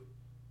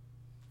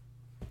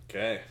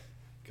Okay.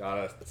 Got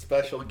a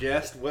special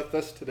guest with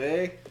us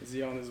today. Is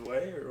he on his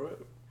way or what?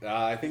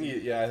 I think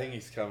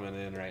he's coming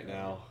in right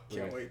now.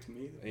 Can't wait to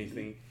meet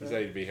him. He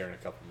said he'd be here in a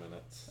couple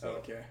minutes. So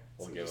okay.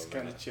 We'll so give just him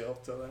kind of chill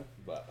till then.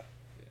 But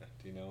yeah,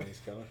 do you know when he's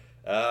coming?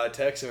 I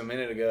texted him a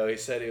minute ago. He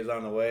said he was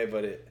on the way,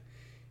 but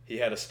he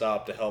had to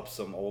stop to help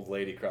some old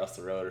lady cross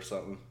the road or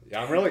something.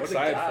 Yeah, I'm really What a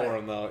excited guy. for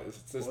him though. Is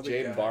this What a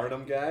Jayden guy.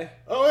 Barnum guy?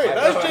 Oh wait,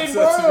 that's know, Jayden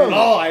that's Barnum.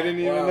 Oh, I didn't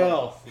even Wow.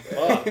 know.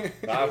 Fuck.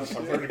 I've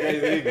heard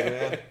great things,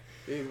 man.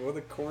 Dude, what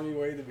a corny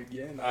way to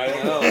begin. I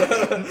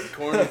know.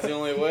 Corn is the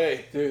only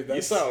way. Dude,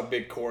 You saw how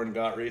big Corn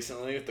got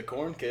recently with the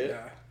Corn Kid.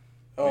 Yeah.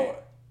 Oh,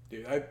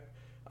 dude,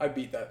 I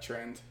beat that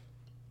trend.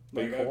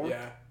 Big corn?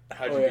 Yeah.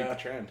 How'd you beat the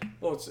trend?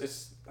 Well,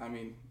 it's I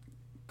mean,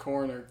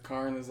 corn or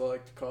carn as I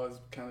like to call it, has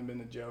kind of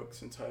been a joke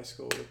since high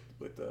school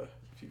with a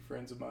few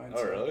friends of mine.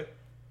 Oh, really?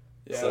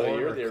 Yeah. So Corn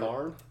you're or the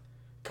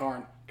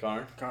Karn?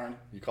 Carn?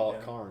 You call it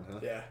Yeah. Karn, huh?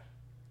 Yeah.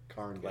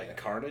 Karn Like guy.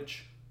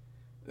 Carnage?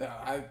 No,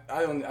 I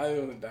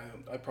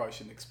probably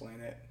shouldn't explain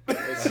it.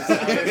 It's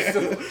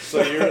just,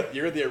 So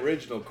you're the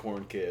original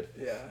Corn Kid.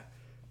 yeah.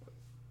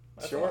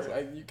 That's Sure,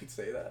 awesome. you could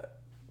say that.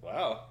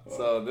 Wow.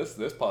 So this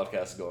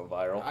podcast is going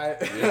viral.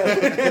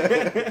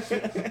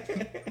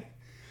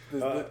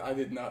 I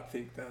did not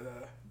think that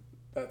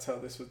that's how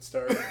this would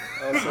start.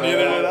 Also, Neither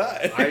did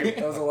I.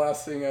 That was the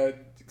last thing I'd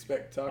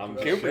expect to talk I'm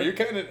about. Cooper, Cooper, you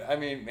kind of. I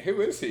mean,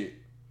 who is he?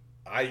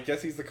 I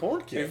guess he's the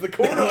Corn Kid. He's the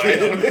Corn No,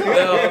 Kid.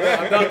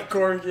 I'm not the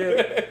corn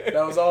kid.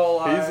 That was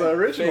all. He's the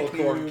original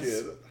fake Corn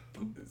news. Kid.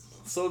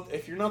 So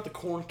if you're not the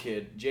Corn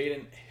Kid,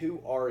 Jayden,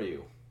 who are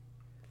you?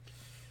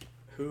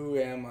 Who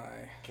am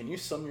I? Can you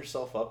sum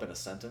yourself up in a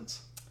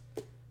sentence?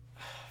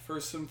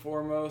 First and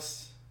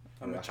foremost,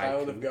 I'm Or a a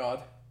child haiku. of God.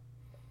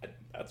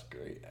 That's a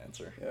great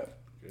answer. Yeah,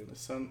 Good. the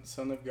son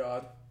of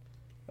God.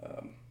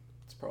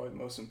 It's probably the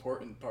most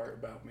important part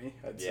about me.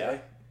 I'd Yeah.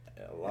 say.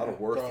 A lot of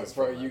worth is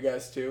for from you that.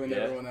 guys too, and Yeah.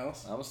 everyone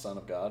else. I'm a son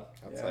of God.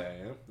 I'd Yeah. say I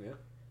am, yeah.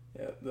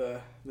 Yeah,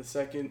 the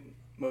second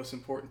most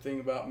important thing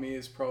about me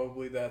is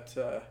probably that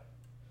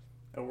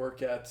I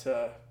work at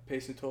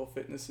Pace and Total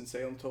Fitness and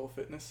Salem Total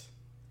Fitness.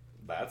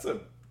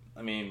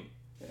 I mean,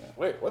 Yeah.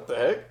 wait, what the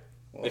heck?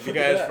 Well, If you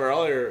look at guys, that. for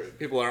all your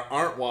people that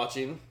aren't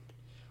watching,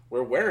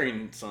 we're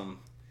wearing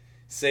some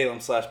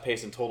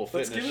Salem/Pace and Total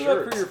Let's Fitness give it up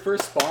shirts. for your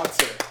first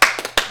sponsor.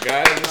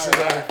 Guys, this is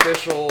our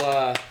official.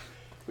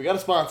 We got a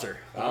sponsor.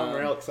 I'm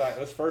real excited.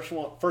 This first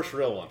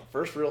real one.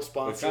 First real We've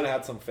sponsor. kind of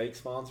had some fake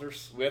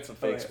sponsors. We had some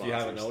fake yeah. If sponsors. you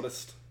haven't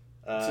noticed.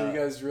 So you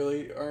guys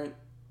really aren't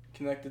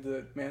connected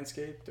to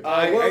Manscaped? Or?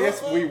 I well,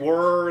 guess we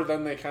were,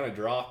 then they kind of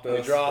dropped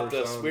us. They dropped for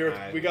us. some-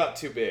 We got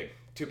too big,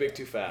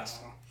 too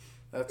fast. Oh,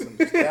 that's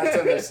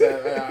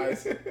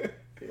understandable.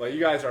 Well, you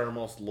guys are our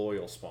most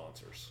loyal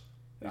sponsors.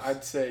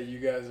 I'd say you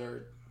guys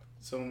are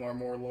some of our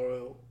more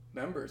loyal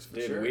members for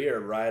Dude, sure. we are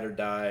ride or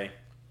die.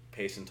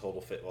 Pace and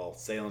Total Fit. Well,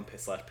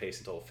 Salem/Pace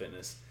and Total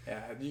Fitness.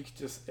 Yeah, you could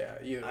just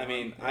either. I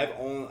mean,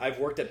 one. I've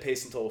worked at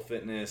Pace and Total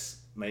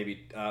Fitness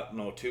maybe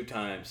 2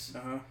 times. Uh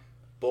huh.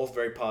 Both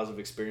very positive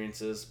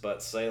experiences,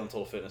 but Salem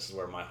Total Fitness is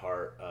where my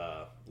heart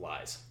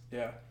lies.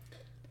 Yeah.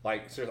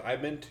 Like, seriously,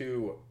 I've been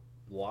to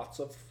lots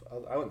of,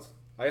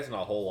 I guess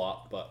not a whole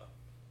lot, but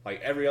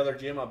like every other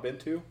gym I've been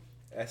to,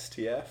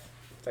 STF,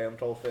 Sam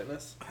Total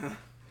Fitness,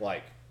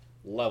 like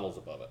levels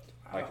above it.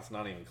 Like, it's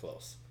not even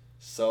close.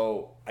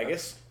 So I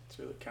guess. It's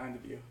really kind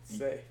of you to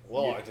say.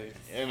 Well,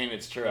 I mean,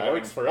 it's true. It I works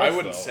wouldn't, for I us,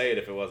 wouldn't though. say it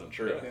if it wasn't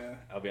true. Yeah.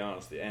 I'll be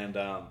honest with you. And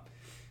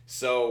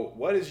so,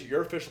 what is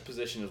your official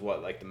position? Is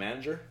what, like the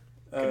manager?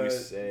 Can we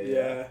say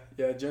Yeah,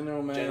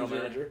 general manager. general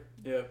manager?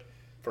 Yeah,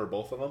 for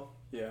both of them,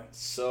 yeah.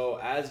 So,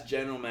 as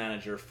general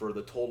manager for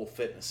the Total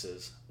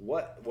Fitnesses,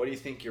 what do you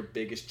think your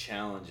biggest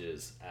challenge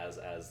is as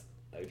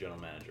a general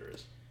manager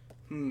is?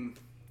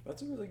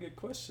 That's a really good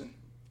question.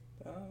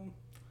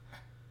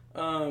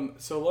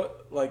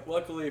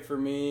 Luckily for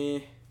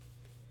me,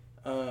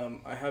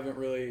 I haven't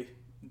really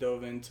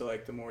dove into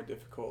like the more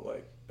difficult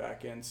like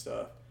back end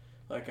stuff.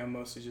 Like I'm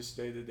mostly just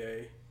day to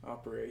day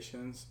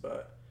operations,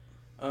 but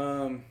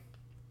probably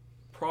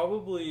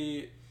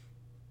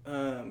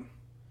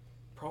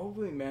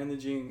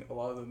managing a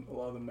lot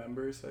of the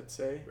members, I'd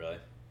say, Really?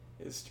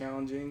 is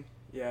challenging.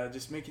 Yeah,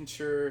 just making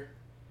sure,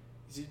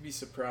 'cause you'd be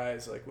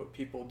surprised like what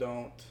people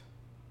don't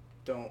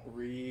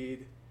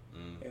read,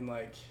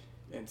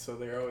 and so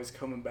they're always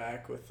coming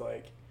back with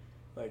like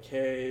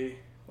hey,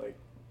 like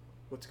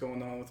what's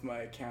going on with my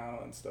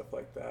account and stuff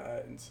like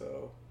that. And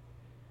so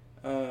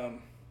I'd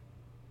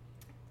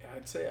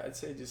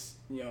say just,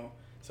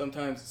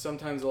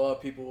 sometimes a lot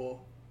of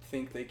people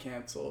think they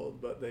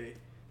canceled, but they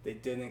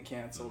didn't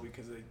cancel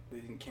because they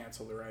didn't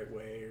cancel the right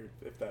way, or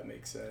if that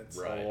makes sense.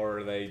 Right.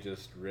 or they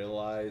just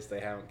realize they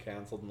haven't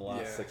canceled in the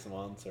last Yeah. 6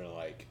 months, or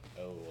like,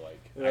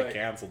 Like- I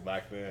canceled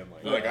back then.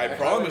 Like, I I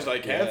promised I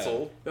haven't-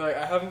 canceled. They're like,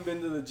 I haven't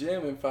been to the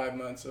gym in 5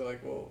 months. They're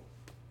like, well,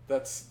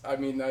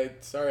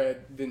 sorry I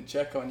didn't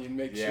check on you and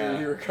make Yeah.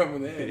 sure you were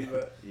coming in,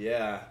 but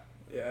Yeah.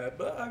 yeah,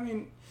 but I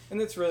mean, and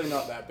it's really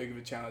not that big of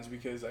a challenge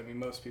because I mean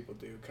most people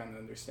do kind of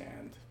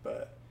understand,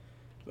 but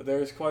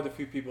there's quite a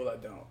few people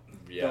that don't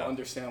Yeah.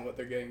 understand what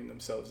they're getting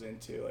themselves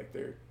into. Like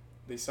they're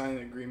they sign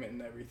an agreement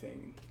and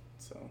everything.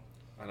 So.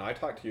 And I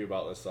talked to you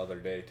about this the other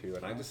day too,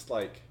 and I just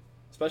like,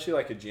 especially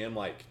like a gym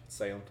like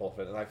Salem Total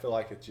Fitness, I feel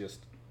like it's just,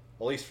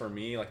 at least for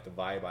me, like the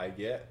vibe I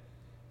get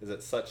is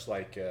it's such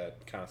like a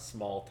kind of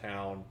small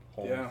town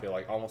home feel,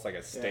 like almost like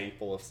a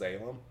staple of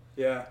Salem.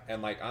 Yeah.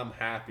 And like I'm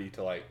happy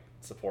to like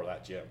support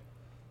that gym.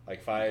 Like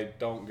if I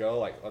don't go,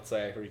 like let's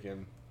say I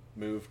freaking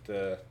move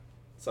to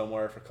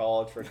somewhere for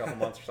college for a couple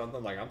months or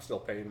something, like I'm still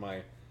paying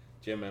my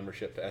gym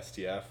membership to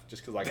STF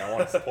just because like I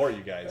want to support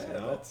you guys, you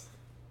know.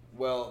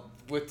 Well,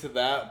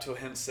 to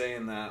him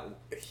saying that,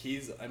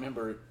 I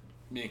remember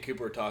me and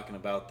Cooper were talking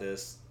about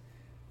this.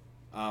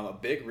 A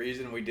big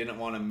reason we didn't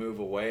want to move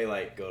away,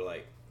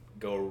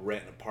 go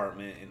rent an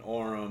apartment in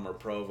Orem or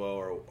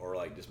Provo or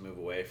like just move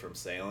away from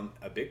Salem.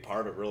 A big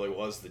part of it really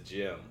was the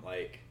gym,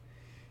 like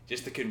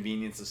just the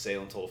convenience of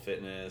Salem Total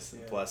Fitness.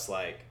 Yeah. Plus,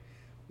 like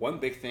one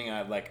big thing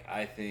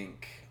I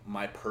think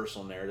my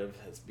personal narrative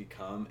has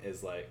become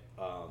is like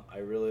I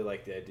really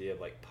like the idea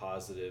of like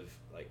positive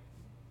like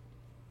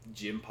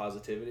gym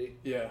positivity.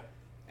 Yeah.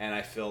 And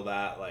I feel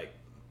that like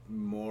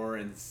more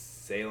in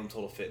Salem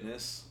Total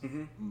Fitness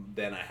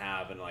than I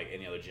have in like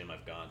any other gym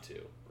I've gone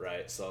to,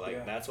 right? So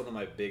like that's one of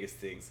my biggest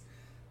things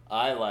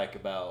I like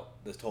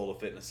about the Total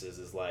Fitnesses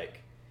is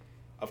like,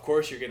 of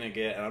course you're gonna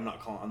get, and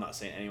I'm not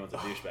saying anyone's a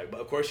douchebag, but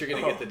of course you're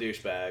gonna get the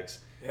douchebags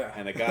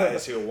and the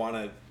guys who want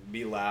to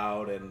be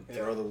loud and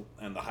throw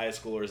and the high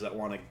schoolers that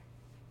want to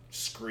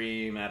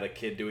scream at a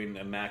kid doing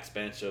a max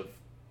bench of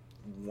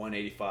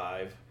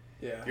 185.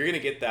 Yeah, you're gonna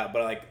get that,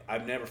 but like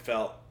I've never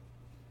felt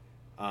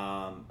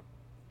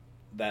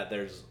that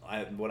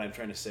what I'm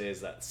trying to say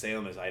is that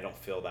Salem I don't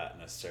feel that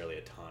necessarily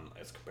a ton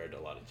as compared to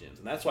a lot of gyms,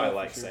 and that's why I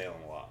like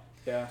Salem a lot.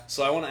 Yeah.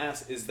 So I want to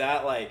ask, is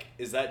that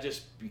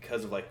just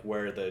because of like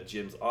where the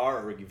gyms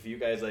are, or have you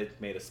guys like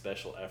made a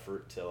special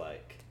effort to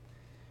like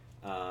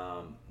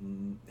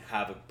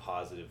have a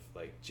positive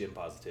like gym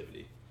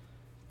positivity?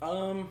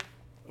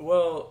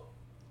 Well,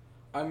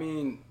 I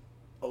mean,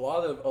 a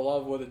lot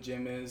of what a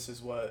gym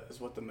is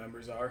what the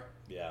members are.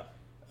 Yeah.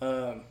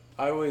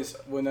 I always,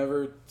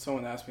 whenever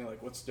someone asks me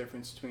like what's the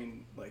difference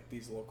between like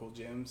these local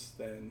gyms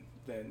than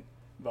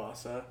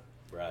Vasa,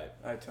 right?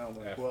 I tell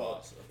them like,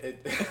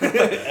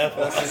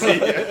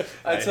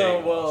 I tell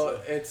them,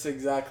 well, it's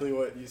exactly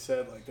what you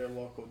said. Like they're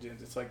local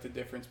gyms. It's like the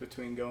difference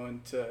between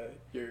going to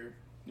your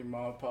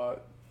mom and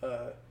pop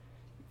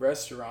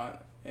restaurant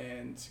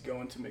and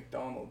going to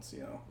McDonald's,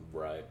 you know.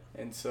 Right.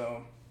 And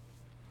so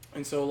a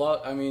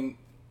lot. I mean,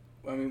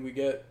 we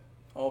get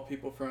all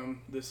people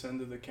from this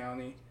end of the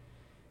county.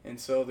 And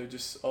so they're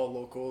just all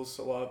locals.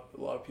 A lot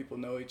of people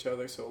know each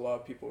other, so a lot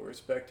of people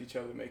respect each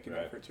other, make an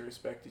effort to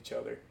respect each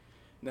other.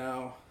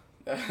 Now,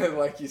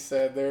 like you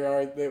said,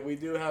 we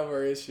do have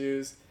our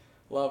issues.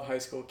 A lot of high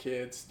school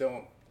kids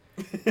still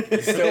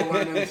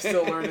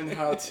learning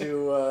how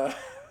to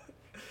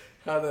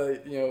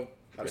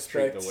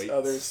respect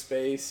others'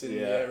 space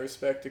and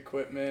respect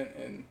equipment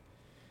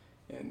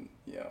and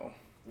you know.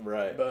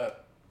 Right.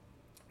 But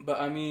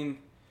I mean.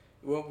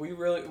 Well,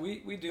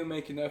 we do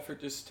make an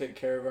effort just to take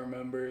care of our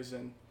members,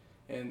 and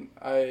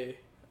I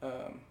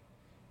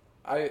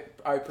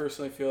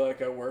personally feel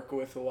like I work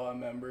with a lot of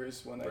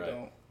members when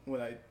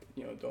I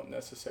don't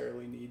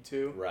necessarily need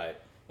to. Right.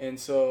 And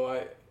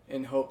so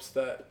in hopes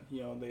that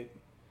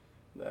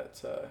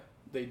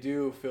they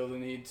do feel the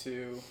need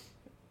to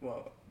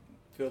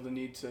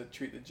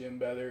treat the gym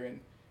better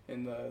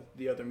and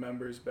the other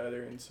members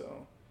better, and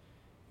so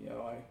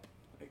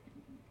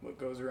what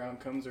goes around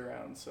comes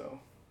around. So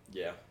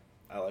yeah.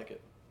 I like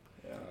it.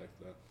 Yeah,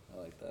 I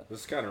like that. This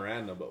is kind of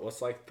random, but what's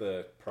like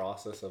the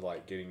process of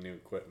like getting new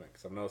equipment?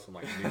 Because I've noticed some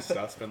like new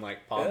stuff's been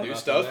like popping up. New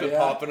stuff's been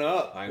popping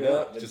up. I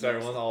know. Just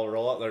everyone's all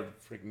roll up their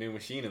freaking new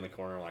machine in the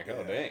corner. I'm like,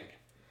 oh dang.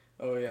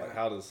 Oh yeah. Like,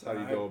 how do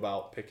you go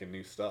about picking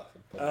new stuff?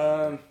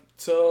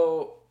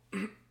 So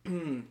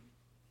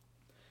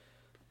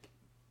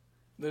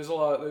there's a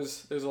lot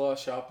of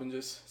shopping,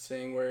 just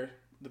seeing where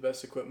the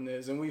best equipment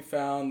is, and we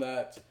found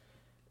that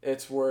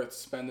it's worth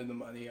spending the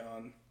money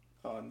on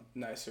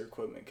nicer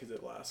equipment because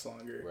it lasts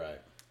longer. Right.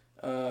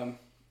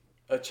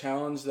 A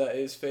challenge that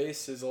is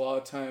faced is a lot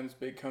of times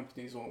big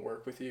companies won't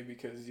work with you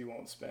because you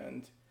won't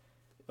spend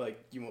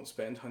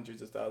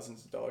hundreds of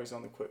thousands of dollars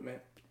on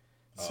equipment.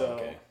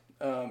 So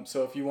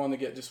if you want to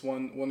get just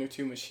one or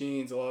two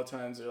machines, a lot of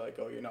times they're like,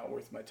 oh, you're not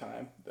worth my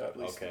time, at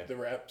least the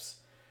reps.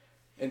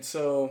 And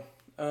so,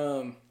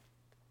 I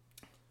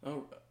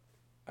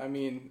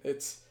mean,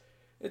 it's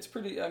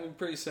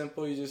pretty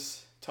simple. You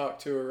just talk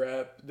to a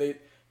rep.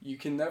 You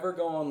can never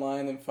go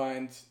online and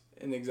find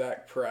an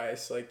exact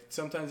price. Like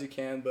sometimes you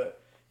can,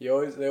 but they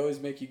always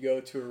make you go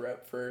to a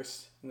rep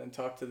first and then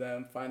talk to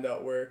them, find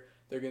out where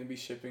they're going to be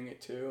shipping it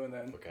to, and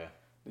then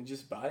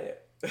just buy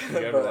it. Do you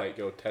ever like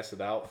go test it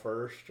out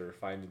first, or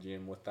find a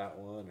gym with that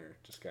one, or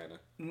just kind of?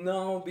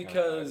 No,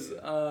 because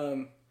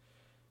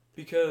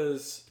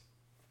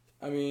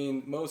I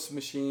mean most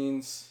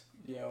machines,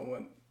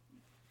 when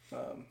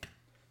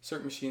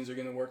certain machines are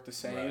going to work the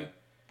same. Right.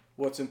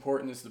 What's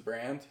important is the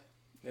brand.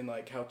 And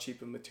like how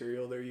cheap a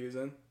material they're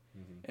using,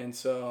 and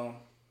so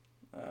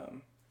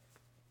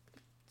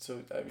so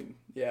I mean,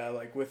 yeah,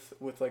 like with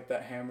like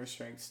that hammer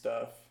strength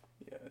stuff,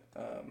 yeah.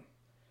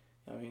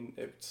 I mean,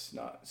 it's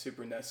not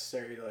super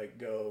necessary to like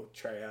go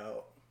try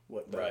out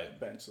what that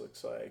bench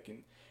looks like,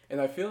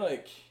 and I feel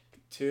like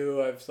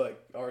too, I've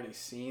like already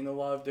seen a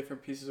lot of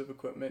different pieces of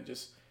equipment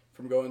just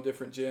from going to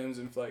different gyms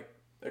and like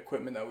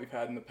equipment that we've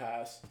had in the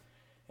past,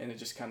 and it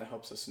just kind of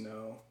helps us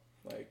know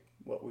like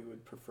what we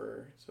would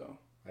prefer. So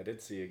I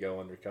did see you go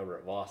undercover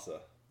at Vasa.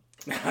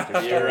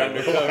 You're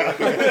undercover.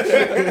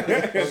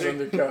 I was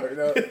undercover.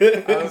 No,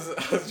 I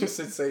was just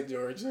in St.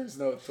 George. There's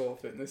no Total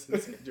Fitness in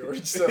St.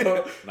 George,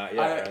 so not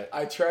yet. Right?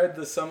 I tried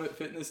the Summit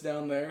Fitness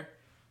down there.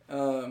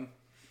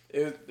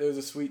 It was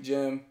a sweet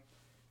gym.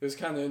 It was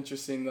kind of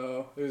interesting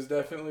though. It was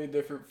definitely a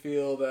different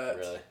feel. That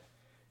really.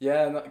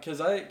 Yeah,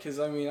 because I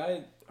mean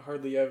I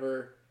hardly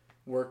ever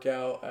work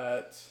out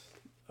at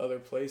other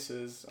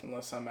places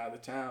unless I'm out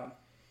of town,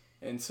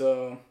 and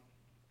so.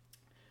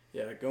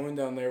 Yeah, going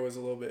down there was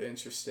a little bit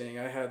interesting.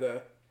 I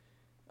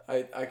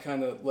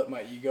kind of let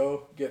my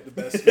ego get the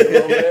best of me a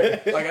little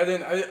bit. Like I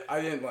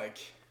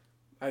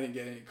didn't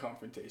get any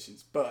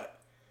confrontations, but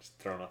just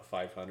throwing up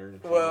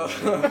 500. Well, they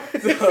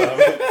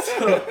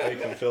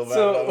can feel bad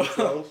about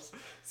themselves.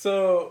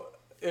 So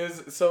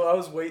I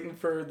was waiting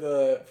for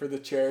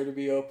the chair to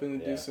be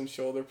open to do some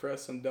shoulder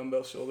press, some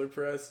dumbbell shoulder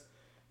press,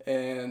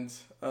 and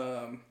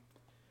I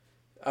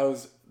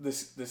was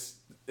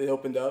it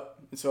opened up,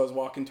 and so I was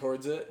walking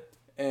towards it.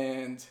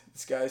 And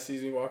this guy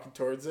sees me walking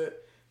towards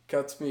it,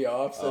 cuts me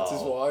off, sets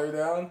his water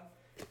down.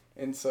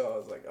 And so I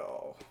was like,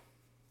 oh,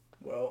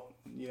 well,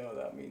 you know what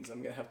that means.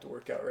 I'm going to have to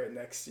work out right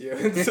next to you.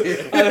 And so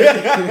it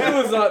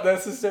was not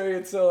necessary.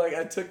 And so like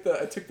I took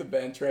the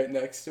bench right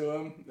next to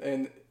him.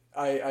 And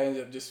I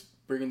ended up just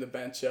bringing the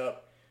bench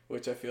up,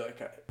 which I feel like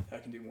I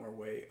can do more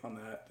weight on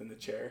that than the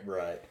chair.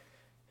 Right.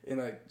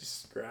 And I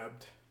just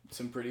grabbed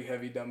some pretty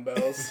heavy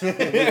dumbbells. we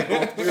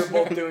were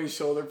both doing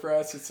shoulder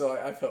press, and so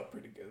I felt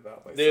pretty good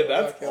about myself. Dude,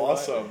 that's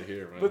awesome to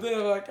hear, man. But then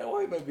I'm like,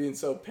 why am I being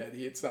so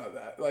petty? It's not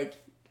that.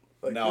 Like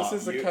no, this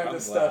is the kind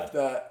of stuff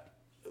that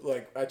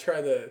like I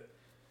try to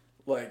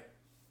like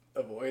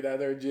avoid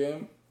at our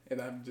gym, and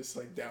I'm just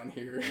like down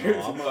here.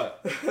 No,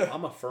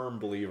 I'm a firm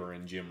believer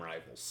in gym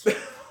rivals.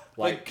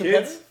 Like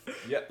kids,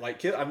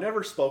 kids. I've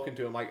never spoken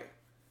to them. Like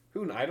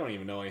I don't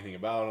even know anything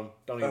about them.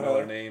 Don't even know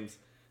their names.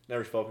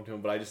 Never spoken to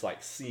him, but I just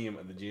like see him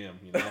at the gym,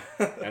 you know.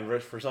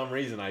 And for some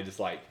reason, I just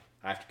like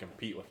I have to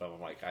compete with him.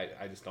 I'm like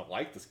I just don't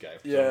like this guy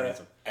for some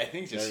reason. I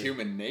think it's just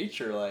human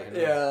nature, like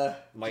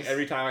Like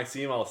every time I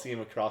see him, I'll see him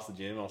across the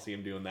gym. I'll see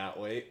him doing that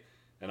weight,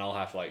 and I'll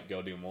have to like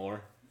go do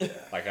more.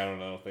 Like I don't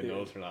know if they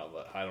know this or not,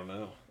 but I don't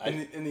know.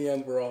 In the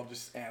end, we're all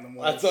just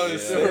animals. That's what I'm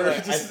saying.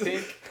 Like, I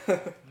think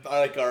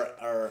like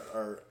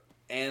our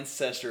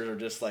ancestors are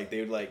just like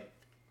they would like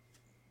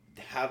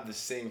have the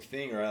same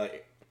thing, right?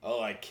 Like, oh,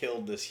 I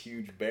killed this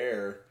huge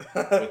bear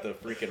with a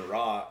freaking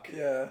rock.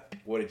 Yeah.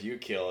 What did you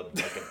kill?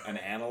 Like an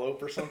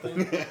antelope or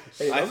something?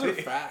 Hey, those are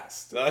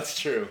fast. That's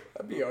true.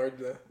 That'd be hard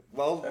to...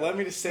 Well, let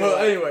me just say... Well,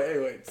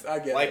 anyway, I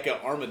get like an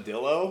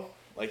armadillo.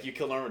 Like, you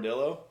killed an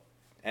armadillo,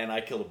 and I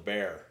killed a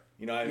bear.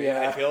 You know what I mean?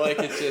 Yeah. I feel like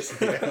it's just...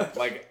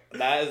 like,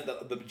 that is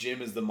the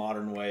gym is the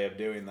modern way of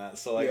doing that.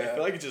 So, like, I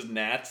feel like it's just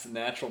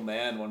natural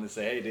man wanting to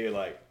say, hey, dude,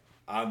 like...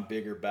 I'm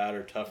bigger,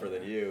 badder, tougher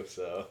than you,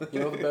 so... You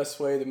know the best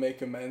way to make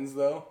amends,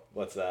 though?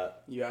 What's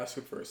that? You ask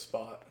him for a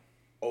spot.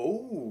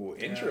 Oh,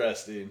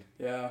 interesting.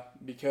 Yeah,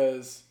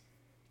 because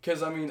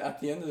I mean, at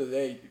the end of the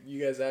day,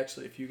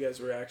 if you guys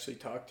were actually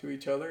talk to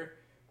each other,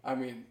 I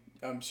mean,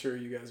 I'm sure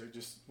you guys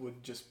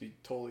would just be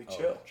totally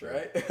chill,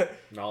 right?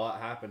 No, that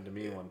happened to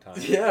me one time.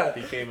 Yeah.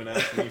 He came and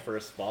asked me for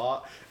a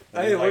spot.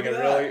 And Hey, look at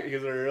that.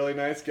 He's a really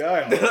nice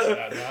guy. I'm like,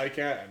 now I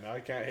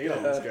can't hate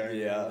on this guy.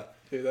 Yeah.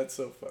 Dude, that's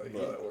so funny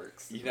how that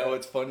works. You know,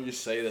 it's funny you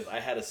say this. I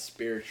had a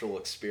spiritual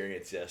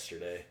experience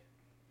yesterday.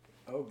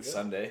 Oh, good.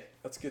 Sunday.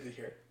 That's good to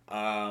hear.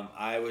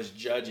 I was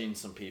judging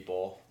some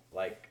people,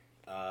 like,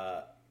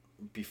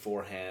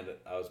 beforehand.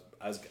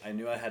 I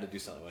knew I had to do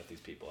something with these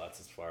people. That's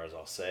as far as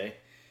I'll say.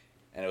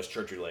 And it was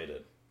church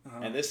related.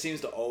 Uh-huh. And this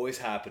seems to always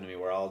happen to me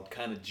where I'll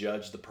kind of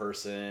judge the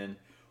person,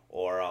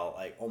 or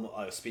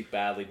I'll speak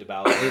badly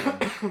about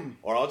them,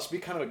 or I'll just be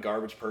kind of a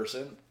garbage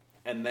person.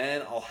 And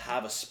then I'll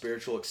have a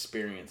spiritual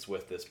experience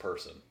with this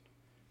person.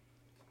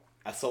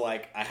 So,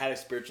 like, I had a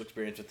spiritual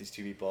experience with these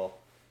two people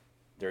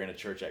during a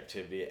church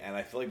activity. And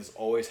I feel like this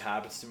always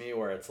happens to me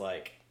where it's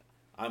like,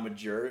 I'm a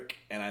jerk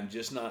and I'm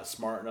just not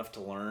smart enough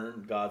to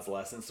learn God's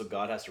lesson. So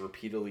God has to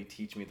repeatedly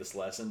teach me this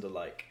lesson to,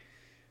 like,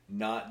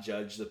 not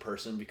judge the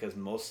person. Because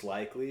most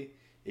likely,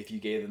 if you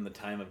gave them the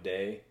time of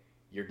day,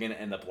 you're going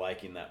to end up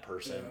liking that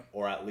person,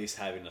 or at least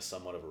having a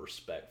somewhat of a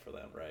respect for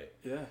them, right?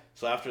 Yeah.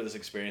 So after this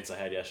experience I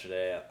had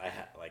yesterday,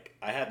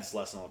 I had this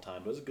lesson all the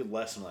time, but it was a good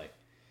lesson. Like,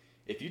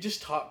 if you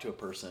just talk to a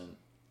person,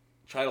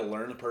 try to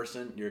learn a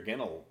person, you're going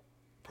to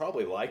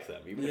probably like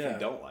them, even if you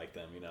don't like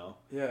them, you know?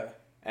 Yeah.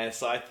 And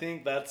so I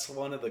think that's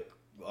one of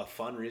a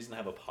fun reason to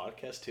have a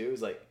podcast too,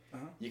 is like,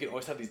 you can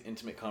always have these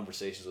intimate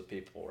conversations with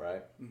people,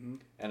 right? Mm-hmm.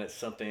 And it's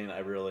something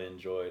I really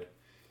enjoyed.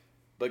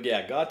 But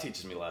yeah, God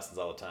teaches me lessons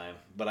all the time,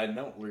 but I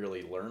don't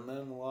really learn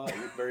them a lot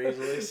very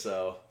easily.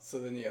 So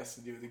then he has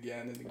to do it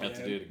again and again. I have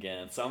to do it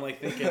again. So I'm like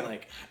thinking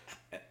like,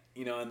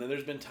 you know, and then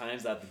there's been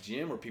times at the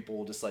gym where people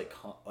will just like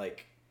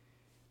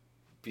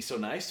be so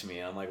nice to me.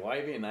 And I'm like, why are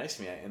you being nice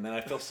to me? And then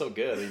I feel so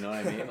good. You know what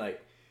I mean?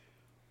 Like,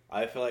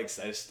 I feel like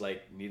I just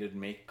like needed to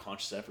make a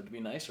conscious effort to be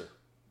nicer.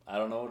 I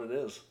don't know what it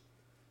is.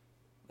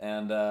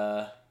 And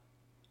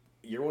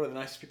you're one of the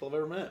nicest people I've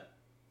ever met.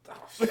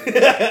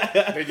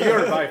 Dude, you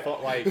are by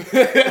far, like,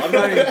 I'm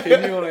not even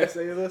kidding you when I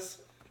say this.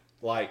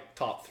 Like,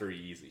 top 3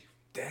 easy.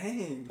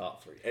 Dang.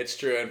 Top 3. It's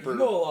true. And for You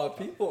know a lot of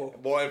people.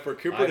 Boy, and for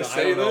Cooper to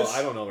say this,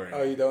 I don't know very Oh,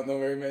 many. you don't know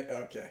very many?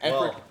 Okay.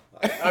 Well,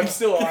 I'm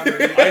still honored.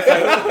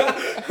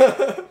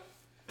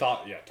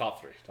 top 3.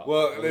 Top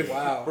well, 3.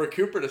 Wow. for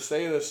Cooper to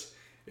say this,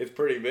 it's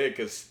pretty big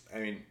because I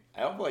mean,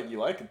 I don't feel like you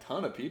like a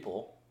ton of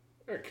people.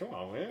 Hey, come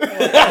on, man. No,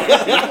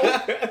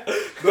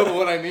 but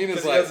what I mean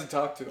is He like, doesn't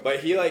talk to him. but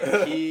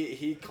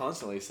he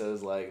constantly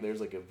says like, there's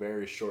like a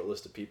very short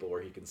list of people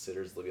where he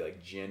considers to be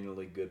like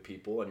genuinely good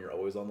people, and you're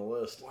always on the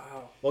list.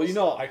 Wow. Well, you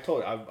know, I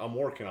told you, I'm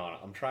working on it.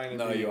 I'm trying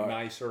to be you are.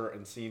 nicer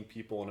and seeing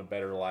people in a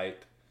better light.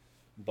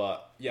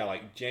 But, yeah,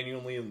 like,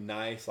 genuinely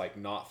nice, like,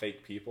 not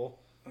fake people.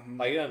 Mm-hmm.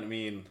 Like, it doesn't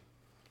mean...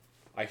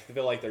 I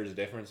feel like there's a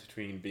difference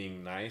between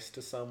being nice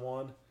to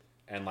someone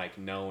and, like,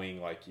 knowing,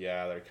 like,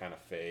 yeah, they're kind of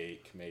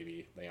fake.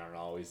 Maybe they aren't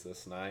always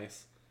this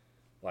nice.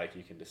 Like,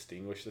 you can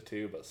distinguish the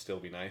two, but still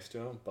be nice to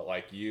them. But,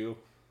 like, you,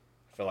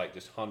 I feel like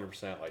just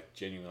 100%, like,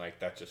 genuinely, like,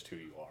 that's just who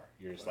you are.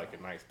 You're just, like,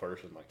 a nice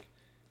person. Like,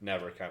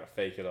 never kind of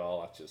fake it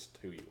all. That's just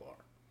who you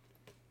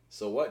are.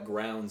 So what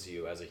grounds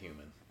you as a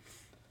human?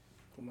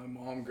 Well, my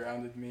mom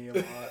grounded me a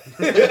lot.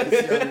 When I was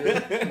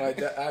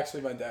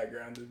younger. My dad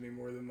grounded me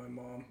more than my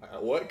mom.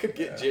 What could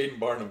get Jayden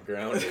Barnum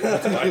grounded?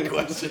 That's my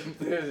question.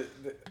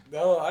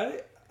 No,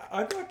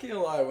 I'm not gonna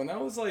lie. When I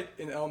was like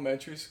in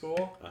elementary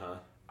school,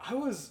 I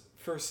was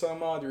for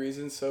some odd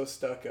reason so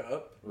stuck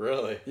up.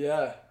 Really?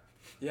 Yeah.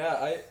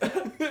 I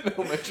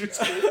Elementary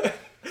school.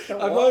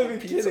 I'm not even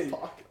kidding.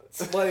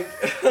 Like,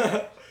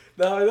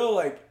 now I know,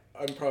 like,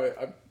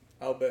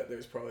 I'll bet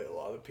there's probably a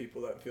lot of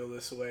people that feel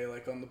this way,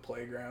 like, on the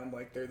playground,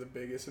 like, they're the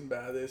biggest and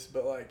baddest,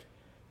 but, like,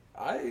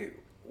 I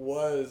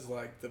was,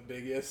 like, the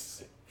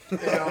biggest in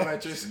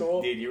elementary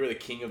school. Dude, you were the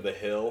king of the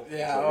hill.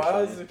 Yeah,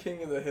 I was the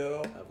king of the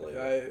hill. I believe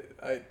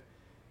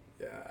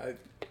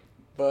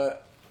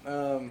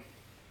No,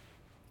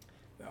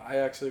 I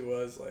actually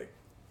was, like,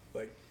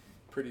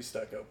 pretty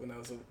stuck up when I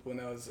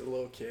was a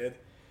little kid,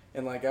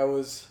 and, like, I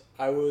was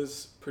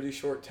pretty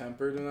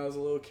short-tempered when I was a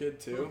little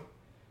kid, too.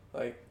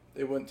 Like,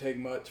 it wouldn't take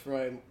much for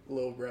my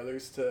little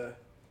brothers to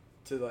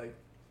like,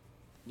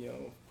 you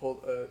know,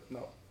 pull.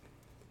 No,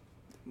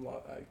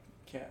 I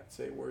can't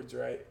say words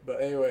right.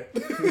 But anyway,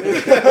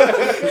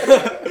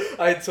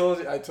 I told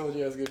you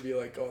I was gonna be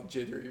like all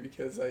jittery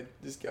because I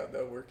just got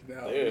done working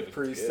out. Dude, I'm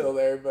pretty still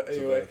there. But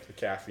anyway, the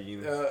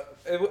caffeine.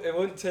 it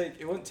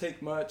wouldn't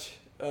take much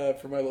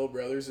for my little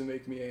brothers to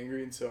make me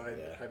angry, and so I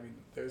mean,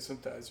 there's some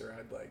times where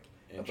I'd like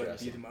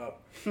beat them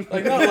up,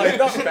 like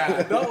not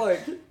bad, not like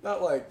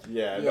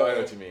yeah, you no, know, I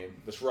know what you mean.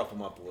 Just rough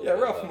them up a little. yeah,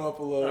 bit, rough them up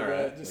a little All bit,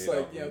 right. just You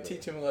like know,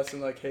 teach them a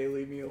lesson, like, hey,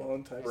 leave me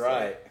alone type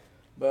right. stuff.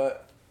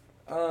 But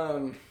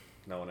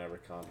No one ever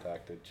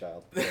contacted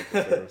Child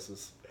Protective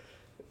Services.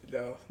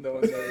 no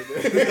one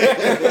ever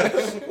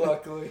did.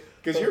 Luckily,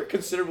 Because you're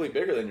considerably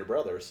bigger than your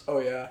brothers. oh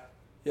yeah,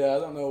 I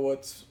don't know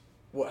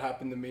what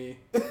happened to me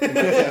in my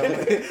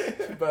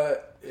family,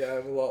 but yeah,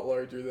 I'm a lot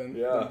larger than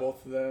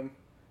both of them.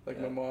 Like,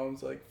 my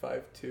mom's like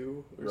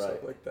 5'2" or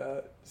something like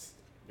that.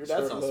 Your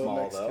dad's Short not little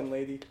small Mexican though.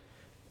 lady.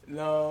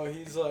 No,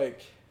 he's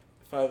like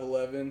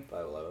 5'11".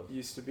 5'11".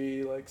 Used to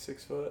be like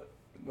 6 foot,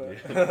 but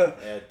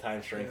Yeah,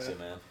 time shrinks you,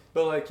 man.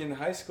 but like in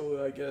high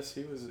school, I guess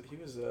he was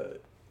a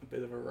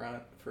bit of a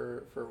runt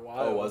for a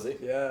while. Oh, was he?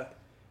 Yeah.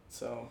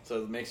 So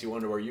it makes you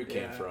wonder where you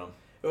came from.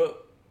 Well,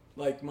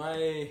 like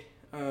my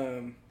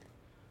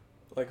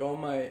like all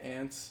my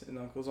aunts and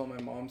uncles on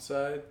my mom's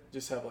side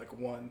just have like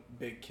one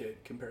big kid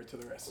compared to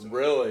the rest of them.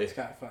 Really? It's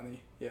kind of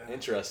funny. Yeah.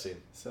 Interesting.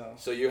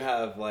 So you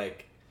have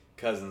like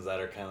cousins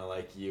that are kind of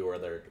like you, or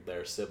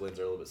their siblings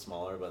are a little bit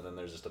smaller, but then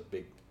there's just a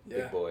big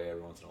boy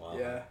every once in a while.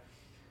 Yeah.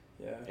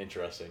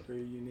 Interesting.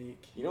 Pretty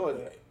unique. You know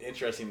what?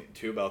 Interesting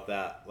too about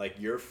that, like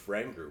your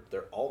friend group,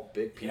 they're all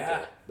big people.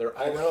 Yeah, They're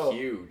I all know.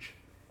 huge.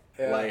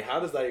 Yeah. Like, how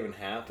does that even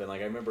happen?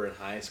 Like, I remember in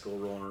high school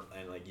rolling,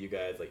 and like you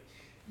guys, like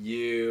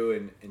you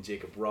and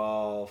Jacob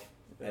Rolfe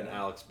and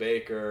Alex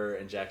Baker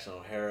and Jackson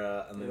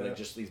O'Hara, and then they're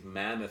just these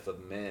mammoth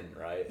of men,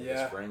 right? In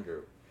this friend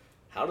group.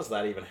 How does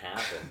that even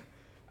happen?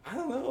 I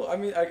don't know. I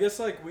mean, I guess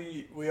like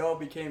we all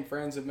became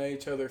friends and met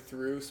each other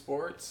through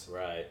sports.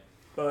 Right.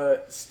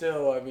 But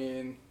still, I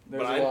mean,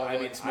 there's a lot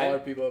of smaller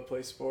people that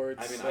play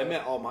sports. I mean, so. I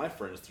met all my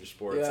friends through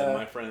sports, and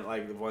my friend,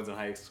 like the ones in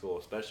high school,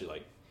 especially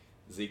like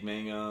Zeke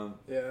Mangum,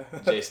 Yeah.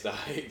 Jay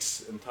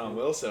Stikes, and Tom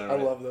Wilson. I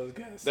love those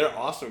guys. They're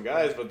awesome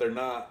guys, but they're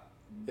not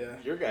Yeah.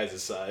 your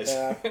guys' size.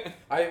 Yeah.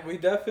 We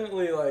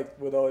definitely like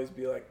would always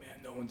be like, man,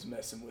 no one's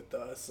messing with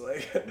us.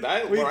 Like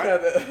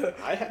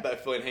I had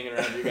that feeling hanging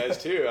around you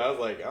guys too. I was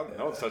like,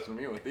 no one's touching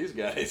me with these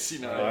guys. You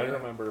know. I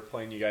remember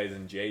playing you guys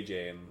in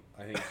JJ, and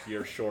I think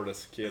your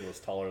shortest kid was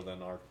taller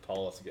than our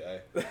tallest guy.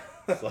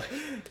 It's like,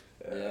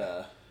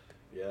 yeah.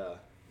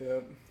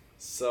 Yep.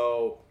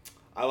 So,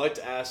 I like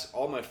to ask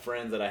all my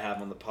friends that I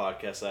have on the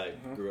podcast. I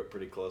grew up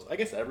pretty close. I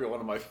guess every one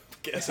of my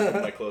guests are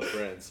my close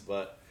friends,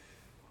 but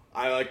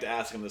I like to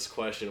ask them this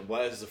question: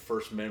 what is the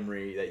first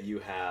memory that you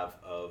have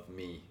of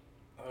me?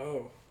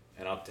 Oh.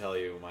 And I'll tell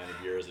you mine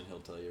of yours, and he'll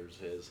tell yours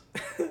his.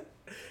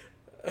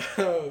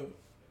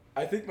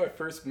 I think my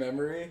first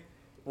memory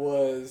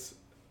was,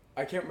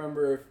 I can't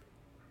remember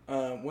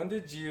if, when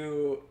did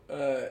you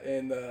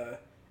and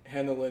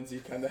Hannah Lindsay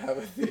kind of have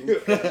a thing?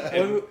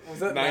 Was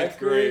that ninth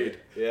grade?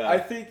 Yeah. I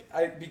think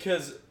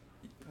because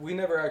we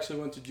never actually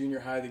went to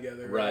junior high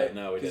together, right?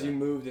 No, we didn't. Because you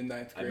moved in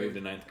ninth grade. I moved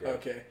in ninth grade.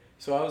 Okay.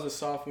 So I was a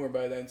sophomore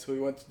by then, so we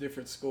went to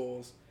different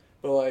schools.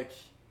 But like,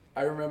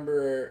 I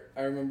remember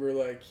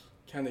like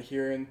kind of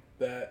hearing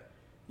that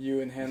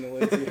you and Hannah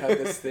Lindsay had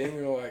this thing,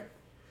 and we're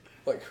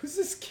like who's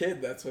this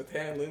kid that's with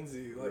Hannah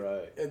Lindsay? Like,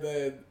 right. And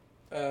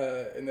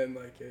then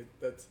like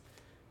that's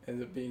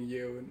ended up being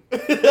you, and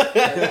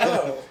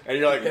and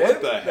you're like,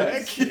 what the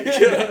heck?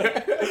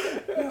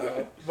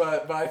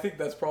 But I think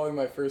that's probably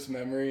my first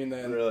memory, and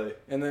then really,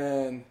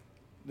 the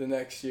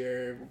next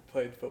year we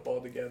played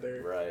football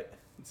together, right?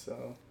 And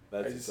so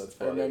that's I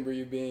funny. remember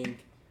you being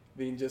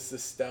just a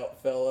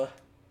stout fella.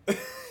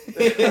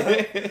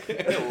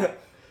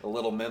 A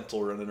little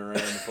mental running around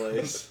the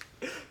place.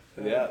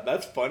 Yeah,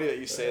 that's funny that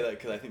you say that,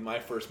 because I think my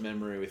first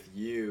memory with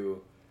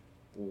you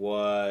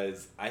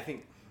was, I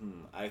think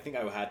I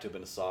had to have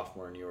been a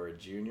sophomore and you were a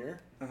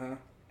junior.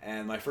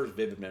 And my first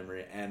vivid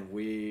memory, and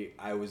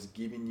I was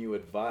giving you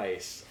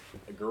advice,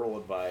 girl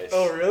advice.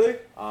 Oh, really?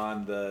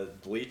 On the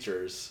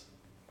bleachers.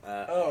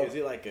 Was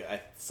it like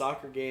a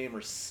soccer game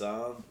or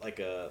like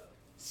a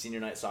senior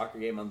night soccer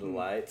game under the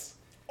lights?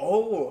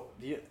 Oh,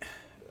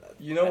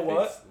 you know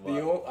what?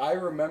 I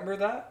remember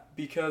that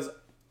because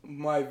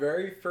my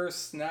very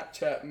first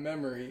Snapchat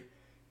memory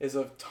is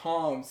of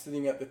Tom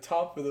sitting at the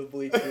top of the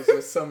bleachers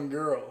with some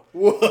girl.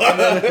 What?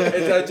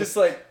 And I just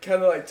like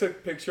kind of like took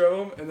a picture of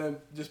him and then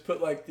just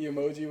put like the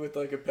emoji with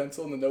like a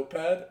pencil and the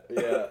notepad.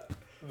 Yeah.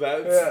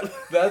 That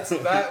was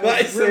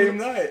the same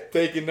night.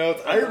 Taking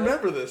notes. I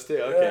remember this too.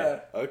 Okay.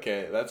 Yeah.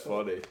 Okay, that's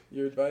funny.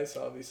 Your advice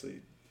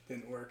obviously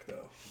didn't work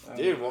though.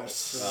 Dude,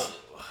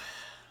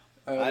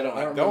 I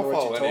don't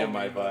follow any of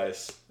my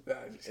advice.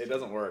 It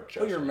doesn't work.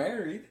 Well, you're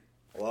married.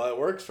 Well, it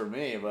works for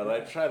me, but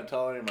I try to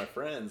tell any of my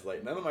friends.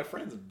 Like, none of my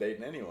friends are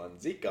dating anyone.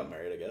 Zeke got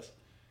married, I guess.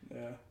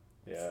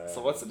 Yeah.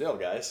 So what's the deal,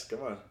 guys?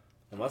 Come on.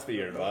 It must be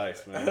your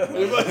advice, man.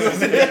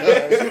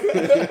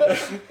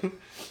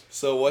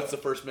 So what's the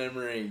first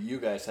memory you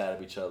guys had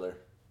of each other?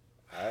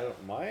 I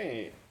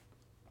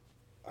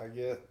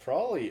guess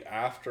probably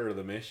after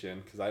the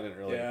mission, because I didn't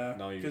really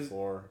know you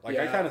before. Like,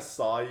 I kind of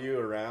saw you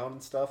around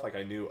and stuff. Like,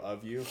 I knew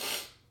of you.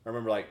 I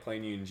remember, like,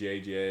 playing you in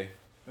JJ.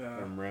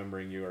 I'm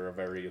remembering you are a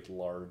very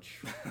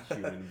large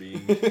human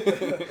being.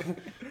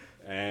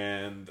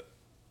 And,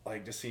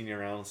 like, just seeing you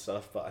around and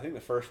stuff. But I think the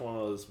first one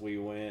was we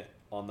went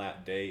on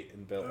that date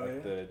and built,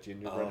 the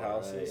gingerbread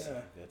houses. Right.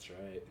 Yeah, that's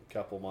right. A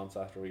couple months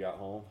after we got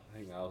home. I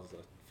think that was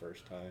the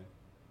first time.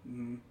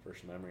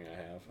 First memory I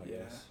have, I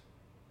guess.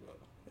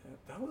 Yeah,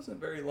 that wasn't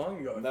very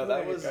long ago. No,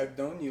 that was. I've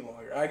known you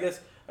longer. I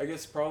guess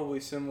probably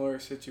similar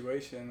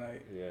situation.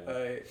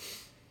 I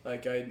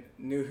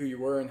knew who you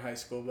were in high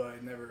school, but I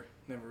never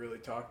really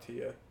talked to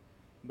you.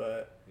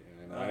 But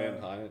I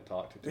didn't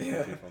talk to too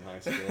many people in high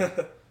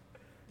school.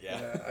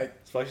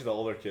 Especially the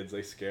older kids,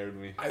 they scared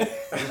me. I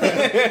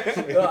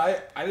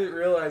didn't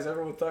realize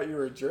everyone thought you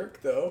were a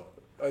jerk though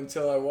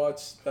until I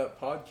watched that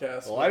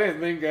podcast. Well, I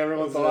didn't think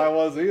everyone thought I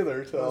was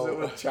either. So. Was it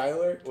with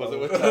Chyler? Was it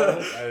with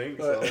Chyler? I think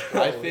so.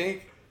 I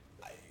think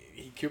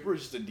Cooper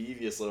was just a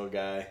devious little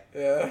guy.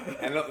 Yeah.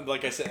 And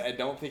like I said, I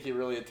don't think he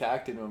really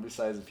attacked anyone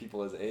besides the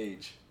people his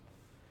age.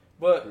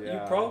 But you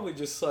probably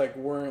just like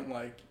weren't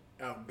like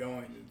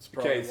outgoing. It's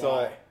probably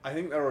so I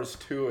think there was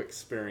two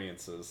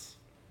experiences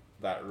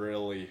that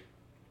really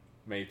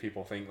made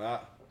people think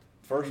that.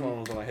 First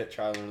one was when I hit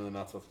Chyler in the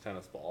nuts with a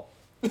tennis ball.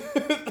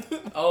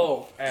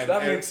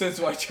 That makes sense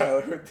why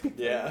Chyler would think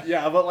that.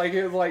 Yeah, but like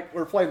it was like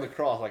we're playing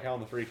lacrosse. Like how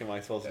in the freak am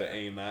I supposed to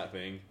aim that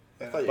thing?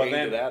 I thought you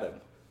aimed it at him.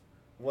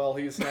 Well,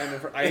 he was standing.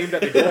 I aimed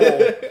at the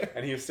goal,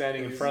 and he was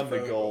standing in front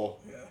of the goal.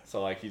 Yeah.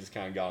 So like he just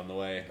kind of got in the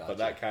way. Gotcha. But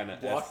that kind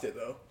of blocked it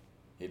though.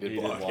 He did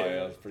block it. Yeah,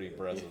 that was pretty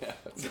impressive.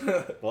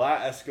 Yeah. Well,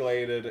 that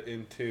escalated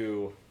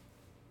into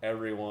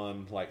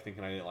everyone like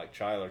thinking I didn't like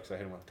Chyler because I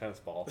hit him with a tennis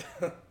ball.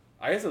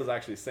 I guess it was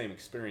actually the same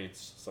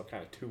experience, so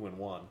kind of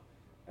 2-in-1.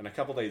 And a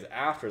couple days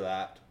after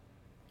that,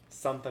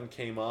 something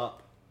came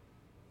up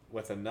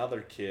with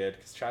another kid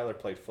because Chyler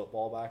played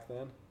football back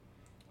then.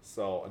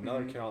 So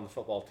another kid on the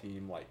football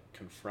team like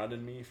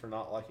confronted me for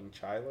not liking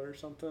Chyler or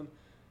something.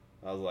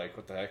 I was like,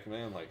 "What the heck,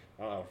 man? Like,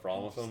 I don't have a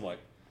problem with him. Like,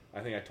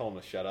 I think I told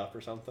him to shut up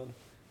or something."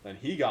 Then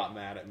he got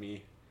mad at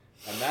me,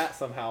 and that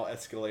somehow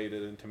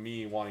escalated into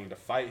me wanting to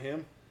fight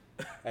him.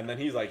 And then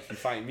he's like, if you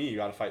fight me, you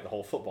got to fight the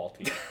whole football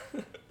team.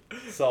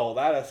 So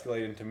that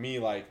escalated into me,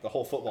 like, the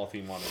whole football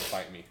team wanted to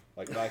fight me.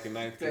 Like, back in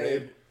 9th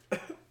grade.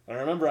 And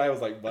I remember I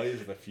was, like, buddies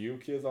with a few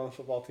kids on the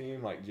football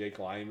team, like Jake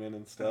Lyman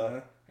and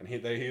stuff. And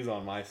he was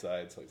on my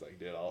side, so he's like,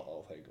 dude,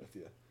 I'll hang with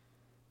you.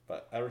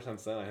 But ever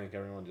since then, I think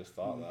everyone just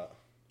thought that.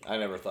 I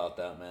never thought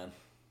that, man.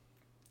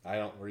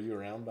 Were you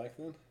around back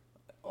then?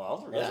 Well, I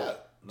was around.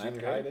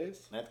 Junior high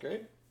days? 9th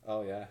grade?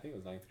 Oh, yeah, I think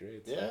it was 9th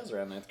grade. So. Yeah, I was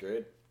around 9th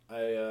grade.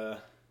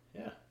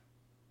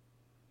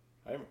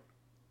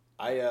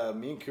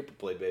 Me and Cooper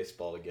played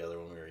baseball together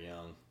when we were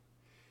young.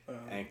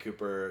 And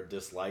Cooper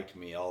disliked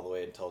me all the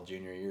way until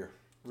junior year.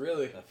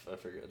 Really? I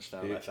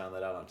found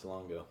that out not too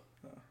long ago.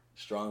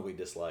 Strongly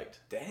disliked.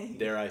 Dang.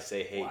 Dare I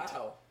say hate.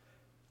 Wow.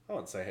 I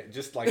wouldn't say hate.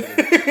 Just like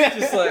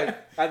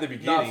at the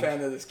beginning. Not a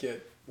fan of this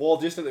kid. Well,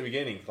 just at the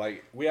beginning.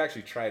 Like, we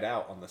actually tried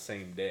out on the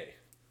same day.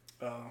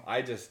 Oh.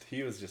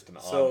 He was just an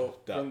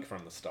odd duck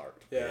from the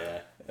start.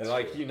 Yeah. And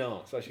like,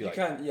 especially you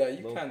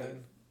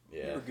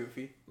you were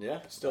goofy.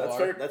 Yeah. Still that's are.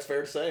 fair. That's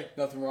fair to say.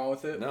 Nothing wrong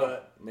with it. No,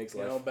 but makes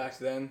life. back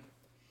then,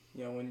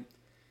 when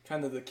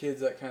kind of the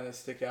kids that kind of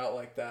stick out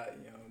like that,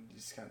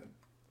 just kind of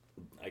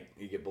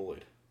you get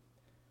bullied.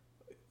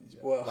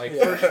 Well, like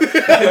yeah.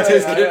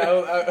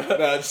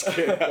 just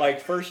kidding. Like,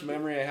 first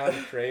memory I have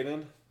of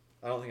Jayden,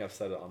 I don't think I've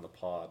said it on the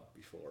pod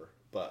before,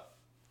 but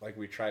like,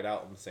 we tried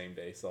out on the same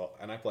day.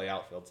 And I play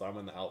outfield, so I'm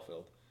in the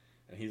outfield,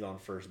 and he's on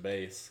first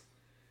base,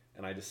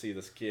 and I just see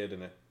this kid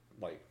in a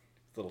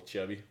little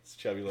chubby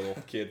little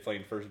kid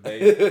playing first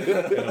base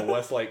in a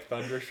Westlake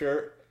Thunder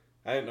shirt.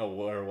 I didn't know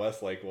where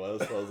Westlake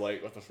was, so I was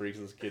like, what the freak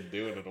is this kid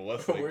doing in a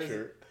Westlake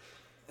shirt?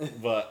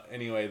 But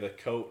anyway, the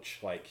coach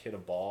hit a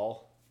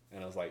ball,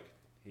 and I was like,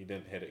 he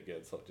didn't hit it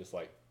good, so it just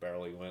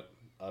barely went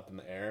up in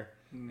the air.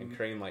 And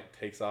Crane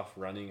takes off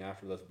running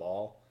after this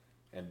ball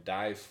and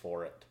dives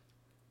for it,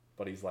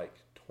 but he's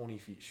 20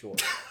 feet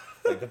short.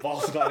 The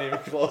ball's not even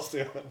close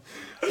to him,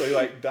 so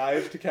he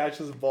dives to catch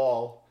his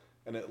ball,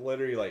 and it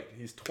literally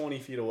he's 20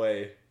 feet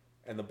away,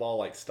 and the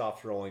ball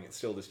stops rolling. It's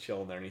still just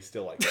chilling there, and he's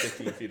still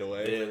 15 feet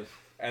away. Dude.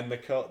 And the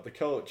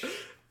coach,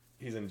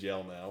 he's in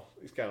jail now.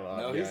 He's kind of an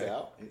odd guy. He's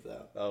out. He's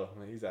out. Oh,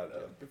 he's out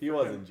of jail. He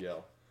was in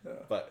jail. Yeah.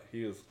 But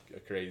he was a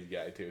crazy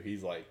guy, too.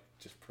 He's,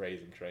 just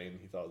praising Crane.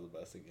 He thought it was the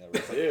best thing ever.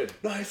 Dude.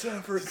 Nice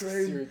effort,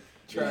 Crane.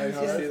 Trying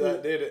hard. See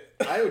that, dude?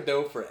 I would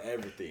go for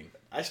everything.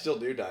 I still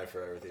do die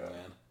for everything,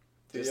 man.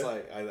 Just,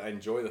 I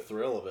enjoy the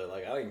thrill of it.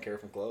 I don't even care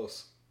if I'm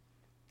close.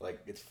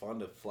 It's fun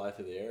to fly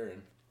through the air,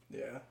 and...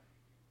 Yeah.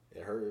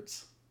 It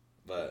hurts.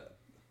 But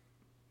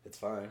it's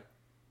fine.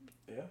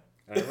 Yeah.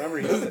 And I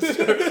remember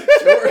Sure.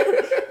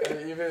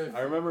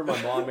 I remember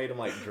my mom made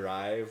him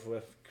drive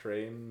with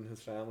Crane and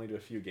his family to a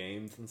few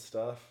games and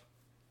stuff,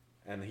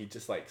 and he'd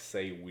just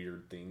say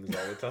weird things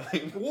all the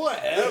time.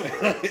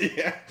 Whatever.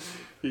 Yeah.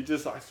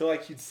 I feel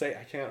like he'd say,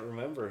 I can't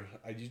remember.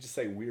 You just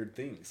say weird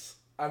things.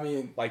 I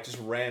mean, just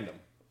random.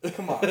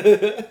 Come on.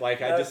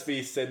 I'd just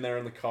be sitting there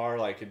in the car,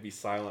 it'd be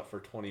silent for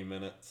 20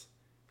 minutes,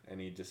 and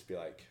he'd just be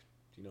like,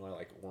 do you know I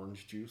like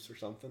orange juice or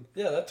something?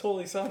 Yeah, that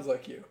totally sounds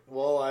like you.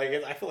 Well,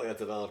 I feel like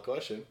that's a valid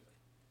question.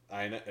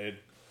 I know it.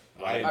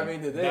 I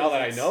mean, it is. Now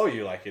that I know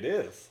you, it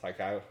is.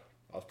 I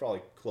was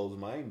probably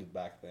closed-minded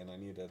back then. I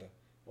needed to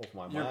open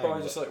my mind. You're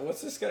probably just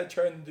what's this guy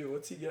trying to do?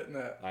 What's he getting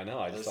at? I know.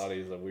 I just thought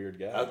he was a weird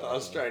guy. I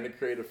was trying to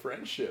create a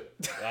friendship.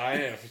 I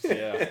am.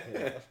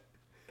 Yeah.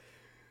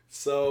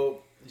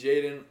 So,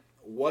 Jayden,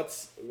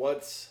 what's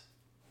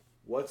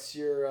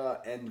your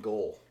end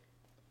goal?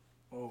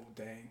 Oh,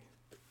 dang.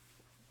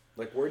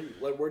 Where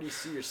do you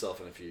see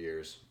yourself in a few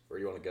years? Where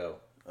do you want to go?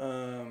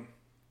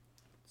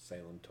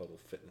 Salem Total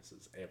Fitness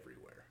is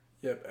everywhere.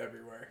 Yep,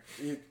 everywhere.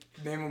 You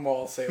name them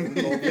all. Salem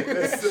Total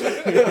Fitness.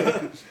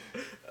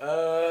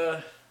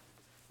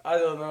 I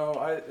don't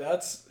know.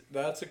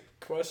 That's a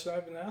question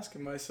I've been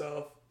asking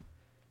myself.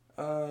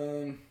 I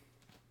don't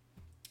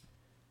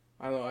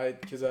know.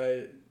 Because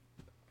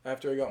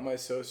after I got my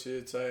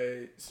associates,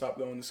 I stopped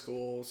going to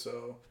school.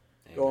 So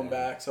going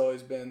back's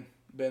always been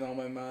on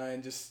my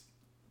mind. Just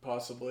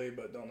possibly,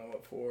 but don't know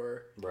what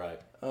for. Right.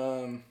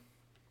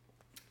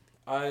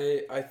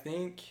 I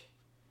think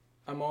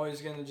I'm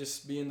always gonna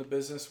just be in the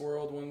business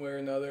world one way or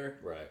another.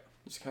 Right.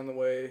 Just kind of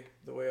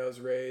the way I was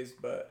raised,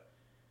 but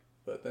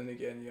then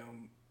again,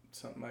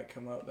 something might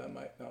come up that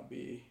might not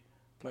be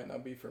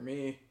for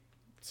me.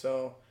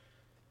 So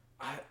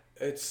I've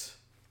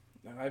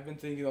been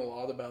thinking a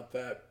lot about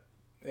that,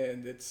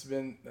 and that's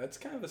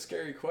kind of a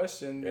scary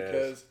question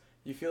because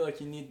you feel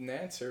like you need an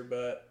answer,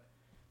 but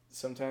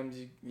sometimes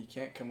you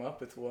can't come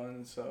up with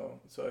one. So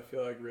I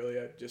feel like really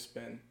I've just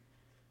been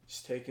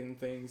taking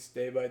things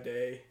day by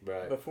day.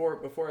 Right.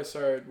 Before I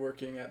started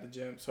working at the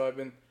gym, so I've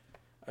been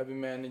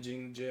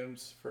managing the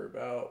gyms for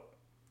about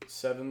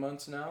 7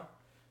 months now.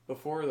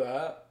 Before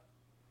that,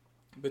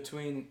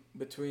 between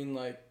when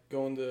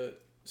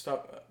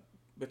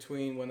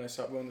I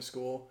stopped going to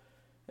school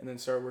and then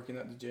started working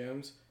at the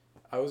gyms,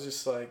 I was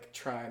just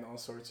trying all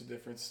sorts of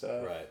different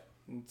stuff. Right.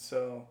 And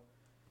so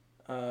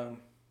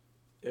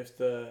if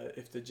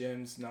the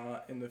gym's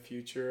not in the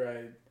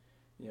future,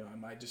 I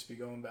might just be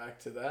going back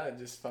to that,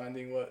 just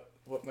finding what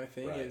my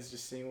thing is,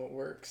 just seeing what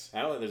works.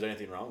 I don't think there's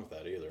anything wrong with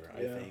that either.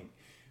 Yeah. I think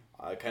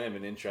kind of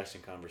an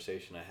interesting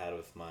conversation I had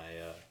with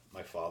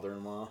my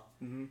father-in-law.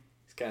 Mm-hmm.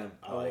 He's kind of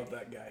I love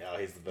that guy. Yeah,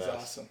 he's the best. He's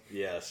awesome.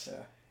 Yes.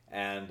 Yeah.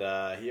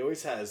 And he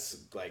always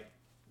has like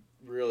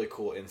really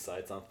cool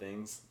insights on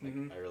things. Like,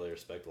 I really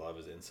respect a lot of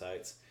his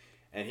insights.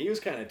 And he was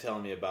kind of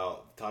talking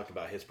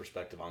about his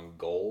perspective on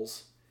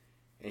goals.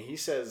 And he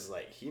says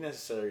like he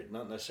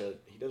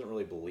doesn't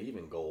really believe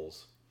in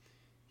goals.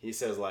 He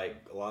says like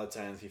a lot of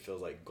times he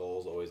feels like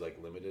goals always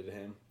like limited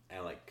him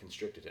and like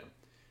constricted him.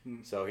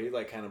 So he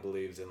like kind of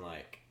believes in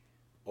like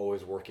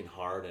always working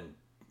hard and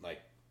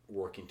like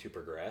working to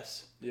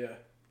progress. Yeah.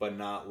 But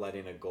not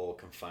letting a goal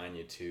confine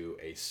you to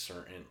a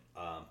certain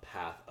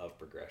path of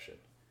progression.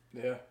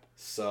 Yeah.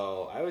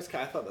 So I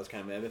thought that's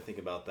kind of, I've been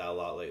thinking about that a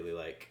lot lately.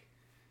 Like,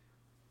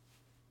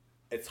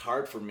 it's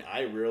hard for me.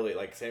 I really,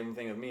 like, same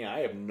thing with me. I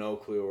have no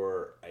clue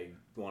where I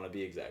want to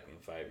be exactly in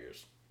 5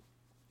 years.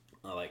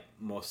 Like,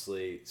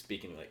 mostly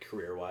speaking, like,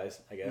 career-wise,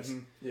 I guess.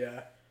 Mm-hmm.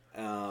 Yeah.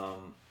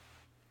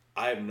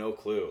 I have no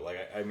clue. Like,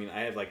 I mean,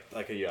 I have,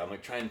 I'm,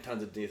 like, trying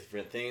tons of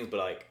different things,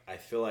 but, like, I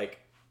feel like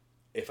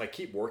if I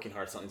keep working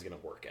hard, something's going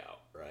to work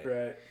out, right?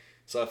 Right.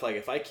 So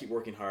if I keep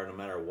working hard, no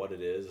matter what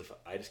it is, if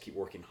I just keep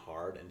working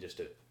hard and just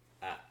at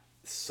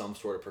some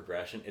sort of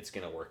progression, it's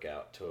going to work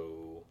out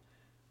to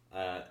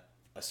a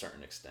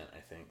certain extent, I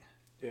think.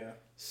 Yeah.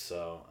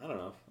 So, I don't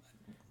know.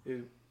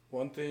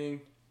 One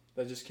thing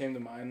that just came to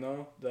mind,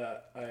 though,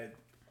 that I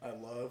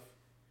love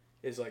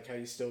is, like, how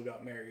you still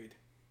got married.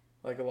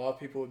 Like, a lot of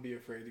people would be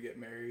afraid to get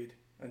married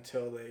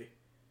until they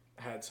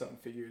had something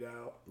figured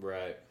out.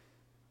 Right.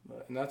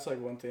 And that's,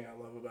 like, one thing I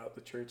love about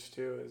the church,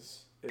 too,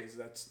 is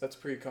that's a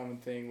pretty common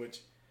thing,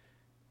 which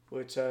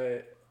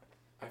I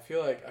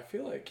feel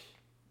like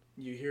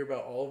you hear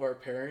about all of our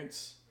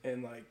parents,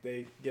 and, like,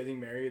 they getting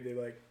married, they,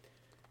 like,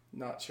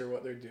 not sure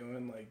what they're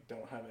doing, like,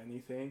 don't have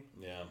anything.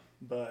 Yeah.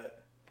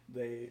 But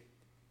they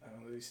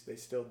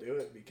still do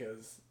it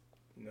because,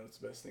 it's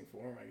the best thing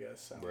for them, I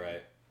guess.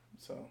 Right.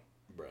 So,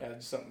 right. Yeah,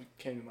 just something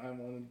came to mind I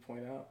wanted to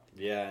point out.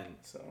 Yeah, and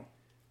so,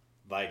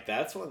 like,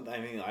 that's one, I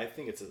mean, I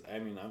think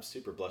I'm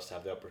super blessed to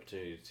have the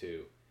opportunity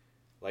to,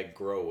 like,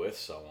 grow with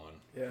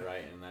someone,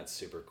 right? And that's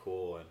super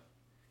cool, and,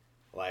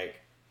 like,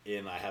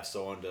 and I have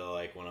someone to,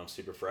 like, when I'm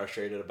super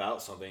frustrated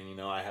about something,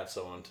 I have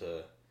someone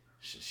to,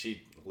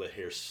 she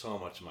hears so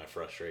much of my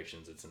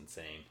frustrations, it's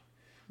insane.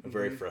 I'm a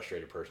very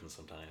frustrated person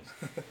sometimes.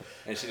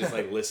 And she just,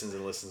 like, listens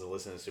and listens and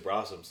listens, it's super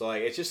awesome. So,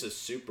 like, it's just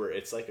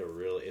it's like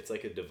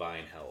a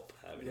divine help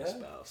having a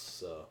spouse,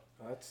 so.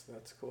 That's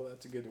cool.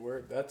 That's a good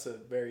word. That's a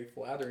very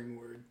flattering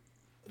word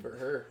for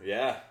her.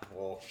 Yeah.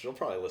 Well, she'll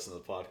probably listen to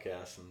the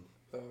podcast and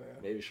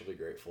maybe she'll be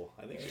grateful.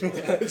 I think she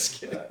will.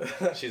 Just kidding.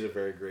 She's a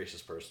very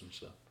gracious person,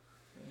 so.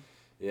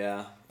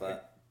 Yeah,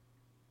 but.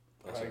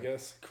 I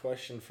guess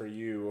question for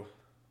you.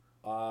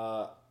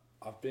 I've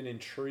been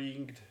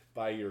intrigued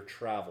by your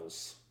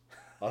travels.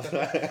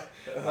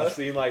 I've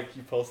seen, like,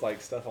 you post,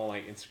 like, stuff on,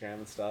 like, Instagram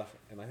and stuff,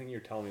 and I think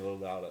you're telling me a little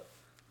about it.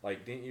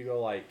 Like, didn't you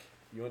go, like,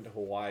 you went to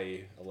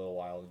Hawaii a little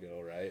while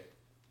ago, right?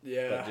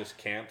 Yeah. But just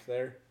camped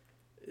there?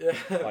 Yeah.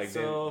 Like,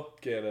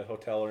 didn't get a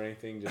hotel or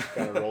anything, just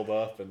kind of rolled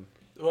up and...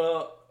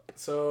 Well,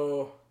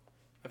 so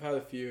I've had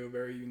a few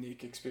very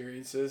unique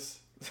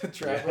experiences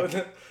traveling.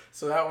 Yeah.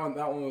 So that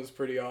one was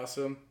pretty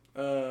awesome.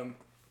 My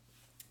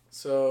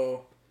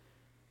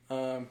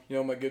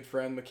good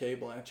friend McKay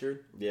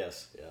Blanchard.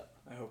 Yes, yeah.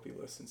 I hope he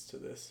listens to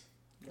this.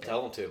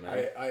 Tell him to,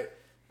 man.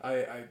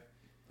 I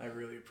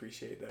really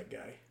appreciate that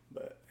guy.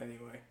 But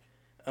anyway,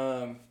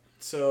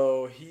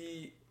 so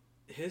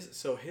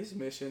his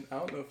mission. I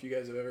don't know if you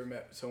guys have ever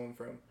met someone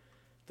from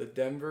the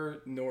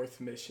Denver North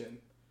Mission,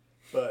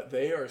 but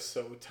they are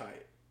so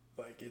tight.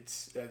 Like,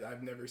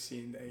 I've never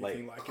seen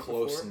anything like it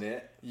before. Close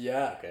knit.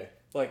 Yeah. Okay.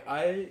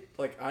 I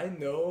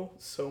know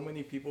so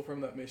many people from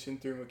that mission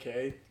through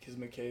McKay, because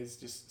McKay's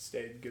just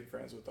stayed good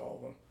friends with all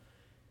of them.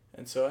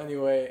 And so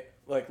anyway,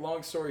 like,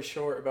 long story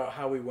short about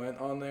how we went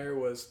on there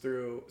was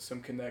through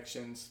some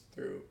connections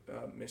through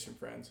mission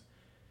friends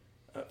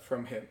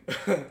from him.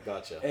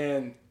 Gotcha.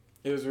 And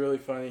it was really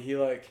funny. He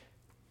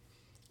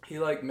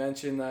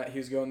mentioned that he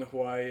was going to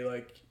Hawaii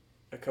like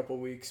a couple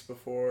weeks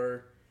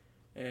before,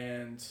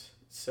 and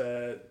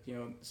said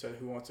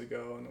who wants to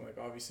go, and I'm like,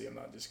 obviously I'm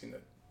not just gonna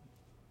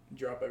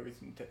drop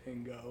everything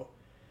and go.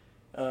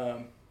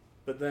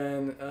 But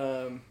then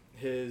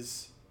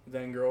his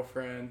then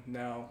girlfriend,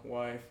 now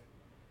wife,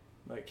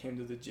 like, came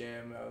to the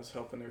gym. I was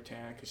helping her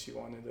tan because she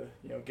wanted to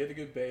get a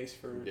good base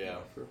for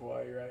for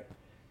Hawaii, right?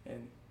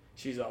 And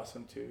she's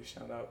awesome too.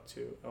 Shout out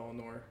to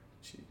Eleanor.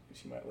 She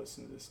might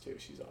listen to this too.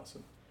 She's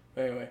awesome.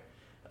 But anyway,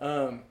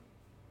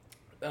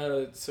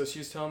 so she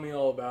was telling me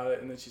all about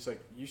it, and then she's like,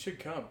 "You should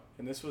come."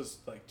 And this was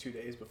like 2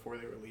 days before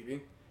they were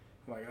leaving.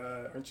 I'm like,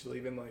 "Aren't you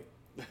leaving like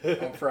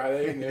on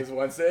Friday?" And it was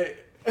Wednesday.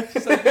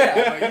 She's like,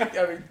 "Yeah."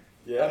 I mean,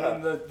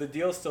 the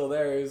deal's still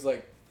there. It was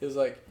like,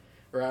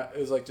 It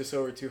was like just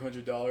over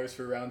 $200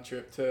 for a round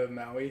trip to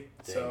Maui.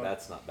 Dang, so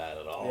that's not bad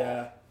at all.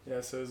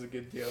 yeah, so it was a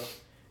good deal.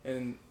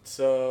 And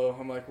so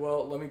I'm like,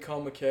 well, let me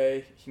call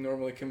McKay. He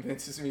normally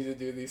convinces me to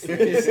do these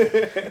things.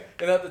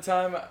 And at the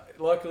time,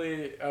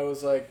 luckily, I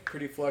was like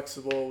pretty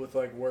flexible with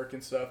like work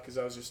and stuff because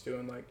I was just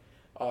doing like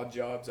odd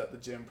jobs at the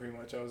gym pretty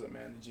much. I wasn't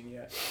managing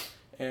yet.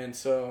 And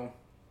so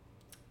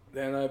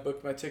then I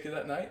booked my ticket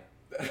that night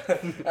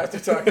after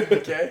talking to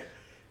McKay.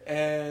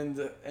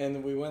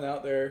 And we went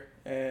out there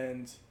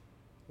and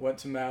went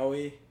to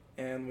Maui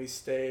and we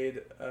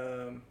stayed.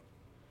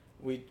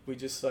 We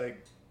just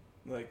like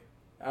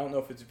I don't know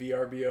if it's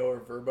VRBO or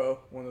Verbo,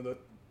 one of the,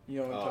 you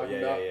know what I'm talking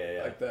about,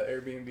 like the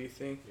Airbnb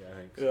thing. Yeah, I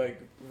think so. Like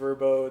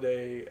Verboed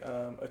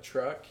a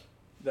truck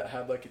that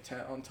had like a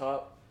tent on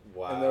top.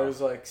 Wow. And there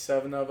was like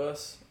 7 of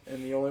us,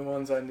 and the only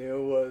ones I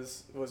knew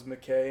was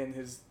McKay and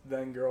his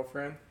then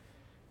girlfriend,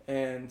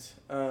 and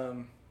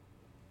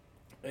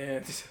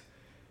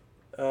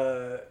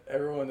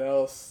everyone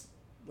else,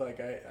 like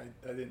I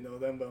didn't know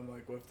them, but I'm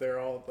like, well, if they're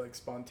all like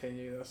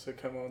spontaneous to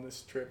come on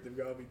this trip, they've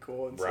got to be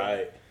cool. And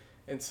Right.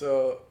 And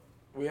so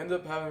we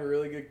ended up having a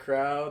really good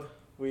crowd.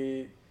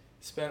 We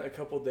spent a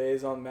couple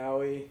days on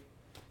Maui,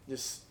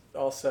 just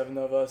all 7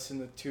 of us in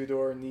the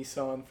 2-door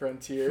Nissan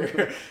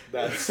Frontier.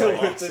 That's so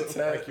With the awesome.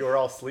 tent. Like you were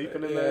all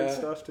sleeping in there and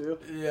stuff too?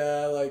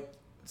 Yeah, like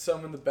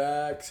some in the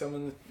back,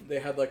 they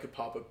had like a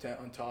pop-up tent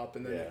on top,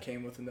 and then Yeah. it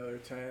came with another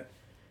tent.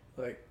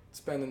 Like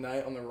spend the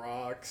night on the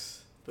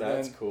rocks. But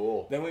That's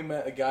cool. Then we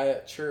met a guy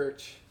at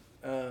church.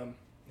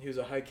 He was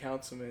a high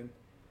councilman.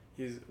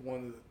 He's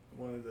one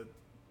of the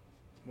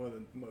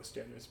most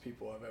generous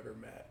people I've ever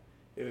met.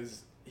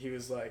 He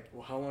was like,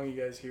 well, how long are you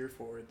guys here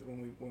for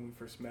when we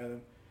first met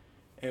him?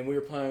 And we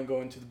were planning on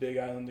going to the Big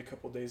Island a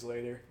couple days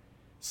later.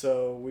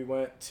 So we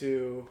went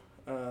to,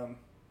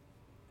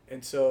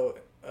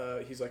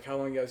 he's like, how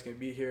long are you guys going to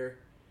be here?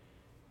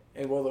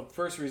 And well, the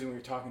first reason we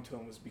were talking to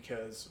him was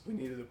because we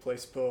needed a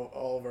place to put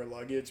all of our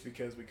luggage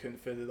because we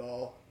couldn't fit it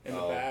all in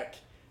the back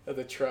of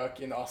the truck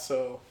and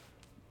also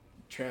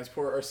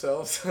transport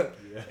ourselves.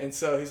 Yeah. And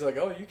so he's like,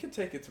 oh, you can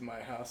take it to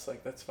my house.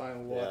 Like, that's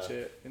fine. We'll watch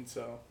it. And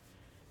so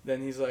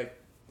then he's like,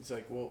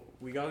 well,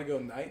 we got to go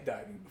night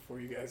diving before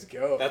you guys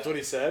go. That's what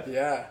he said?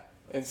 Yeah.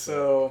 And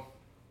so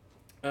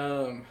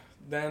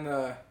then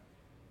it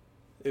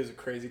was a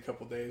crazy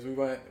couple days. We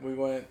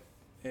went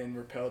and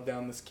rappelled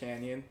down this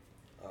canyon.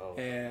 Oh.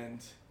 And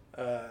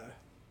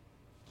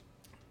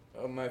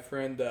my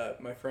friend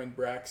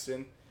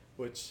Braxton,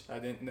 which I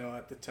didn't know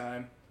at the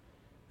time,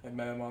 I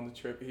met him on the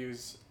trip. He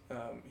was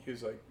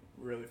like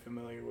really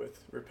familiar with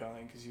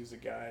rappelling because he was a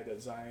guide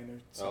at Zion or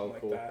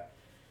something like that.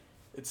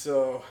 And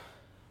so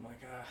I'm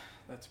like,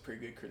 that's a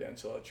pretty good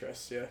credential. I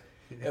trust you.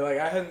 And like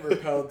I hadn't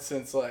rappelled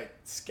since like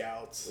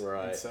Scouts.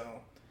 Right. And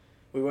so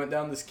we went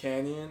down this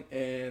canyon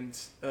and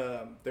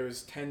there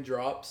was 10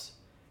 drops.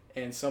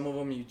 And some of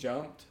them you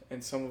jumped,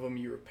 and some of them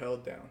you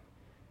rappelled down,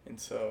 and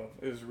so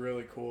it was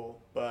really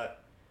cool.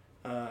 But,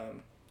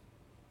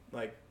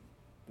 like,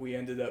 we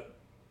ended up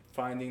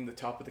finding the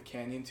top of the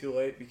canyon too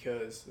late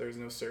because there was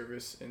no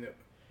service, and the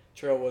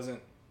trail wasn't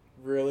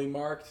really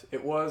marked.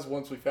 It was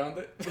once we found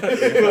it,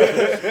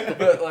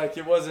 but like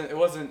it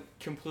wasn't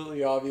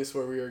completely obvious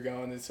where we were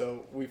going, and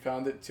so we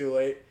found it too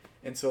late,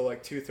 and so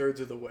like 2/3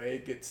 of the way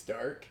it gets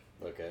dark.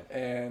 Okay.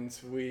 And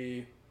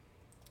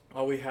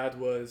all we had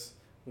was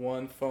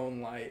one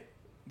phone light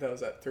that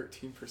was at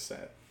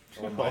 13%.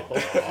 Oh my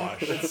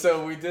gosh. And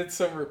so we did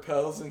some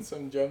rappels and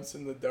some jumps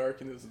in the dark,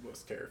 and it was the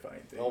most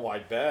terrifying thing. Oh, I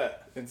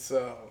bet. And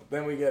so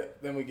then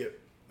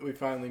we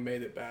finally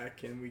made it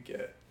back, and we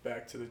get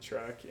back to the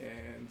truck,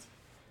 and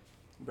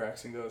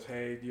Braxton goes,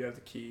 "Hey, do you have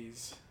the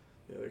keys?"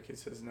 The other kid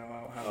says, "No,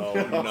 I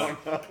don't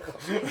have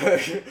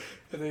the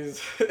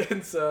keys." No.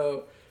 And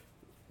so,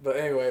 but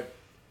anyway,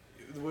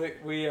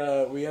 we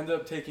ended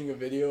up taking a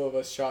video of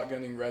us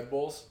shotgunning Red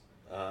Bulls.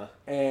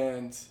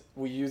 And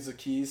we used the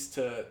keys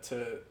to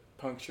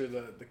puncture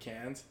the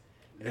cans.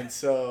 Yeah. And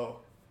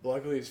so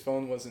luckily his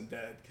phone wasn't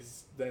dead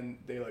because then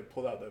they like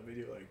pulled out that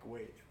video like,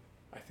 wait,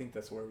 I think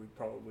that's where we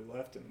probably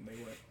left him, and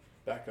they went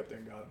back up there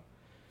and got him.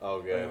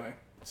 Oh, good. Anyway,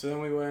 so then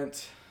we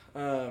went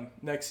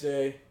next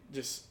day,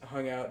 just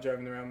hung out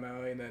driving around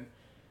Maui, and then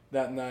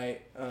that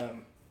night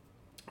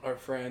our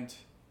friend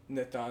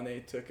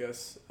Netane took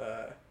us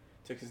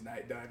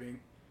night diving.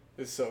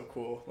 It was so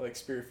cool, like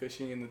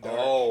spearfishing in the dark.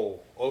 Oh,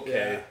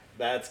 okay. Yeah.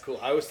 That's cool.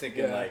 I was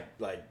thinking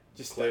like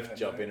just cliff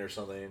jumping or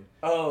something.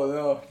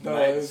 Oh, no.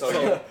 Night, It was,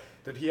 so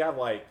Did he have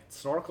like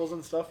snorkels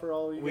and stuff for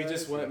all of you we guys?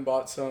 just went and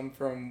bought some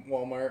from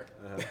Walmart,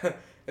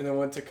 and then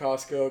went to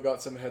Costco,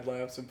 got some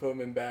headlamps, and put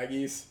them in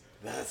baggies.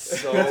 That's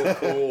so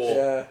cool.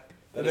 Yeah.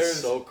 That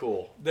is so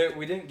cool.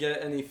 We didn't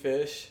get any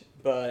fish,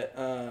 but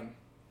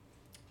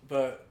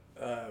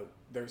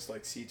there's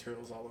like sea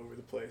turtles all over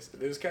the place.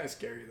 It was kind of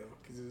scary though,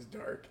 because it was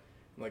dark.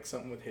 Like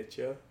something would hit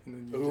you,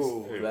 and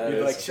then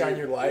you'd like shine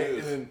your light,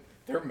 and then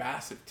they're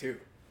massive too.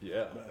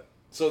 Yeah. But,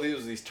 so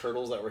these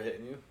turtles that were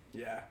hitting you?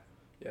 Yeah.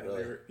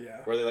 Really?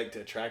 Were they like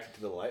attracted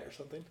to the light or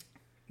something?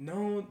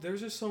 No,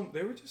 there's just some.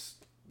 They were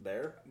just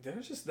there. They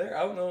were just there.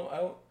 I don't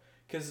know.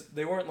 because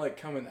they weren't like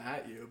coming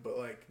at you, but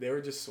like they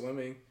were just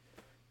swimming,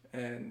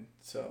 and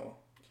so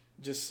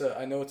just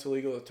I know it's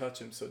illegal to touch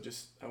them, so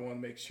just I want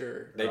to make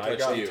sure They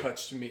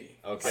touched me.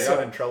 Okay. I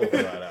got in trouble for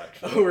that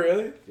actually. Oh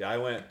really? Yeah, I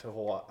went to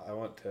Hawaii. I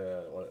went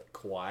to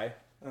Kauai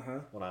Uh-huh.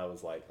 when I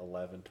was like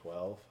 11,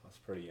 12. I was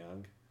pretty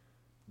young.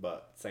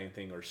 But same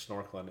thing, or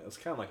snorkeling. It was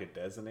kind of like a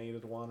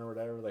designated one or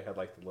whatever. They had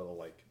like the little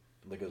like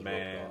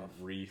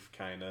reef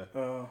kind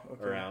of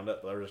around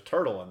it. There was a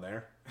turtle in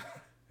there,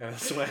 and it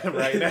swam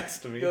right next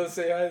to me. Go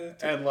say hi to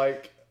the and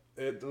like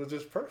it was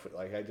just perfect.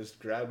 Like I just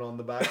grabbed on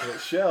the back of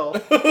its shell,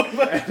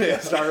 and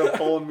it started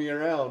pulling me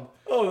around.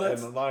 Oh,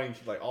 that's and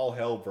like all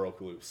hell broke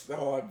loose.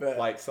 Oh, I bet.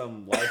 Like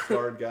some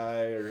lifeguard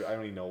guy, or I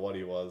don't even know what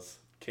he was,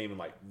 came and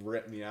like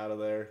ripped me out of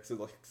there. Cause it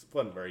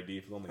wasn't very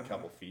deep. It was only a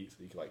couple feet, so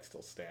you could like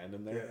still stand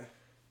in there. Yeah.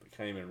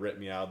 Came and ripped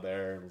me out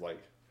there and was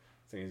like,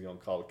 saying he's gonna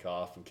call the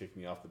cops and kick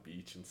me off the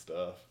beach and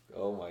stuff.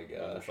 Oh my gosh!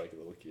 I was like a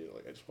little kid,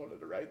 like I just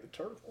wanted to ride the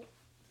turtle.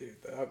 Dude,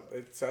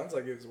 it sounds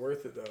like it was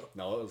worth it though.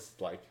 No, it was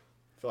like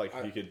I feel like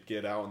if you could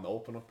get out in the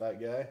open with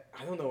that guy.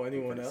 I don't know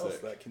anyone else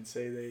sick. that can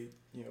say they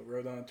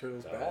rode on a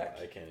turtle's back.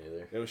 I can't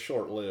either. It was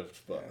short lived,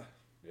 but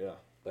yeah.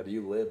 But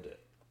you lived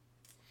it.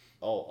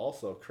 Oh,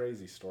 also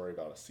crazy story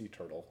about a sea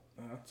turtle.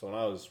 Uh-huh. So when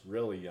I was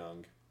really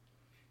young,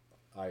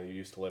 I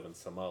used to live in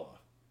Samoa.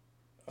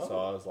 Oh. So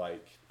I was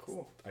like,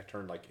 Cool. I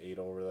turned like 8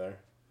 over there.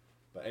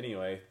 But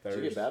anyway, Did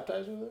you get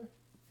baptized over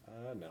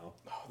there? No.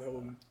 Oh, that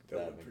would be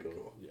pretty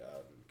cool. Yeah,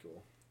 that'd be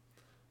cool.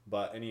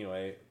 But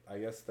anyway, I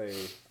guess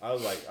I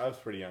was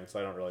pretty young, so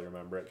I don't really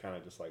remember it, kind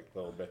of just like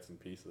little bits and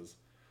pieces.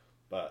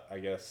 But I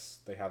guess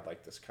they had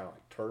like this kind of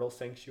like turtle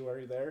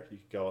sanctuary there. You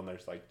could go and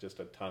there's like just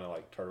a ton of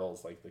like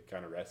turtles like they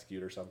kind of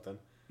rescued or something.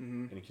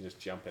 Mm-hmm. And you can just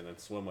jump in and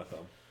swim with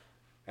them.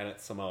 And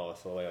it's Samoa,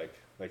 so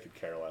they could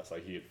care less.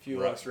 Like you could few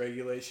less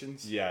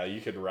regulations. Yeah,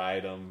 you could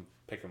ride them,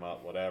 pick them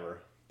up, whatever.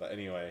 But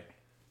anyway,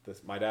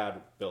 my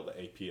dad built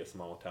the AP at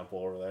Samoa Temple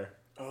over there.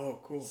 Oh,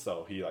 cool.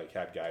 So he like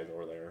had guys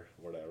over there,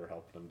 whatever,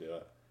 helping him do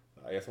it.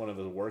 I guess one of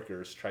his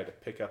workers tried to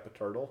pick up a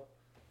turtle,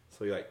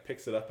 so he like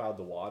picks it up out of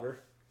the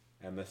water,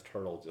 and this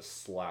turtle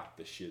just slapped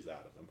the shiz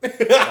out of him,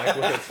 like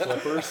with its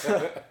flippers,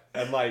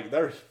 and like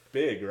they're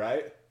big,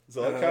 right?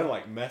 So it kind of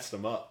like messed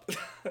him up,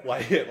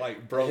 like it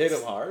like broke. Hit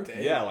him hard.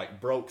 Yeah,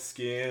 like broke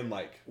skin,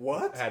 like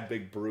what? Had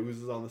big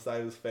bruises on the side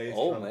of his face.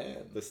 Oh from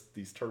man,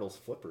 these turtles'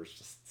 flippers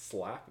just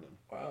slapping him.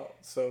 Wow.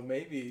 So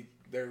maybe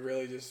they're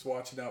really just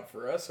watching out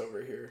for us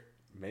over here.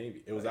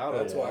 Maybe it was out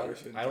of water.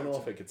 I don't know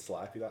if it it could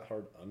slap you that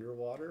hard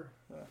underwater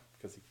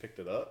because he picked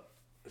it up.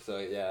 So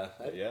yeah,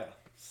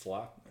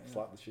 slap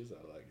the shoes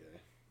out of that guy.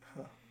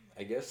 Huh.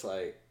 I guess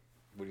like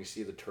when you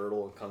see the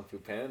turtle in Kung Fu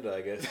Panda,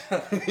 I guess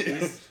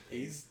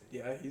he's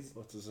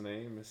what's his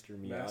name, Mr.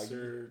 Miyagi.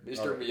 Master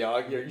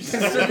Miyagi. Are you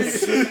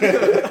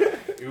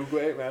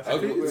Oogway, Master. I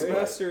think it's Oogway.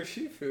 Master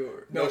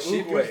Shifu. No,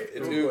 Shifu. Oogway.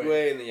 It's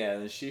Oogway, and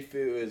the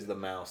Shifu is the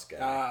mouse guy.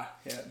 Ah,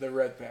 yeah, the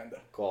red panda.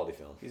 Quality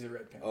film. He's a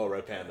red panda. Oh,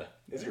 red panda.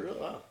 Is he really?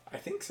 Wow. I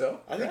think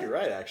so. I think you're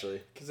right,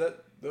 actually. Because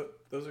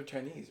those are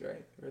Chinese,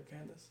 right? Red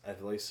pandas. I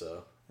believe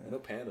so. I know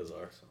pandas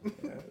are. So.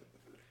 Yeah.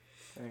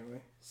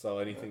 Anyway. So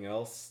anything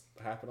else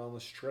happened on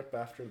this trip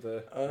after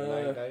the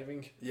night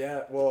diving?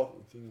 Yeah, well,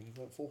 Anything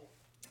eventful?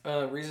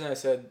 reason I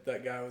said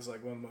that guy was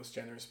like one of the most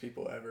generous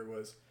people ever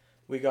was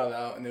we got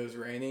out and it was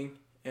raining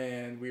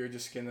and we were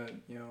just gonna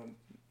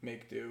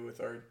make do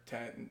with our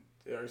tent and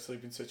our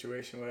sleeping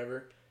situation,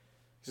 whatever.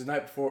 Because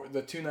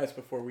the 2 nights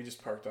before, we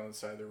just parked on the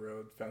side of the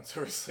road, found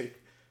somewhere to sleep,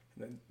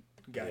 and then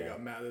the guy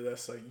got mad at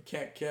us like, you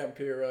can't camp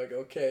here. We're like,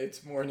 okay,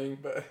 it's morning,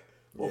 but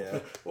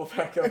we'll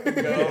pack up and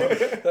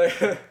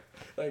go.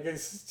 like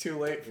it's too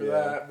late for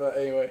that. But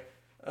anyway,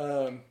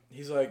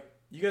 he's like,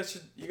 you guys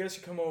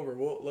should come over.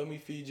 Let me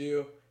feed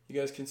you. You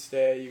guys can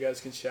stay. You guys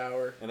can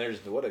shower. And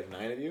there's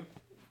 9 of you?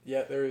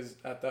 Yeah,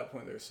 at that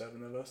point there were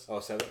 7 of us.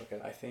 Oh, 7?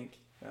 Okay. I think.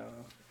 I don't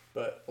know.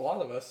 But a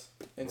lot of us.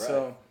 And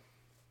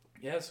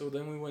right. so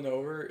then we went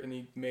over and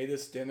he made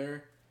us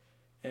dinner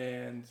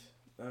and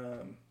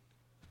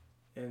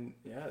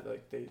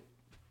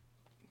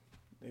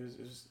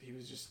he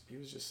was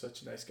just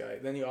such a nice guy.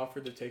 Then he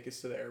offered to take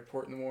us to the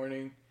airport in the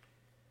morning,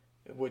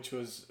 which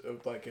was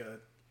like a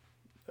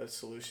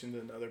solution to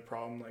another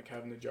problem, like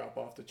having to drop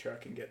off the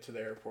truck and get to the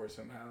airport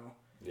somehow.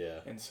 Yeah.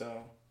 And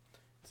so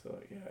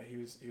yeah, he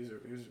was a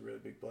really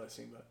big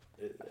blessing, but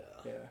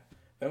yeah.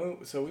 Then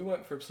we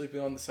went from sleeping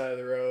on the side of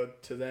the road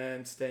to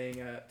then staying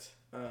at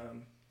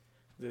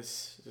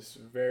this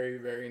very,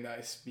 very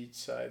nice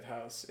beachside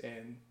house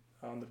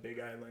on the Big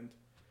Island,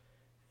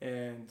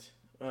 and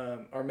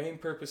our main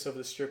purpose of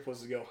this trip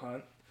was to go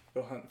hunt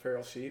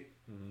feral sheep,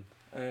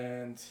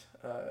 and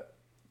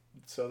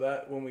so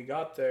that when we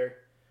got there,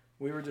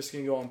 we were just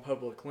gonna go on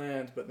public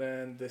land, but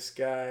then this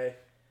guy,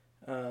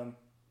 and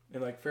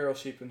like feral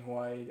sheep in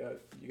Hawaii,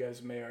 you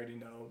guys may already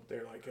know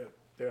they're like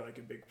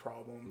a big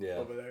problem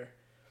over there.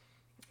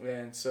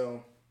 And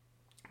so,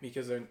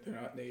 because they're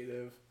not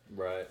native,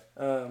 right?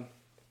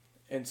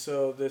 And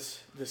so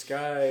this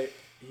guy,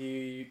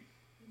 he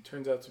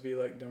turns out to be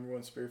like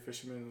 #1 spear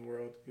fisherman in the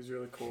world. He's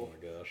really cool. Oh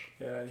my gosh!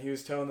 Yeah, and he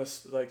was telling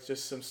us like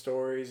just some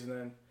stories, and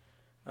then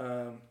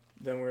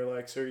Then we're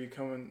like, so are you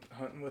coming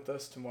hunting with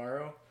us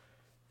tomorrow?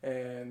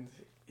 And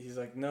he's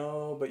like,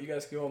 no, but you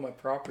guys can go on my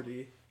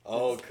property.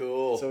 Oh,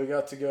 cool. So we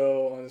got to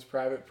go on his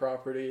private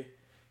property,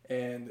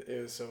 and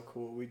it was so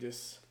cool. He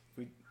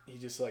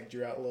just like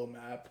drew out a little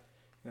map,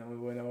 and then we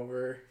went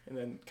over and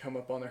then come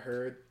up on a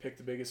herd, pick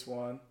the biggest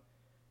one,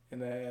 and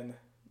then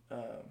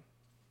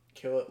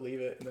kill it,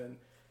 leave it, and then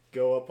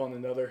go up on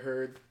another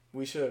herd.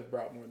 We should have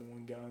brought more than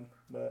one gun,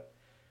 but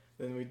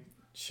then we'd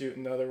shoot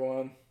another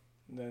one,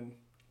 and then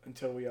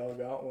until we all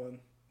got one.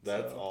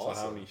 That's awesome.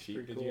 So how many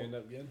sheep did you end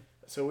up getting?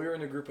 So we were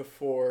in a group of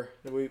 4.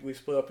 We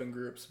split up in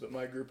groups, but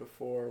my group of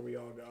 4, we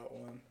all got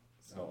one.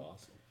 So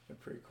awesome. they're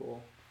pretty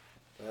cool.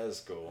 That is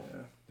cool.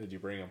 Yeah. Did you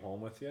bring them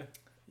home with you?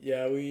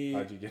 Yeah,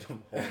 How'd you get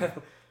them home?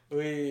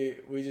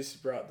 we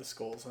just brought the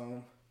skulls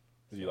home.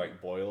 Did you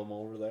like boil them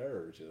over there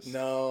or just?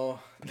 No.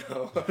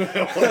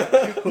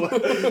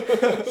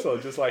 So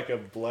just like a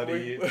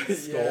bloody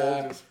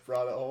skull, just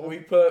brought it home. We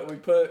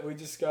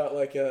just got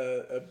like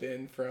a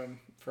bin from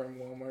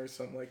Walmart or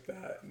something like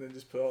that, and then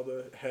just put all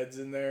the heads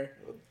in there.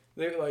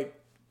 They like,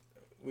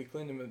 we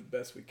cleaned them the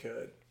best we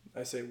could.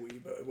 I say we,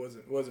 but it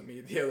wasn't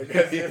me. The other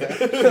guys did.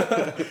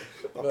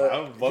 I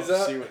would love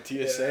to see what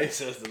TSA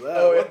says to that.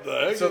 Oh, what the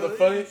heck? So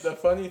the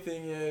funny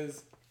thing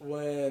is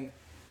when,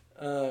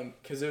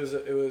 because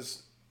it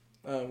was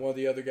one of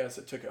the other guys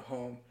that took it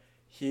home.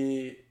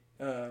 He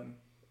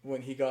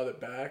when he got it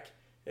back,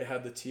 it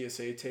had the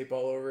TSA tape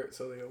all over it,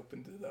 so they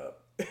opened it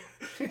up.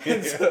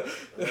 So,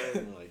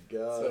 oh my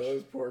gosh! So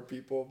those poor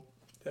people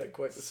had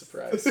quite the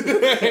surprise.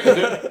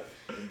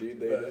 Indeed,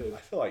 they did. I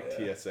feel like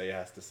TSA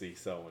has to see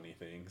so many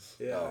things.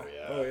 Yeah. Oh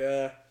yeah. Oh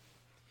yeah.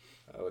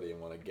 I wouldn't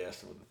even want to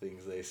guess what the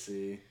things they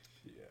see.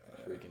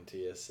 Yeah. Freaking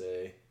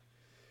TSA.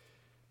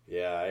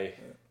 Yeah,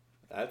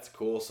 that's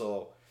cool.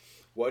 So,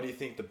 what do you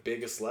think the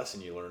biggest lesson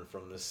you learned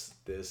from this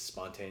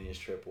spontaneous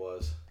trip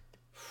was?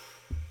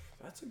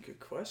 That's a good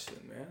question,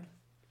 man.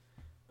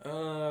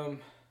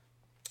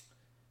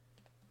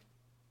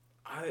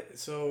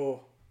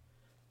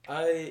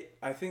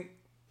 I think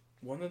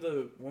one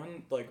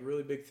like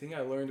really big thing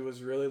I learned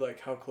was really like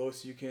how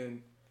close you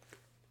can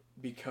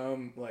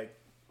become like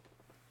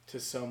to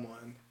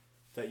someone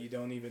that you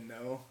don't even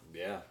know.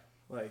 Yeah.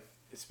 Like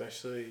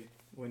especially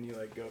when you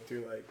like go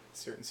through like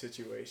certain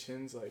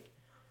situations,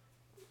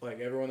 like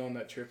everyone on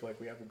that trip, like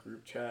we have a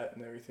group chat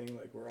and everything,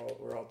 like we're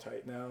all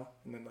tight now.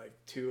 And then like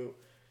two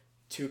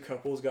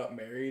couples got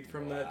married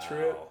from that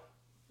trip.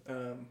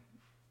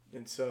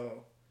 And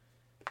so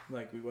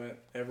like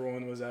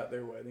everyone was at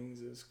their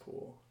weddings. It was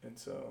cool. And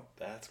so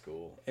that's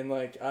cool. And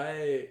like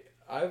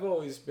I've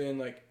always been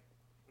like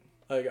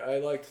I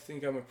like to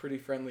think I'm a pretty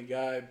friendly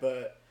guy,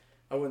 but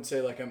I wouldn't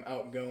say like I'm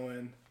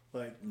outgoing,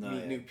 like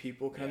meet new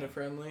people kind of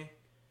friendly,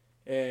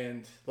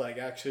 and like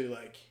actually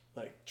like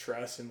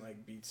trust and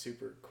like be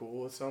super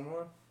cool with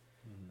someone.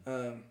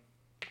 Mm-hmm.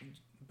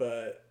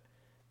 But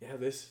yeah,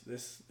 this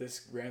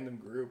random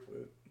group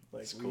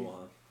like it's cool,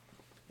 huh?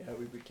 Yeah,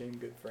 we became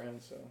good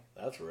friends. So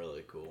that's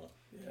really cool.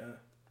 Yeah.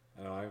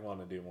 I know. I want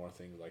to do more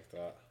things like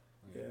that.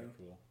 Yeah.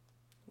 Cool.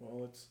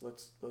 Well,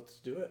 let's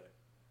do it.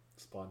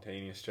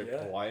 Spontaneous trip to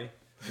Hawaii.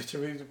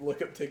 Should we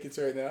look up tickets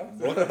right now?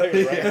 Look up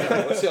tickets right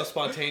now. Let's see how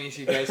spontaneous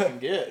you guys can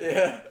get.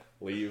 Yeah.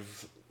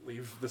 Leave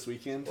this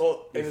weekend.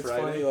 Well, and it's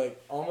Friday. funny,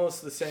 like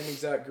almost the same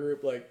exact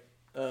group, like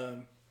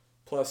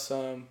plus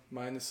some,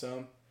 minus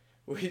some.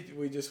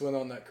 We just went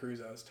on that cruise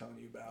I was telling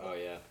you about. Oh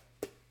yeah.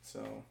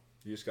 So.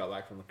 You just got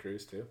back from the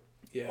cruise too?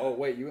 Yeah. Oh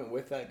wait, you went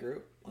with that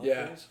group?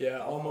 Yeah,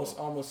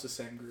 almost the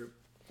same group.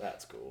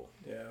 That's cool.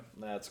 Yeah.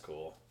 That's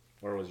cool.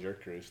 Where was your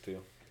cruise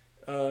to?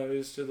 It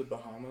was to the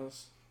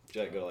Bahamas. Did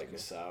you like go to like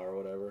Nassau or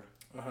whatever?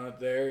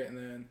 There, and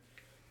then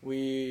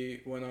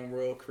we went on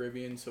Royal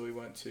Caribbean, so we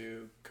went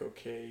to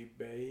Coquet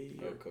Bay.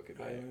 Coquet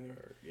Bay. Island.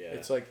 Yeah.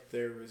 It's like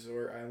their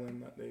resort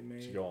island that they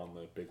made. Did you go on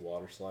the big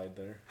water slide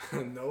there?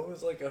 No, it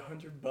was like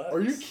 $100. Are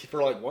you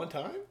for like one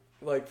time?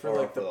 Like for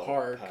like the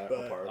park,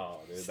 but park. Oh,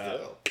 dude, that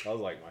was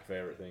like my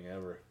favorite thing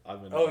ever.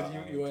 I've been. Oh,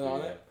 you went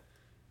on it?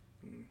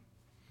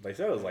 They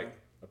said it was like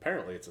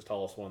apparently it's the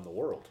tallest one in the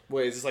world.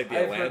 Wait, is this like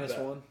the Atlantis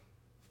one?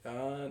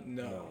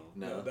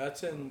 No,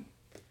 that's in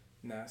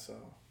Nassau.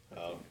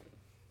 Oh.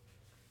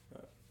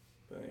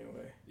 But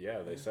anyway.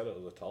 Yeah, they said it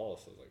was the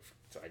tallest. I was like,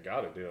 I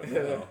gotta do it. You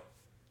know?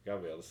 Gotta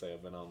be able to say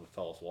I've been on the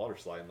tallest water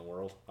slide in the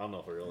world. I don't know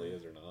if it really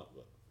is or not,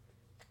 but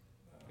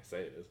I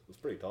say it is. It's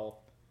pretty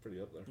tall. Pretty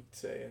up there. You can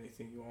say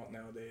anything you want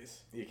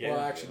nowadays. You can.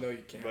 Well, actually, no,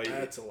 you can't. But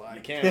that's a lie.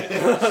 You can't.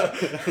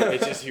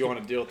 It's just you want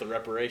to deal with the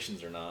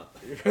reparations or not.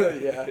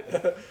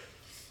 Yeah.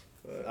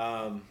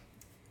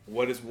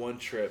 What is one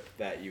trip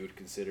that you would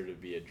consider to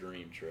be a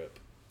dream trip?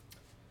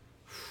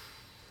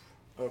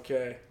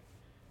 Okay.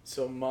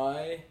 So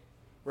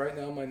right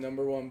now my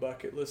number one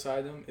bucket list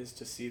item is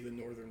to see the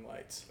Northern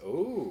Lights.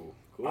 Ooh,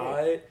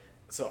 cool.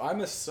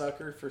 I'm a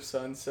sucker for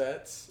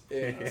sunsets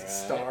and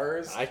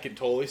stars. I can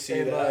totally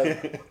see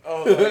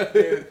that.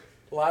 Dude,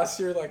 last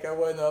year, like, I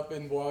went up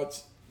and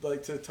watched,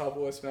 like, to the top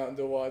of West Mountain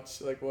to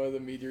watch, like, one of the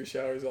meteor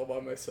showers all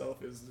by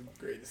myself. It was the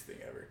greatest thing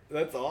ever.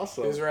 That's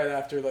awesome. It was right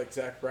after, like,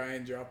 Zach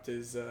Bryan dropped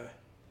his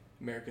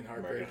American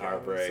Heartbreak. American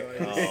Heartbreak.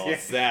 album, so Oh,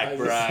 Zach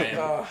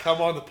Bryan.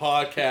 Come on the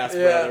podcast,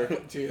 yeah,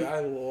 brother. dude, I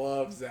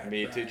love Zach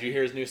Me Bryan. too. Did you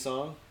hear his new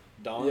song?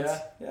 Dawns?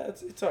 Yeah,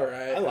 it's all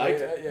right. I liked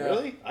it. Yeah.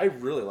 Really? I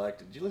really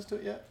liked it. Did you listen to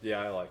it yet? Yeah,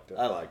 I liked it.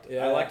 I liked it.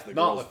 Yeah. I liked the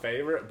Not girls. my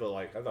favorite, but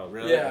like I thought.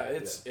 Really? Yeah,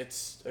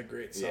 it's a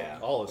great song. Yeah.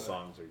 All his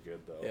songs are good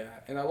though. Yeah,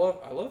 and I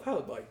love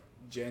how like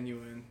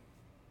genuine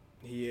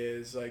he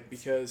is, like,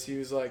 because he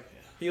was like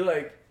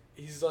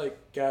he's like,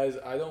 guys,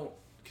 I don't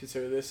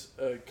consider this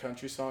a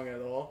country song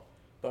at all,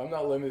 but I'm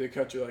not limited to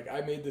country. Like, I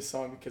made this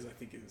song because I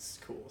think it's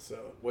cool. So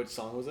Which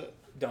song was it?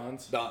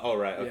 Don's. Oh,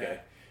 right. Okay.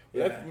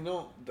 Yeah. That, you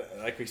know,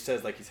 like he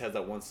says, like he has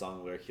that one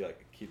song lyric.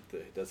 He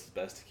does his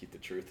best to keep the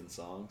truth in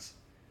songs.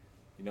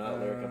 You know that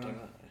lyric I'm talking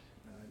about?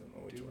 I don't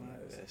know which Do one my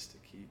that is. best to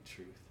keep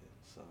truth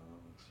in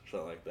songs.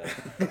 Something like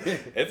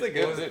that. It's a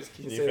good. What was it?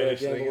 Can you You say that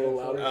finish again a singing little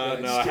it?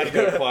 louder? No, I had to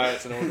go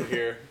quiet so no one could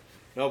hear.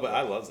 No, but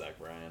I love Zach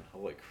Bryan.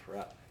 Holy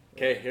crap.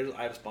 Okay,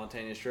 I have a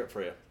spontaneous trip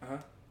for you. Uh-huh.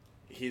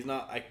 He's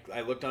not.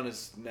 I looked on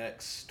his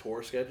next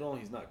tour schedule.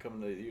 He's not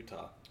coming to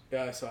Utah,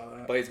 Yeah, I saw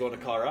that. but he's going to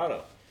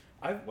Colorado.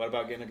 I What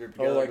about getting a group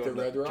Oh, together? like the going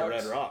Red to Rocks?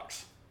 Red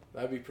Rocks.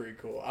 That'd be pretty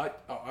cool.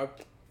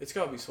 It's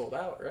gotta be sold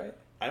out, right?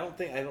 I don't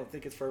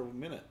think it's for a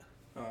minute.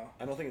 Oh,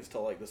 I don't think it's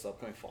till like this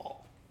upcoming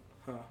fall.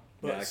 huh. Yeah,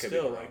 But I could be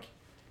still, wrong.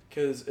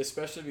 like,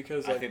 especially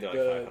because I like think they're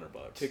the like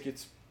 $500.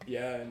 tickets,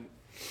 yeah, and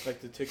like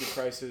the ticket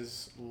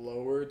prices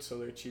lowered, so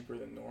they're cheaper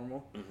than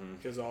normal Mm-hmm.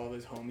 because all of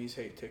his homies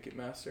hate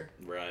Ticketmaster.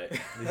 Right.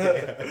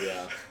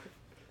 Yeah.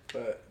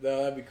 But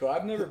that'd be cool.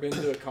 I've never been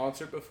to a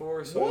concert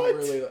before, so I What? don't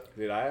really.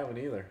 Dude, I haven't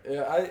either.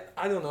 Yeah,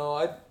 I don't know.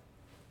 I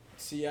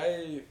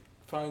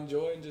find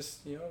joy in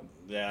just Yeah.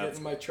 getting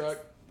in my truck,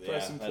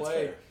 press and that's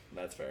play. fair.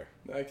 That's fair.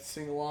 I can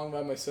sing along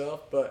by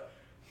myself, but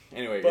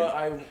Anyway,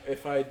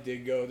 if I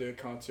did go to a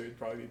concert, it'd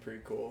probably be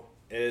pretty cool.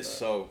 it is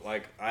so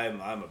like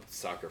I'm a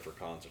sucker for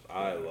concerts.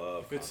 I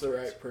love. If it's concerts. the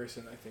right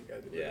person, I think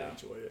I'd really Yeah.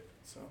 enjoy it.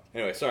 So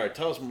Anyway, sorry.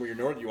 Tell us where you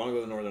want to go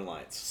to the Northern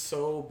Lights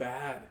so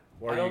bad.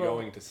 Where I are you don't know.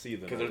 going to see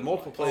them? because there's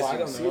multiple places I you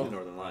can don't see know. the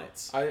Northern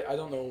Lights. I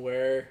don't know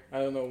where. I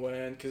don't know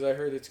when, because I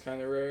heard it's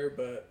kind of rare.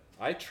 But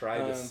I tried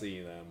to Um,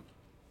 see them.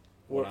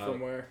 what when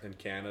from I- where? In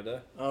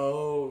Canada.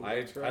 Oh, I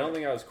that's right. don't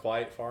think I was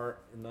quite far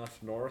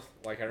enough north.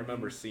 Like I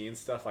remember seeing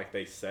stuff like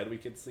they said we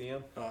could see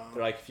them.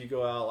 They're like if you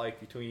go out like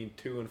between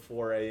 2 and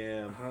 4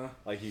 a.m. Uh-huh.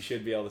 like you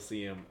should be able to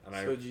see them. And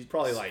So I did you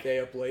probably like stay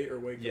up late or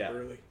wake Yeah. up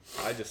early?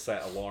 I just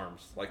set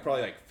alarms like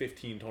probably like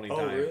 15, 20 Oh,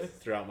 times really?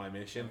 throughout my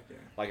mission. Okay.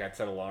 Like I'd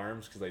set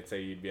alarms because they'd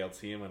say you'd be able to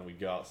see them and we'd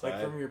go outside.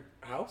 Like from your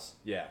house?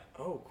 Yeah,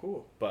 Oh,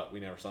 cool. but we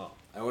never saw them.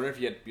 I wonder if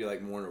you had to be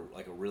like more in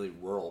like a really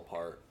rural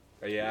part.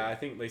 Yeah, I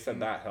think they said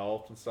that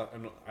helped and stuff.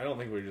 And I don't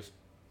think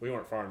we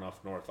weren't far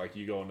enough north. Like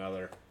you go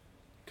another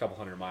couple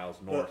hundred miles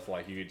north,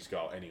 like you could just go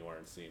out anywhere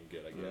and see them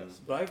good, I guess.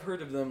 But I've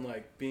heard of them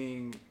like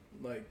being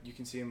like you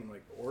can see them in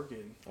like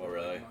Oregon, Oh, or,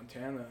 really? like,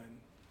 Montana, and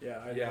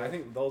yeah. Yeah, I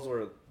think those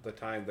were the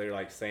times they're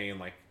like saying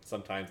like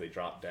sometimes they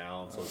drop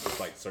down, so it's just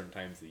like certain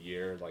times of the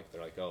year. Like they're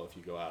like, oh, if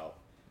you go out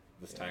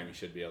this time, you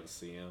should be able to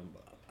see them.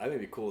 But I think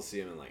it'd be cool to see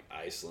them in like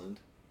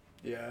Iceland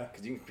Yeah.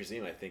 because you can see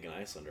them. I think in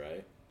Iceland,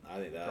 right? I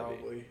think that'd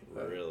Probably. be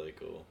really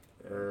cool.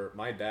 or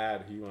my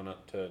dad, he went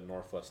up to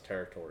Northwest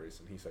Territories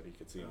and he said he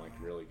could see them like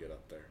really good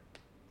up there.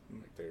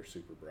 Like they're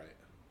super bright.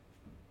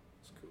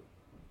 It's cool.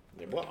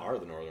 Yeah, what are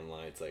the Northern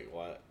Lights? Like,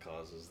 what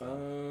causes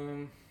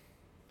them?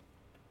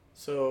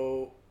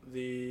 So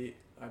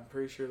I'm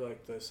pretty sure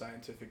like the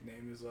scientific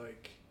name is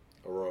like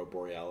Aurora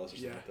Borealis or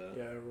something yeah like that?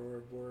 yeah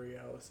Aurora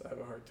Borealis. I have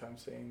a hard time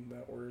saying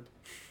that word.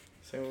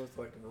 Same with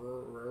like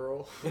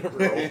rural.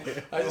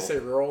 I just say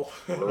rural.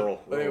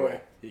 Rural. But anyway,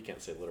 You can't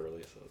say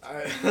literally, so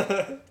it's...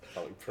 I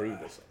Oh, we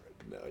proved this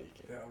No, you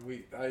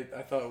can't. yeah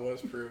I thought it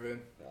was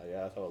proven. already.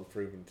 Yeah, I thought it was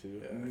proven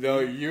too. Yeah. No,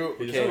 you...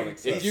 He just don't Okay,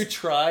 accept if you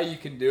try, you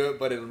can do it,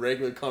 but in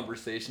regular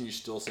conversation, you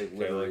still say Okay,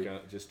 literally.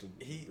 like just a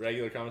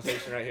regular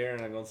conversation right here,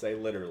 and I'm gonna say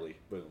literally.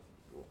 Boom.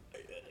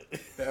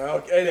 Yeah,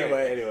 okay,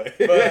 anyway,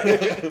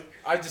 but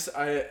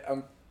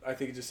I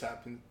think it just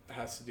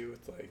has to do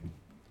with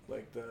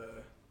like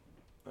the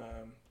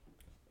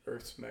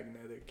Earth's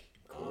magnetic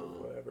core,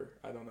 whatever.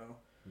 I don't know.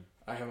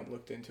 I haven't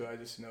looked into it. I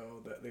just know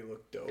that they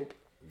look dope.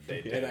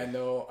 They do. And I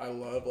know I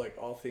love like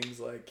all things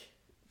like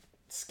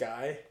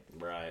sky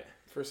Right.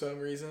 for some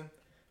reason.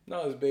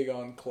 Not as big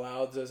on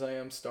clouds as I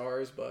am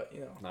stars, but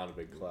Not a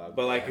big cloud.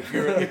 But like if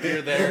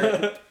you're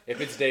there, if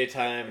it's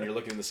daytime and you're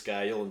looking in the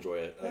sky, you'll enjoy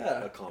it.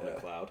 Yeah, A comet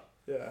cloud.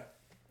 yeah.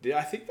 Dude,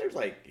 I think there's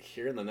like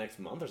here in the next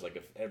month there's like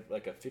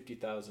a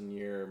 50,000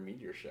 year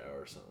meteor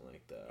shower or something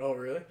like that. Oh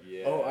really?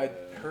 Yeah. Oh, I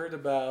heard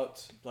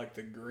about like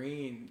the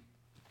green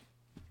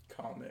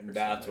comet. Or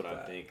That's something what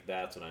like I that. think.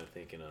 That's what I'm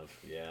thinking of.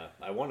 Yeah,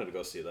 I wanted to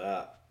go see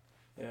that.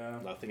 Yeah.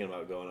 I'm thinking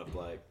about going up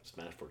like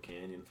Smash Fork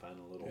Canyon, find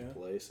a little Yeah.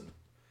 place, and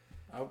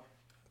I'll-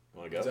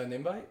 want to Is go. that an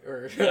invite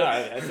or?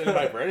 Yeah, that's an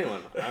invite for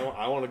anyone.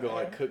 I want to go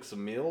like Yeah. cook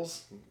some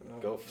meals, Oh,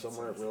 go that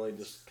somewhere sounds- really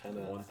just kind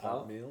of one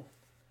pot meal.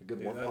 a good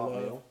Dude, one pot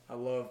meal. I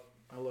love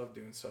I love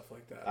doing stuff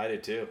like that. I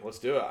did too. Let's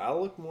do it.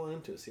 I'll look more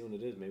into it, see what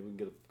it is. Maybe we can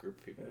get a group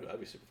of people. Yeah. That'd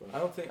be super fun. I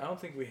don't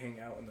think we hang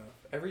out enough.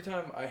 Every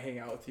time I hang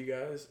out with you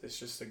guys, it's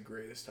just the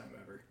greatest time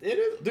ever. It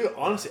is, dude.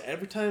 Honestly,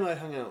 every time I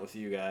hung out with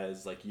you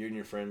guys, like you and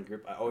your friend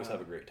group, I always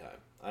have a great time.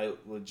 I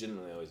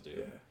legitimately always do.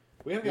 Yeah.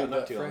 We haven't gotten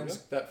up too long ago.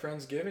 That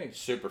Friendsgiving.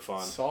 Super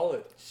fun.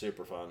 Solid.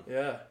 Super fun.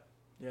 Yeah.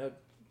 Yeah.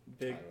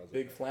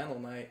 Big flannel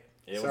night.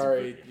 It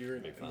Sorry, was you were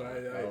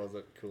invited. I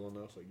wasn't cool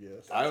enough, I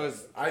guess.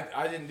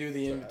 I didn't do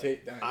the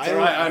invitation.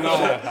 I know.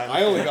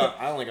 I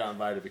only got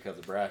invited because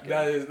of Bracken.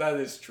 That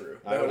is true.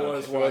 That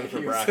was why for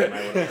Bracken.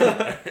 I would have been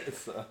there.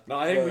 So. No,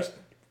 I think we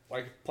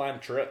should plan a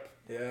trip.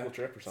 Yeah. Cool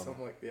trip or something.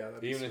 Something like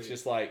that'd even if it's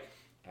just like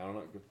I don't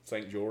know,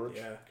 St. George.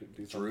 Yeah. Could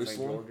do something St.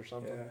 George or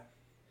something.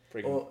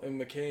 Yeah. Well, and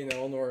McKay and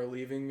Eleanor are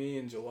leaving me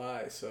in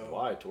July, so.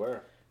 Why? To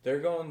where? They're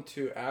going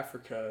to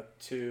Africa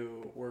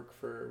to work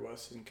for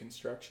Weston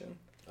Construction.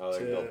 Oh,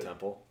 they built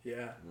Temple.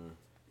 Yeah,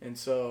 and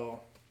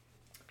so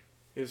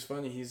it was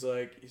funny. He's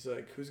like,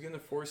 who's gonna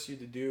force you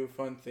to do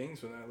fun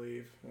things when I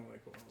leave? And I'm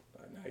like, well,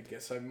 I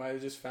guess I might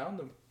have just found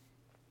them.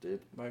 Dude,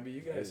 might be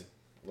you guys.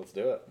 Let's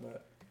do it.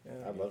 But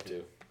yeah, I'd love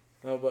to.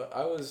 No, but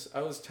I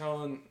was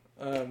telling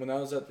when I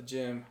was at the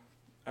gym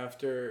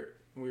after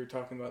we were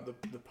talking about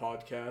the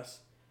podcast,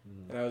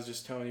 and I was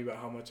just telling you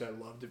about how much I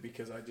loved it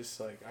because I just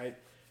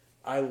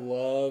I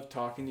love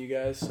talking to you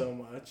guys so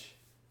much.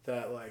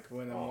 That like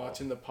when I'm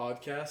watching the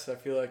podcast, I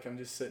feel like I'm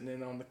just sitting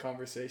in on the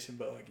conversation,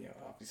 but like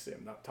obviously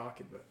I'm not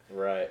talking, but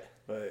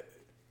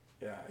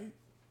yeah,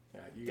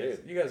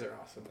 you guys are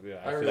awesome. Yeah,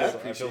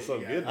 I feel so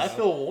good. I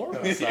feel warm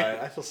inside.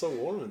 I feel so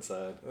warm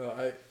inside.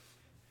 Well,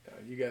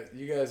 you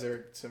guys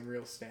are some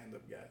real stand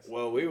up guys.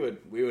 Well, we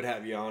would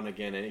have you on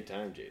again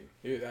anytime, Jayden.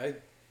 Dude,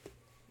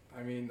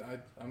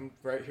 I'm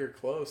right here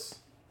close.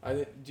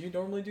 Do you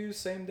normally do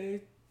same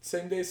day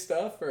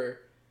stuff or?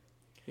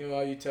 You know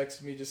how you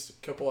texted me just a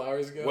couple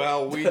hours ago?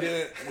 Well, we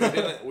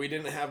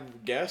didn't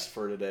have guests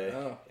for today,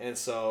 and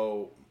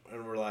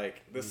we're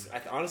like this.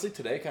 Honestly,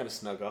 today kind of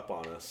snuck up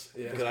on us.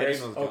 Yeah,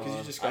 because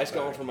you just got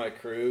got home from my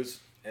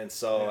cruise, and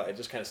so it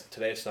just kind of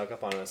today snuck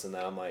up on us, and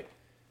then I'm like,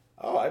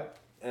 I'm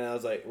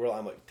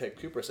like, text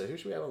Cooper. I said, who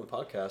should we have on the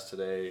podcast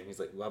today? And he's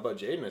like, well, how about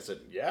Jayden? I said,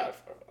 yeah,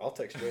 I'll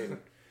text Jayden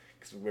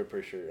because we're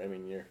pretty sure. I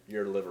mean,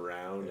 you're live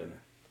around, and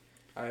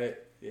I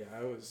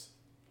was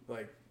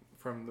like.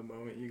 From the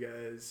moment you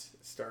guys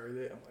started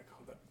it, I'm like, oh,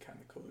 that'd be kind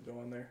of cool to go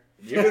on there.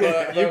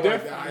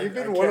 You've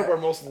been one of our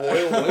most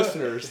loyal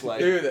listeners,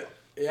 like, dude.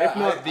 Yeah, if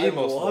not the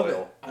most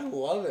loyal. I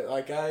love it.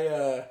 Like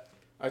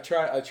I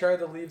try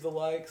to leave the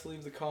likes,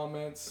 leave the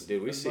comments,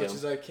 dude. We as see much them.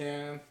 as I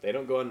can. They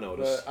don't go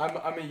unnoticed.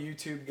 But I'm a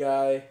YouTube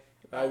guy.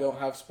 I don't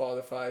have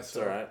Spotify, so it's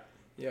all right.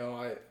 You know,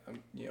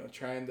 I'm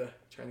trying to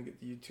get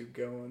the YouTube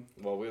going.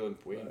 Well,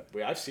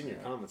 I've seen your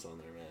comments on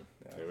there, man.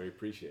 Yeah, we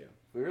appreciate them.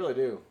 We really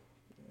do.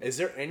 Is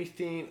there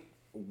anything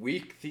you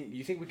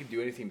think we could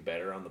do anything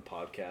better on the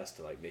podcast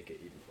to like make it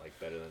even like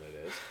better than it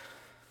is?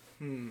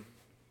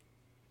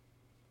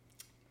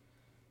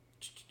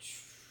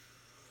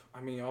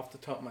 I mean, off the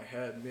top of my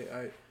head,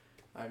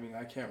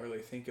 I can't really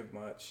think of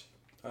much.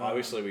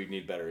 Obviously, we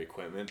need better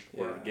equipment.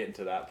 We're getting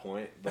to that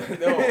point. But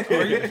no,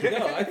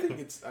 I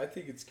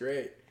think it's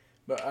great.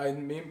 But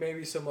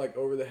maybe some like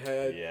over the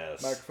head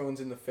microphones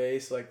in the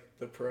face, like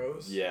the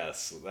pros.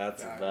 Yes,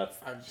 that's.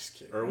 I'm just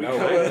kidding. Or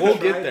we'll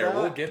get there.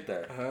 We'll get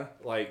there. Uh-huh.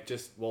 Like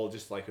just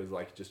like it was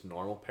like just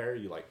normal pair.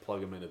 You like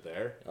plug them into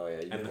there. Oh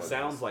yeah. And the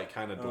sound's like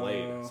kind of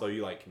delayed, so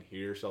you like can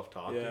hear yourself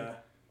talking. Yeah.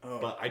 Oh,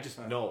 but I just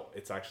know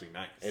it's actually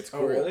nice. It's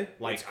cool. Oh, really?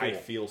 Like cool. I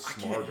feel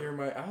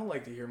smarter. I don't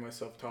like to hear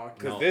myself talk.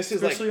 Because this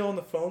is especially on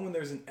the phone when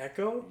there's an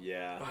echo.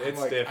 Yeah, it's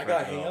like, different. I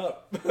gotta hang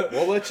up.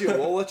 We'll let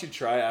you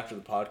try after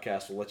the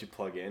podcast. We'll let you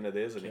plug in. It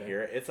is and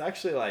hear it. It's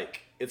actually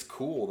like it's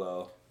cool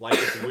though. Like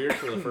it's weird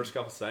for the first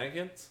couple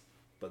seconds,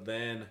 but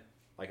then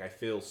like I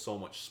feel so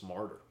much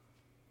smarter.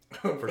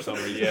 For some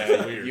reason,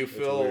 yeah, weird. You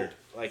feel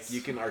like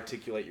you can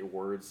articulate your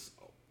words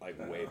like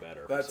way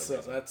better. That's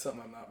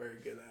something I'm not very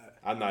good at.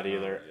 I'm not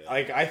either. Yeah.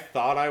 Like I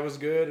thought I was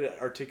good at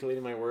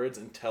articulating my words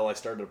until I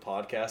started a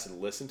podcast and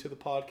listened to the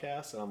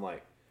podcast, and I'm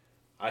like,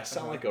 I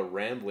sound like a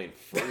rambling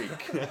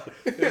freak.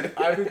 Dude,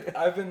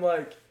 I've been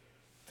like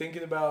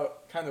thinking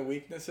about kind of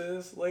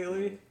weaknesses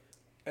lately,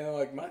 and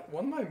like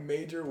one of my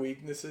major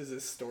weaknesses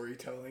is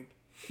storytelling.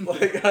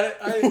 Like I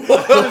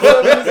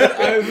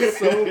I'm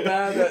so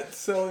bad at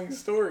selling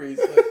stories.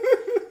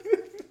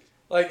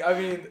 Like I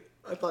mean,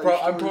 I thought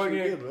we're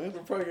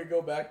probably gonna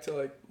go back to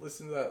like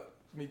listen to that.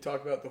 Me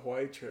talk about the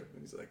Hawaii trip,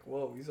 and he's like,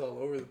 "Whoa, he's all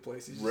over the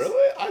place." He's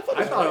really? I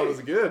thought it was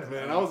good,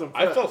 man. I was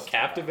impressed. I felt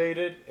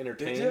captivated,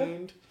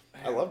 entertained.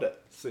 I loved it.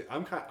 See,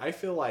 I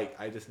feel like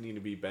I just need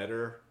to be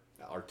better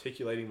at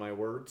articulating my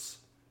words,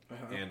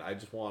 and I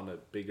just want a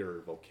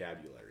bigger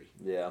vocabulary.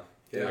 Yeah.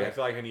 Like, I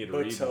feel like I need to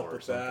read more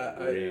or something.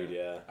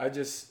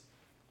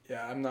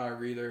 I'm not a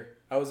reader.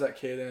 I was that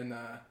kid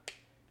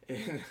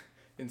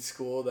in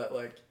school that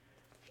like.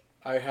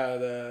 I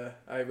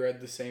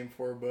read the same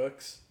 4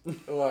 books.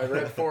 Oh, I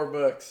read 4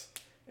 books,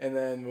 and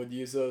then would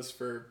use those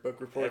for book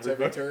reports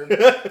every term.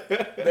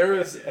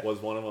 Was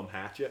one of them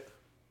Hatchet?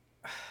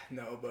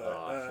 No, but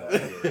Oh, I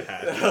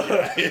feel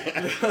like you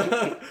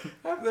had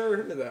I've never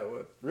heard of that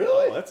one.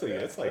 Really? Oh, that's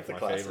it's like That's a my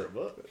classic. favorite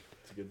book.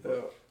 It's a good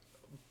book.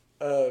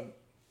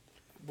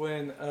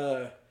 When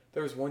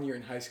there was one year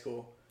in high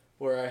school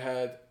where I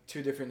had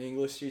 2 different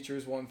English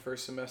teachers, one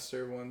first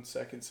semester, one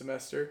second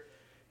semester,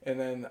 and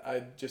then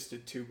I just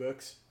did 2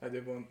 books. I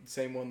did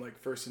same one like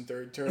first and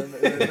third term, and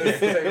then the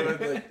same one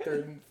like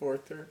third and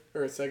fourth term,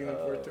 or second and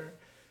fourth term.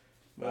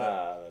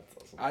 But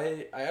that's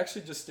awesome. I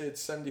actually just did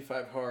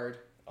 75 hard.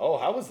 Oh,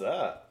 how was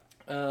that?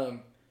 Hard. It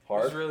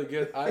Hard? was really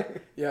good.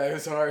 Yeah, it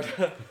was hard.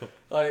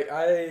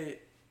 The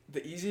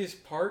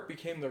easiest part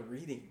became the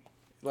reading.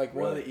 Like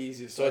one of the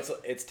easiest. So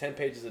it's 10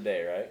 pages a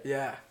day, right?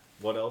 Yeah.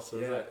 What else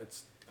is Yeah. that?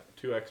 It's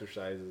 2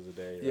 exercises a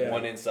day. Right? Yeah.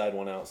 One inside,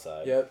 one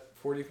outside. Yep.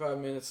 45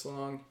 minutes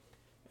long,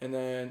 and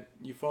then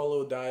you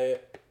follow a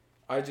diet.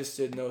 I just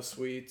did no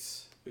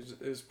sweets. It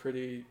was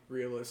pretty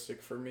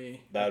realistic for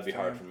me. That would be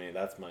hard for me.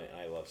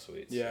 I love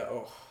sweets. Yeah.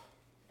 Oh,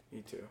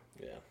 me too.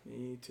 Yeah.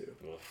 Me too.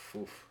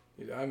 Oof.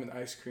 Dude, I'm an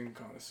ice cream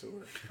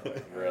connoisseur.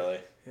 Really?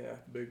 Yeah.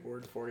 Big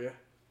word for you.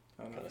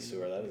 I don't know if you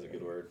Connoisseur, know that is a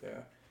good word.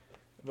 Yeah.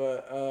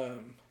 But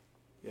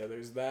yeah,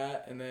 there's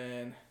that, and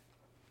then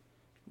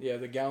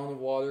the gallon of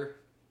water,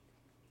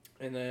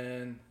 and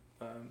then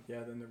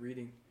then the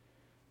reading,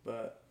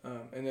 but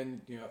and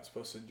then you're not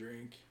supposed to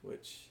drink,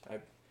 which I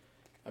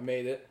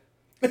made it.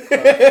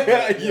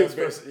 You're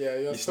supposed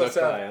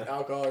to have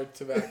alcohol or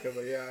tobacco,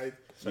 but yeah, I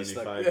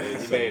 75 You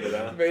days. made it,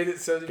 huh? made it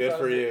 75. Good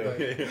for you.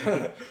 Like,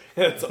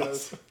 That's that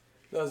awesome.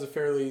 was a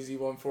fairly easy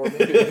one for me.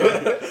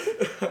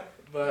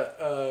 But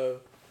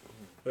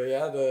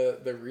yeah,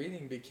 the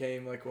reading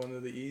became like one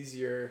of the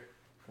easier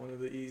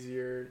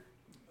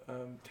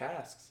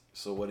tasks.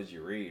 So what did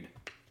you read?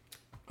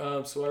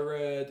 So I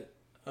read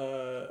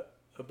a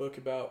book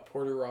about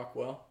Porter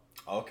Rockwell.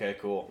 Okay,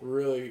 cool.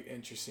 Really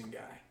interesting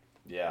guy.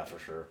 Yeah, for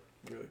sure.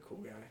 Really cool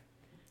guy.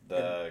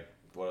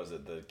 What was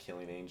it? The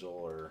Killing Angel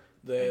or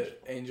The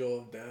Angel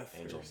of Death.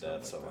 Angel or of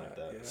Death, something like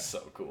that. Yeah.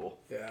 So cool.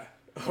 Yeah.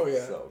 Oh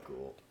yeah. So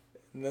cool.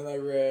 And then I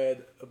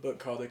read a book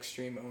called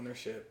Extreme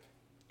Ownership,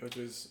 which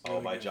was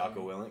really by good Jocko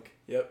for me. Willink.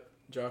 Yep,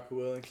 Jocko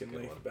Willink and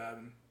good Leif one.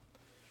 Babin.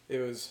 It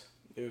was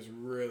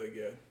really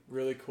good,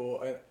 really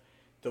cool.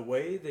 The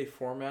way they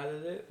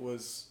formatted it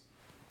was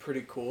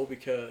pretty cool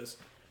because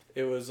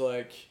it was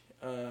like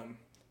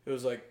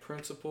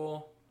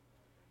principle,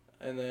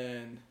 and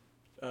then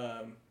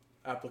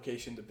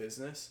application to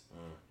business,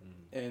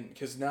 and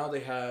because now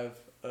they have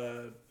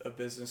a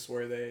business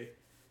where they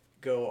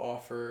go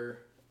offer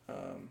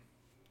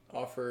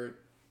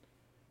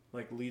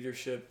like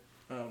leadership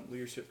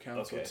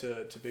counsel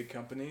to big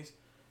companies,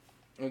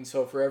 and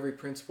so for every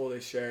principle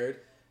they shared,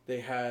 they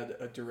had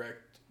a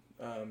direct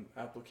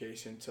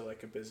application to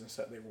like a business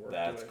that they worked with.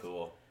 That's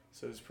cool.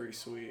 So it's pretty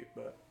sweet,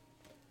 but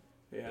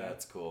yeah,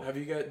 That's cool. Do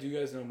you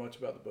guys know much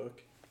about the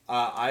book?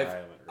 I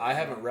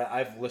haven't read.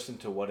 I've listened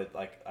to what it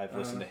like. I've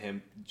listened to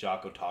him,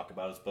 Jocko, talk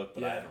about his book,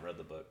 but I haven't read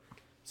the book.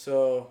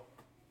 So,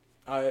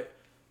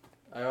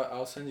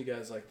 I'll send you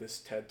guys like this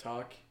TED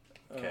Talk,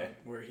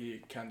 where he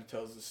kind of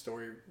tells the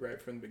story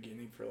right from the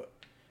beginning for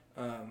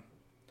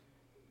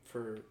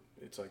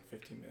it's like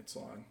 15 minutes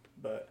long,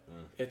 but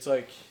it's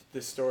like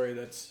this story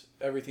that's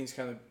everything's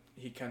kind of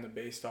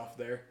based off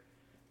there,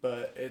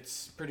 but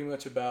it's pretty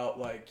much about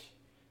like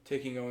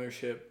taking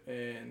ownership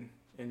in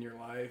your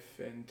life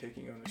and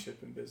taking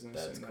ownership in business.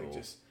 That's and cool.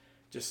 like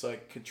just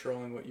like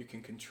controlling what you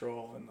can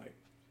control, and like,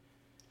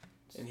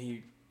 and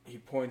he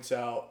points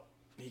out,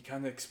 he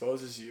kind of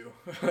exposes you.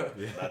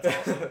 Yeah.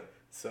 That's awesome.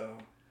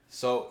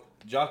 So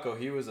Jocko,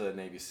 he was a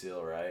Navy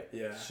SEAL, right?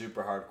 Yeah.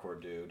 Super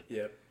hardcore dude.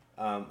 Yep.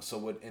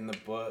 So in the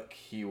book,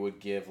 he would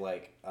give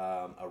like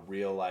a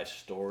real life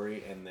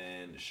story and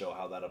then show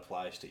how that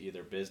applies to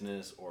either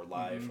business or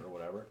life or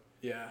whatever.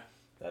 Yeah.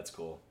 That's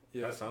cool.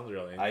 Yeah. That sounds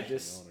really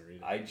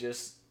interesting. I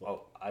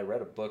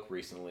read a book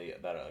recently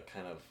that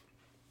kind of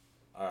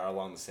are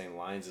along the same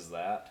lines as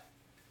that.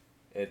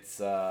 It's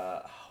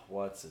I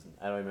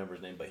don't remember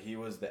his name, but he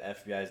was the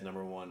FBI's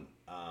number one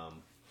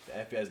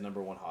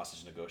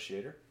hostage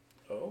negotiator.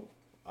 Oh.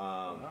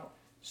 Wow.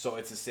 So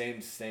it's the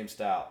same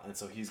style, and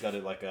so he's got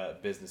like a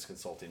business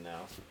consulting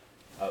now,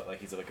 like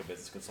he's like a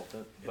business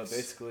consultant. But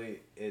basically,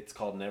 it's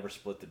called Never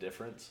Split the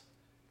Difference.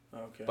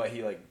 Okay. But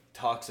he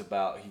talks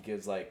about he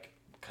talks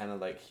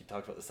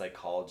about the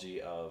psychology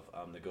of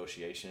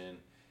negotiation,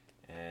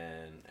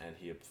 and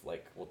he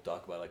will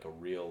talk about like a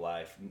real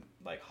life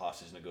like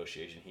hostage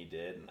negotiation he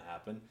did and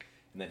happened,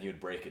 and then he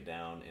would break it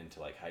down into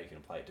like how you can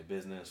apply it to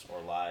business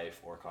or life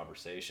or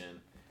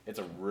conversation. It's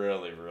a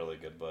really, really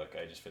good book.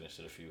 I just finished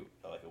it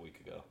a week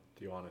ago.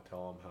 Do you want to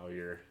tell him how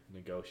your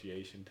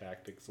negotiation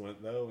tactics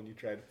went though when you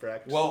tried to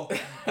practice? Well,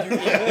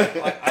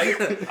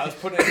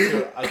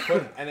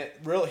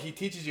 he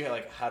teaches you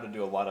how to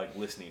do a lot of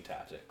listening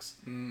tactics,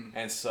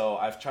 and so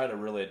I've tried to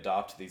really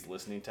adopt these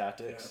listening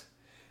tactics,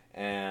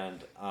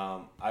 and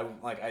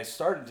I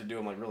started to do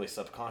them really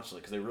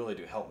subconsciously because they really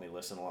do help me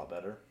listen a lot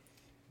better.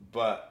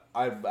 But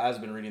as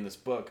I've been reading this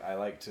book, I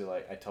like to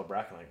I tell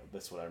Bracken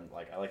this is what I'm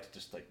I like to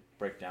just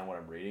break down what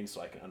I'm reading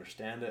so I can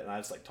understand it, and I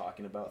just like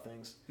talking about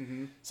things.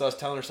 Mm-hmm. So I was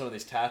telling her some of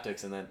these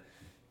tactics, and then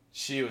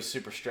she was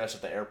super stressed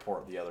at the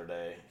airport the other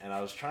day, and I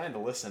was trying to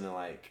listen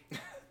and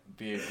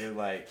be a good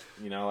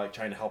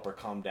trying to help her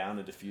calm down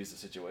and diffuse the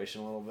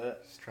situation a little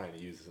bit. Just trying to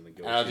use it as a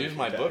negotiation. And I was using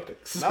my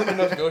tactics. Book, not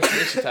my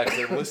negotiation tactics,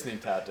 they're listening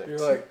tactics.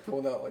 You're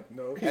pulling out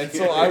notes. And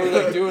so I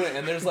was doing it,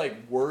 and there's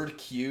word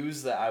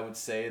cues that I would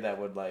say that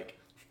would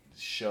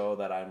show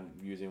that I'm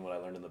using what I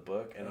learned in the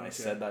book, and I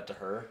said that to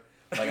her.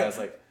 I was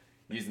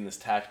using this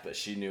tactic that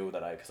she knew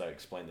because I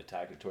explained the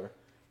tactic to her,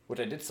 which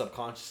I did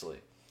subconsciously,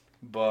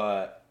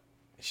 but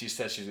she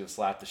said she's gonna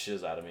slap the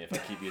shiz out of me if I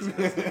keep using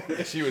this.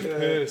 And she was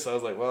pissed. I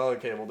was like, well,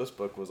 this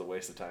book was a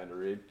waste of time to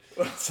read.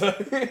 So,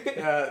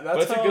 yeah,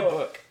 but it's a good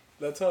book.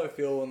 That's how I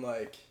feel when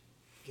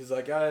because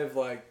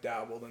I've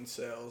dabbled in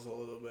sales a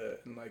little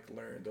bit and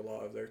learned a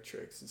lot of their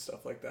tricks and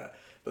stuff like that.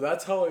 But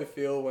that's how I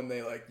feel when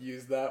they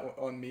use that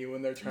on me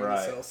when they're trying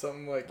to sell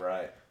something.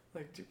 Right.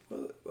 Dude,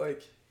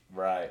 what,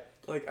 right.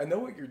 I know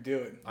what you're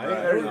doing.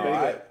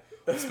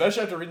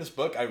 Especially after reading this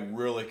book, I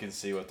really can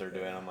see what they're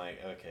doing. I'm like,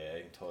 okay,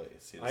 I can totally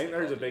see this. I think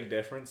there's a big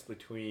difference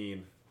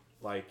between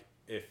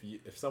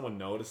if someone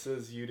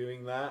notices you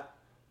doing that,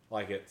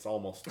 it's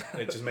almost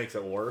it just makes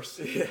it worse.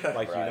 Yeah.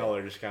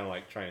 They're just kind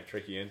of trying to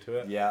trick you into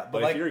it. Yeah,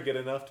 but if you're good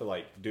enough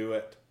to do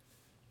it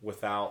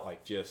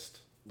without just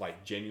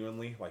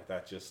genuinely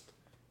that just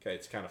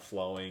it's kind of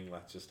flowing.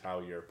 That's just how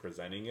you're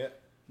presenting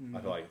it. Mm-hmm.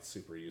 I feel like it's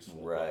super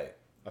useful. Right.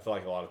 I feel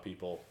like a lot of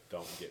people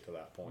don't get to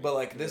that point.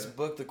 But this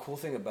book, the cool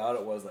thing about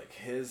it was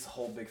his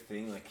whole big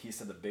thing. He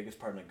said the biggest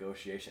part of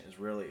negotiation is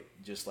really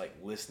just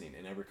listening.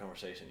 In every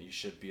conversation, you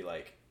should be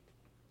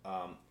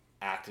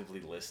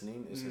actively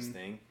listening is his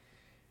thing.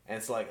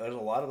 And so there's a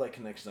lot of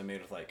connections I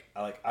made with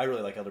I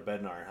really like Elder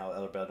Bednar, and how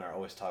Elder Bednar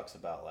always talks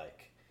about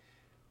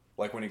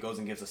when he goes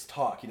and gives this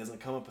talk, he doesn't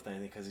come up with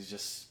anything because he's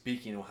just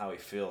speaking how he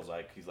feels.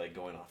 He's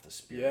going off the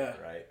spirit,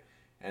 right?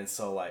 And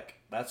so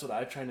that's what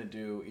I'm trying to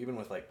do, even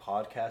with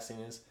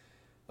podcasting is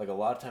a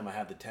lot of time I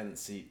have the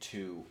tendency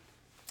to,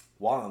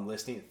 while I'm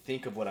listening,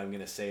 think of what I'm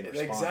going to say and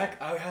respond.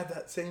 Exactly. I had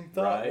that same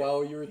thought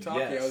while you were talking.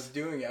 Yes. I was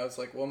doing it. I was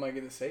like, what am I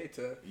going to say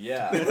to?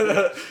 Yeah,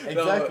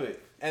 exactly.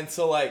 And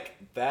so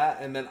that,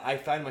 and then I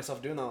find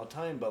myself doing that all the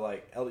time.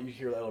 But you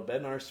hear Elder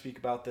Bednar speak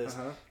about this.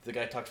 Uh-huh. The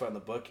guy talks about in the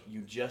book.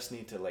 You just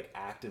need to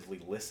actively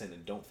listen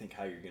and don't think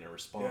how you're going to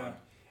respond,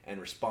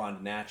 and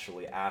respond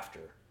naturally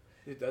after.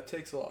 Dude, that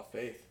takes a lot of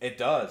faith. It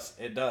does.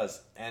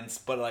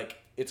 But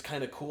it's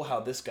kind of cool how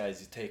this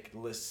guy's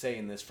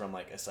saying this from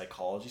a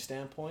psychology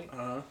standpoint,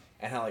 and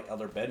how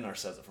Elder Bednar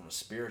says it from a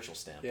spiritual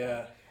standpoint.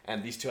 Yeah.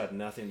 And these two have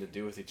nothing to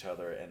do with each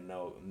other, and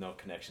no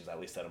connections, at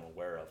least that I'm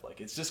aware of.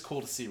 It's just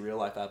cool to see real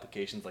life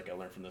applications I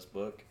learned from this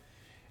book,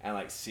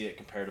 and see it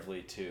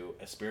comparatively to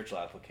a spiritual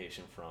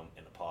application from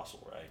an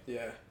apostle, right?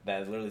 Yeah.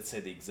 That literally say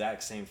the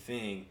exact same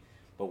thing.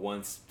 But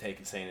one's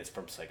saying it's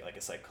from a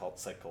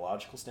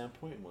psychological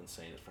standpoint, and one's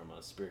saying it's from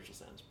a spiritual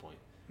standpoint,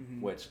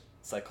 which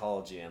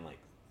psychology and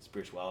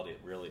spirituality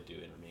really do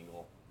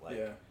intermingle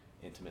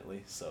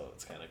intimately. So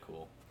it's kind of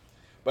cool.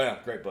 But yeah,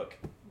 great book.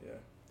 Yeah,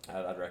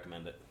 I'd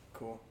recommend it.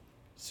 Cool.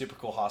 Super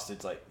cool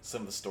hostage.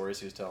 Some of the stories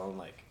he was telling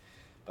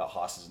about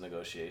hostage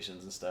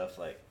negotiations and stuff.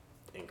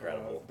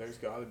 Incredible. There's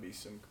got to be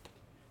some.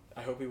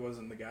 I hope he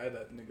wasn't the guy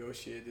that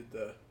negotiated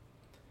the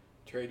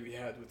trade we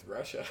had with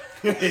Russia.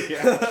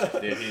 Yeah.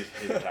 Dude, he's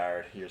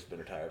retired. He's been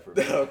retired for a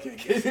bit. Okay.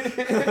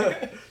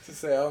 To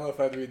say, I don't know if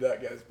I'd read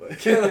that guy's book.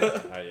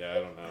 I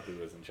don't know who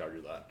was in charge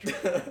of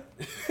that.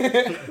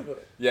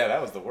 Yeah,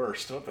 that was the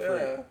worst. What the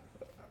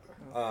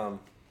freak?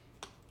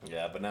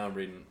 Yeah, but now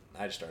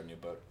I just started a new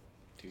book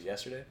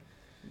yesterday.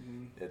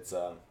 Mm-hmm. It's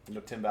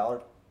Tim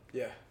Ballard.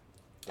 Yeah.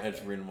 I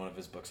just reading one of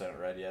his books I haven't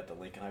read yet, The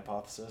Lincoln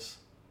Hypothesis.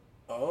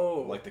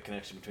 Oh. The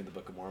connection between the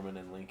Book of Mormon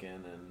and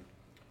Lincoln and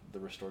the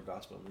restored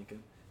gospel of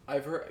Lincoln.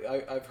 I've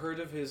heard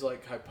of his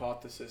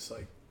hypothesis,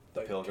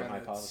 the Pilgrim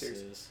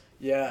hypothesis.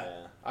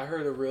 Yeah, I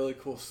heard a really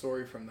cool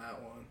story from that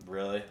one.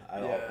 Really?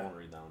 I want to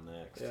read that one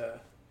next.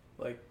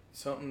 Yeah,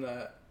 something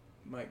that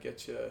might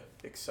get you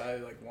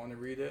excited, want to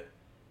read it.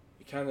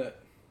 It kind of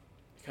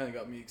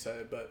got me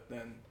excited, but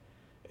then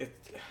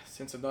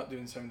since I'm not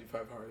doing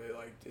 75 hard,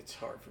 it's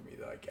hard for me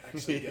to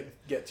actually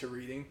get to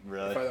reading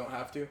if I don't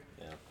have to.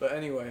 Yeah. But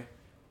anyway,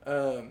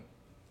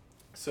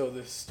 so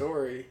this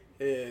story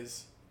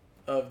is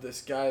of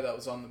this guy that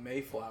was on the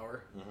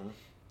Mayflower,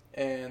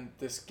 and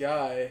this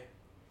guy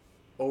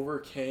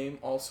overcame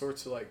all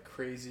sorts of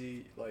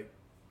crazy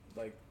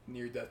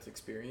near-death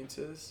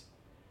experiences,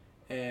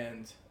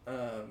 and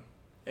I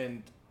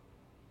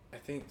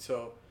think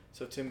so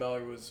Tim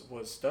Ballard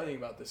was studying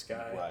about this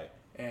guy, right?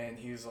 And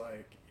he's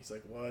like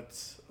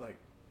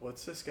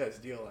what's this guy's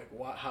deal,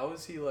 how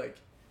does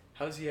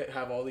he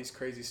have all these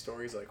crazy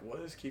stories, what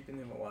is keeping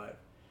him alive?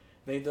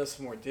 Then he does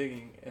some more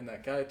digging, and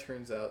that guy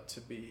turns out to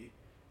be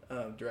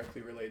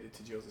directly related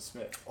to Joseph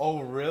Smith.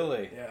 Oh,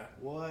 really? Yeah.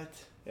 What?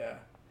 Yeah.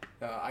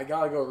 I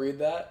gotta go read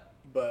that,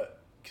 but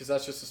because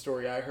that's just a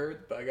story I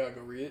heard, but I gotta go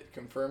read it,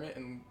 confirm it,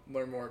 and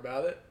learn more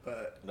about it.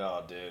 But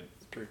No, dude.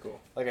 it's pretty cool.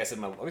 Like I said,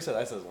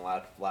 I said in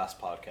the last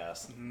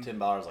podcast, Tim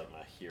Ballard's like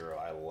my hero.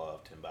 I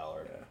love Tim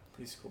Ballard. Yeah,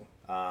 he's cool.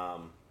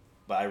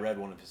 But I read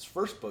one of his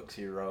first books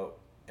he wrote,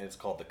 and it's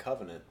called The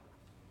Covenant.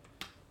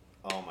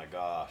 Oh my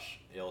gosh,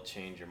 it'll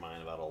change your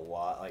mind about a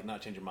lot. Like, not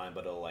change your mind,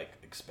 but it'll like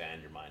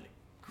expand your mind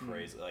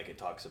crazy. Like, it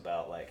talks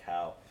about like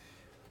how,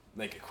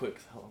 make it quick.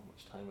 How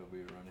much time have we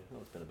been running? Oh,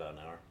 it's been about an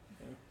hour.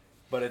 Yeah.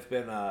 But it's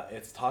been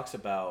it talks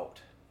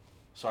about.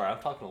 Sorry, I'm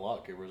talking a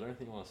lot. Was there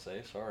anything you want to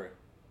say? Sorry.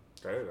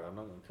 Dude, I'm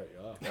not gonna cut you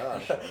off.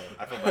 Gosh,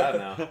 I feel bad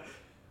now.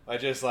 I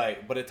just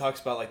but it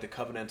talks about like the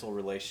covenantal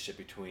relationship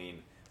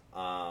between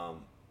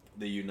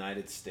the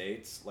United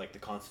States, like the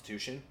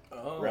Constitution,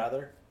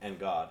 rather, and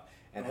God,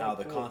 and how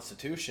the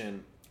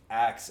Constitution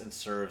acts and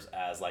serves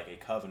as like a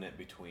covenant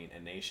between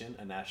a nation,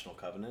 a national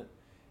covenant,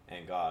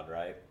 and God,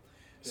 right?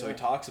 So he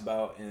talks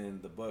about in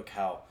the book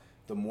how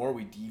the more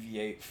we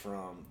deviate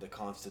from the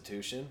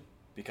Constitution,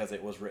 because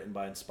it was written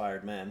by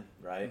inspired men,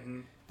 right?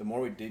 Mm-hmm. The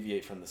more we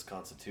deviate from this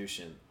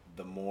Constitution,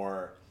 the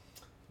more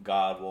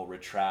God will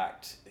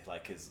retract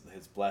like his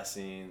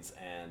blessings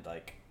and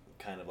like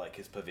kind of like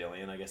his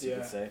pavilion, I guess you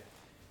could say.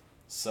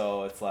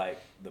 So it's like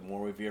the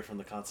more we veer from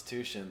the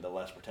Constitution, the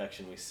less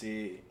protection we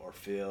see or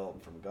feel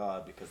from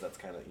God, because that's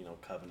kind of,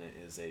 covenant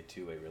is a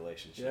two-way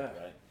relationship,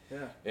 right?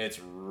 Yeah. It's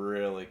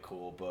really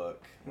cool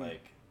book.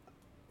 Like,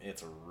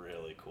 it's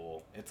really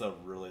cool. It's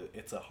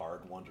a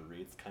hard one to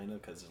read, kind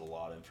of, because there's a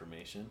lot of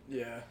information.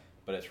 Yeah.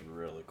 But it's a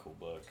really cool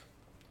book.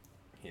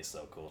 He's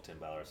so cool. Tim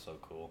Ballard's so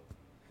cool.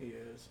 He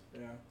is.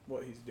 Yeah.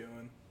 What he's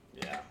doing.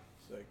 Yeah.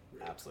 It's like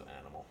really absolute cool.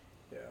 Animal.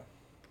 Yeah.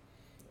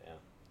 Yeah.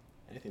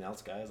 Anything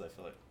else, guys? I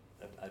feel like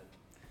I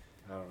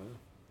don't know.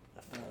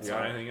 You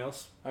Sorry. got anything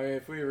else? I mean,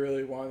 if we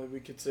really wanted, we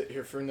could sit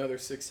here for another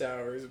 6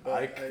 hours.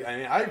 But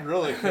I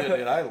really could,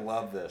 dude. I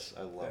love this.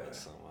 I love it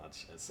so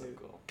much. It's so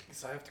cool.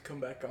 Because I have to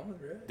come back on,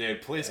 right?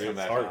 Dude, please come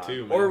back hard on.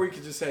 too, man. Or we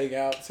could just hang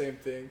out, same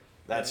thing.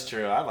 That's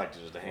true. I'd like to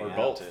just hang out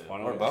both. too. Why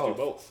don't or we both. just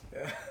do both?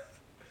 Yeah.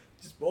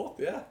 Just both,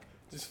 yeah.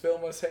 Just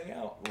film us hang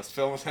out. Let's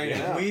film us hanging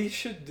out. We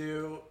should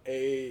do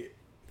a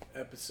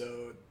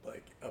episode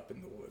like up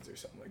in the woods or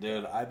something like that.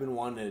 Dude, I've been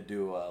wanting to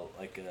do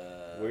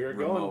we were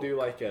going to do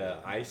like a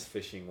ice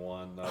fishing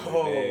one the other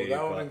day,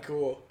 that would have been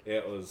cool.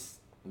 It was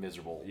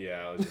miserable.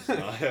 Yeah, it was just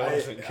not, it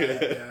wasn't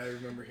good. I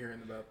remember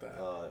hearing about that.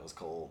 It was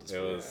cold. It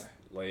was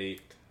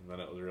late, and then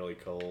it was really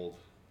cold,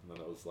 and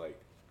then it was like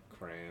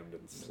crammed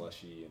and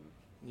slushy. And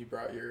you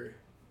brought your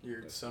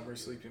summer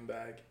sleeping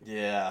bag.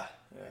 Yeah.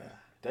 Yeah.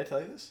 Did I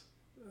tell you this?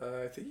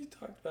 I think you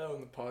talked about it on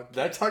the podcast.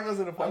 Did I talk about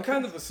it in a podcast? I'm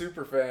kind of a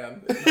super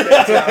fan.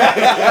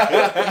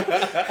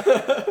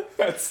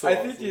 That's so I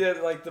think awesome. you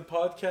had like the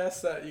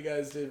podcast that you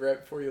guys did right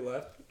before you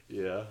left.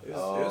 Yeah. It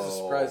was a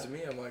surprise to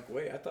me. I'm like,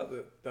 wait, I thought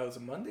that was a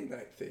Monday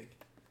night thing.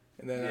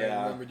 And then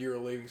I remembered you were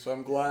leaving. So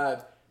I'm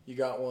glad you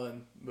got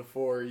one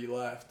before you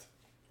left.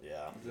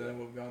 Yeah. Then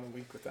we've gone a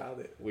week without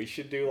it. We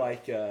should do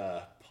like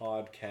a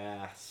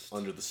podcast.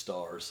 Under the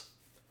stars.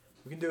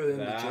 We can do it in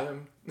the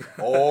gym.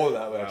 Oh,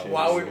 that would actually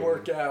While we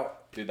work out.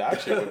 Dude, that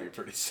actually would be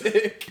pretty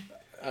sick.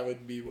 I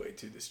would be way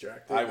too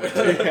distracted. I would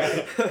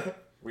too.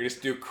 We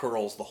just do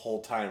curls the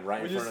whole time,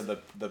 right in front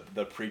of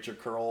the preacher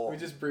curl. We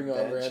just bring on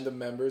bench. random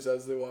members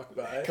as they walk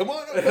by. Come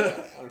on.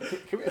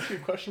 Can we ask you a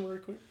question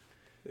really quick?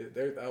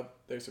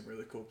 There's some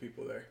really cool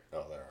people there.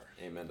 Oh, there are.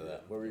 Amen to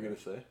that. What were you going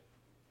to say?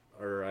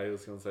 Or I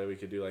was going to say we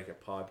could do like a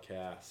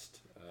podcast.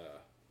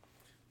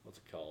 What's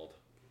it called?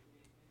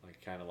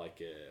 Like kind of like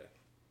a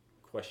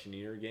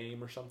questionnaire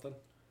game or something.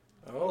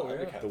 Oh,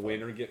 yeah. The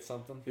winner gets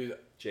something. Dude,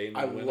 Jayden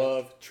I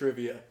love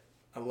trivia.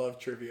 I love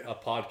trivia. A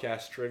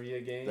podcast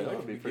trivia game. That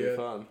would be pretty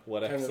fun.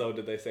 What episode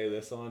did they say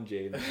this on?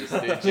 Jayden.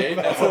 Jayden,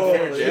 that's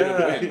unfair.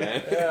 Jayden would win,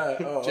 man. Yeah.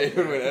 Jayden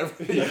would win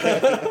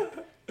everything.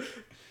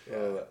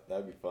 Oh,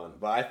 that'd be fun.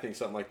 But I think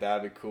something like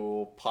that would be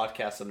cool.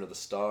 Podcast Under the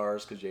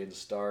Stars, because Jayden's a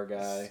star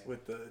guy.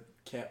 With the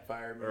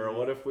campfire. Or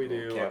what if we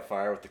do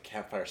campfire with the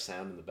campfire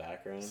sound in the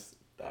background?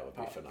 That would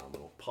be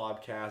phenomenal.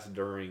 Podcast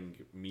during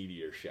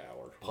meteor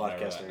shower.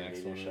 Podcast during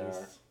meteor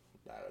shower.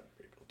 That would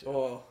be pretty cool too.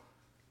 Oh,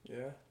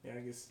 yeah.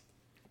 I guess.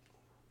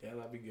 Yeah,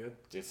 that'd be good.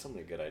 Dude, so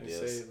many good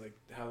ideas. Say like,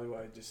 how do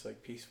I just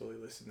like peacefully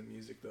listen to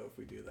music though if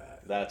we do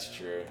that? That's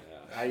true.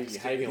 Yeah. How you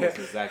can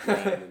listen to Zach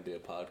Bryan and do a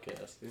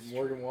podcast? Dude,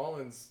 Morgan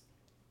Wallen's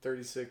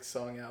 36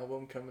 song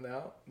album coming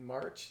out in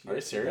March. Are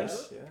you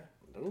serious?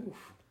 Yeah.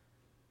 Oof.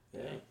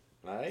 Yeah.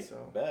 All right.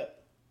 So,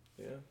 bet.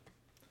 Yeah.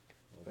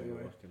 Well,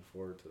 Anyway. looking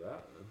forward to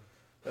that.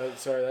 Then.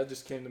 Sorry, that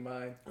just came to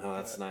mind. Oh,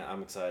 that's nice.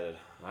 I'm excited.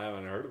 I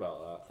haven't heard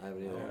about that. I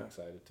haven't either. I'm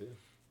excited too.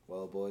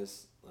 Well,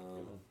 boys,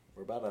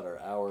 we're about at our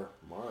hour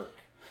mark.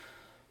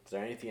 Is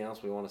there anything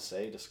else we want to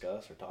say,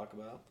 discuss, or talk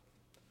about?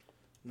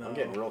 No. I'm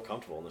getting real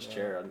comfortable in this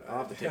chair. I don't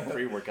have to take a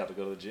pre-workout to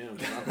go to the gym.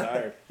 I'm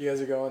tired. You guys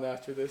are going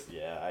after this?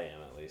 Yeah, I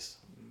am at least.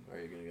 Where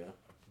are you going to go?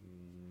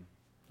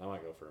 I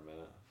might go for a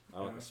minute.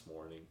 I went this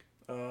morning.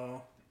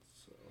 Oh.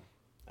 So.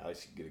 At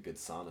least you can get a good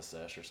sauna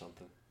sesh or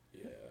something.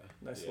 Yeah.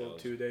 Nice little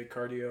 2-day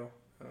cardio.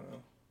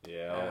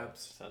 Yeah.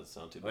 Abs. Sounds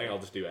too I bad. think I'll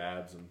just do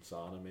abs and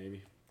sauna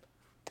maybe.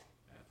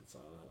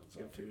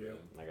 Good for you.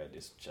 I got to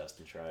do some chest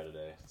and try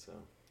today. So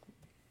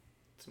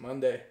It's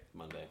Monday.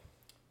 Monday.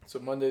 That's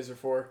what Mondays are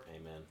for.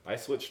 Amen. I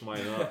switched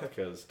mine up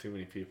because too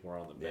many people were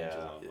on the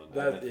benches on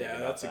Monday.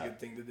 That's a good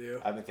thing to do.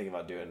 I've been thinking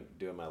about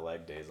doing my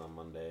leg days on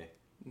Monday.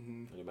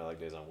 Mm-hmm. I do my leg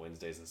days on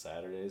Wednesdays and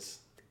Saturdays.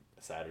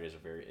 Saturdays are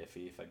very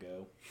iffy if I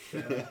go.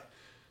 Yeah.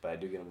 But I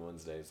do get them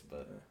Wednesdays,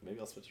 but maybe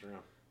I'll switch it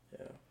around.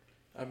 Yeah.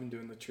 I've been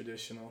doing the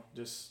traditional,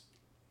 just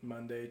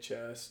Monday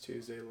chest,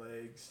 Tuesday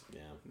legs.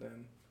 Yeah. And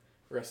then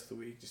the rest of the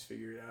week, just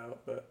figure it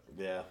out. But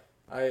yeah,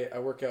 I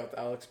work out with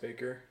Alex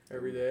Baker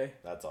every day.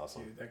 That's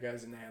awesome. Dude, that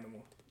guy's an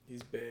animal.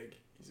 He's big.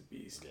 He's a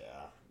beast.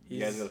 Yeah. You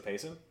guys go to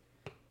Payson?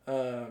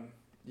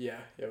 Yeah,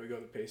 we go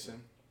to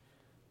Payson.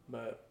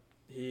 But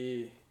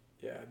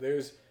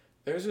there's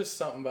just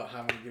something about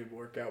having a good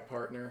workout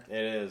partner. It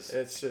is.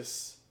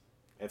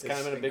 It's kind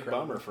of been a big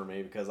incredible. bummer for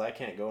me because I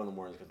can't go in the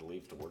mornings because I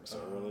leave to work so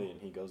early, and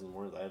he goes in the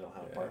mornings. I don't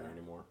have a partner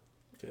anymore.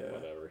 Yeah.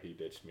 Whatever. He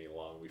ditched me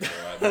long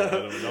before I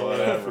did. Don't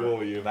let him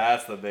fool you.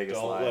 That's the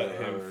biggest lie. Don't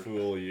let him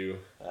fool you.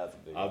 That's a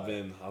big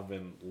lie. I've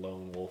been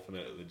lone wolfing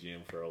it at the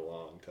gym for a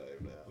long time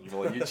now.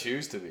 Well, you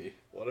choose to be.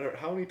 Whatever.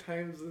 How many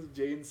times has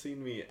Jayden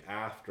seen me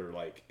after,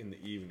 like in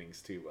the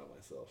evenings too, by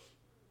myself?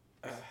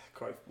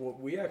 Quite. Well,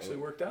 we actually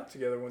worked out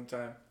together one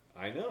time.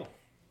 I know.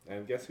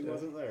 And guess who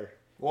wasn't there?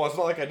 Well, it's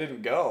not like I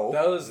didn't go.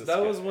 That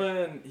was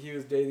when he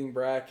was dating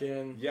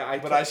Bracken. Yeah,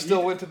 I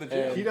still went to the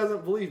gym. He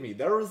doesn't believe me.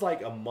 There was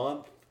like a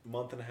month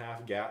and a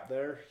half gap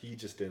there. He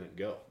just didn't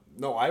go.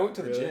 No, I went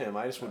to the gym.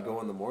 I just would go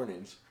in the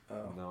mornings.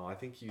 Oh. No, I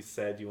think you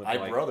said you went to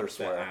like brother the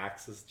swear.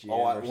 Axis gym.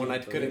 When I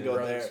couldn't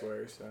go there.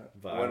 Swears that.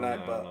 But I don't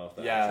know if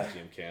the Axis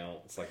gym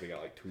counts. It's like they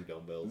got like 2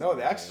 dumbbells. No,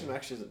 the Axis gym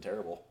actually isn't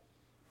terrible.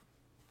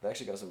 They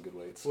actually got some good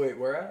weights. Wait,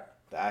 where at?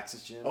 The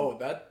Axis gym. Oh,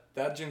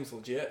 that gym's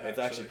legit. It's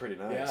actually pretty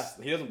nice.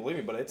 Yeah. He doesn't believe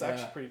me, but it's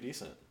actually pretty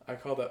decent. I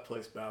call that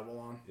place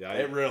Babylon. Yeah,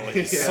 it really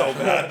is so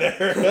bad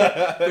there.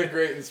 They're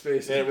great in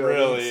space. It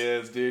really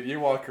is, dude. You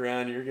walk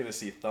around, you're gonna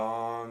see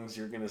thongs.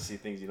 You're gonna see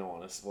things you don't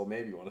want to. Well,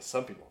 maybe you want to.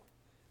 Some people.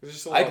 There's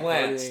just a lot I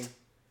glanced. Of partying.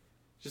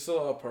 Just a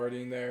lot of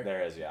partying there.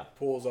 There is, yeah.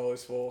 Pool's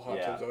always full.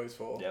 Hot tub's always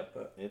full. Yep.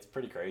 But, it's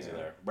pretty crazy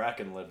there.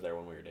 Bracken lived there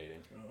when we were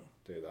dating. Oh.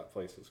 Dude, that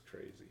place was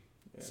crazy.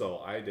 Yeah.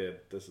 So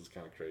this is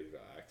kind of crazy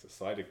about Axis.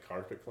 So I did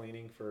carpet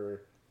cleaning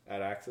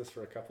at Axis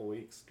for a couple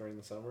weeks during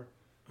the summer.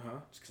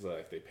 Just because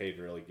like they paid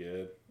really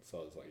good. So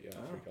I was like, yeah,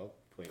 I'll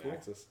clean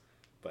Axis.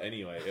 But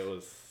anyway,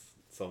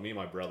 so me and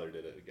my brother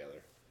did it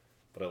together.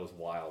 But it was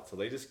wild. So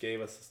they just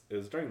gave us, it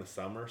was during the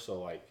summer, so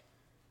like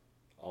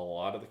a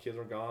lot of the kids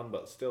were gone,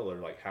 but still they're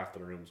like half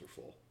the rooms were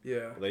full.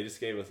 Yeah. But they just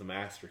gave us a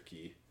master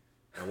key.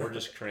 And we're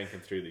just cranking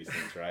through these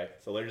things, right?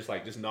 So they're just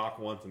like, just knock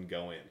once and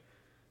go in.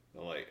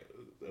 I'm like,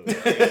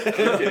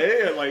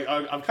 okay, and like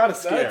I'm kind of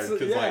scared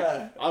because like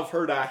I've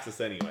heard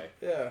Axis anyway.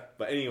 Yeah.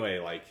 But anyway,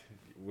 like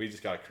we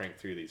just gotta crank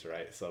through these,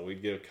 right? So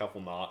we'd get a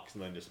couple knocks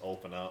and then just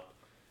open up,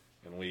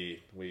 and we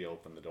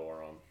open the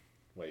door on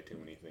way too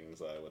many things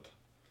I would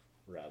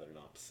rather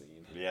not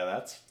seen. Yeah,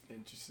 that's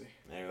interesting.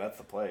 Maybe that's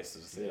the place.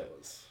 It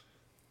was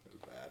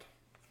bad.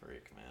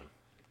 Freak, man.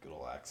 Good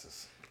old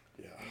Axis.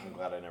 Yeah. I'm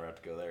glad I never have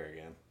to go there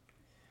again.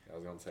 I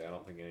was gonna say I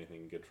don't think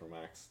anything good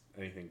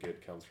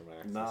comes from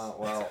Axis. No,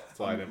 well,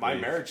 my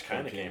marriage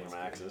kind of came from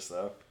Axis,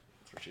 though.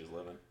 That's where she was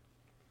living.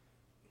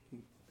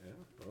 Yeah,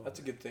 well, that's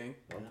a good thing.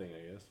 One thing,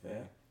 I guess.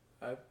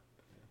 Yeah.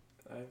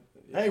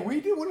 Hey,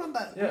 we went on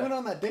that. Yeah. We went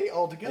on that date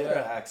all together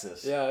at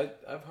Axis. Yeah,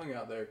 I've hung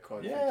out there quite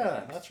a few times.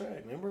 Yeah, that's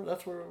right. Remember,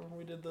 that's where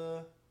we did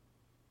the.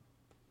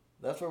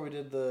 That's where we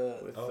did the.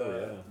 With,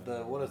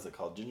 the what is it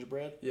called?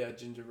 Gingerbread. Yeah,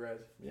 gingerbread.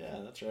 Yeah,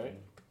 that's right.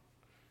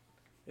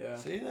 Yeah.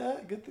 See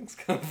that? Good things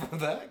come from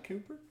that,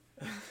 Cooper.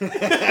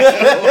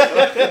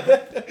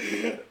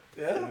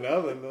 Yeah.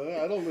 Nothing.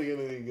 I don't think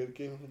anything good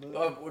came from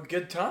that.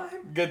 Good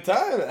time. Good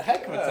time. A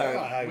heck of a time.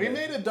 I We guess.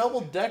 made a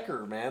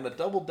double-decker, man. A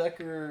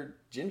double-decker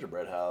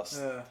gingerbread house.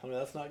 Yeah. Tell me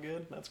that's not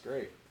good? That's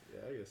great.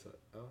 Yeah, I guess that.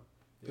 Oh,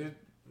 yeah. Dude,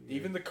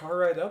 even the car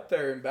ride up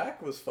there and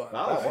back was fun.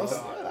 That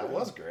That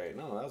was great.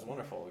 No, that was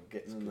wonderful.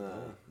 Getting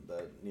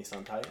the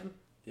Nissan Titan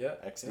Yeah.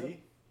 XD.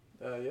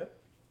 Yeah.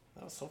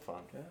 That was so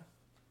fun. Yeah.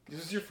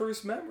 This is your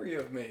first memory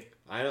of me.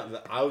 I don't.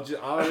 I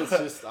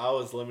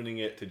was limiting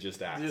it to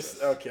just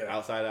Axis. Okay.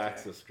 Outside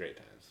Axis, great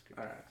times.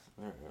 All right.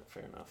 All right,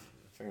 fair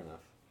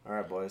enough. All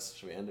right, boys.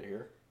 Should we end it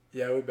here?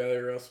 Yeah, we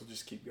better, or else we'll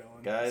just keep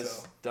going. Guys,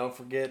 So. don't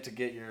forget to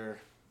get your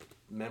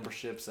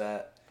memberships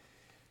at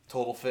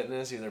Total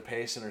Fitness, either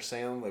Payson or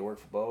Salem. They work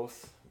for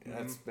both. Mm-hmm.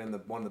 That's been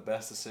one of the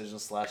best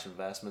decisions /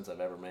 investments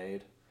I've ever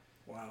made.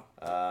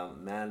 Wow.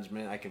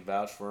 Management, I can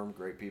vouch for them.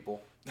 Great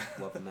people.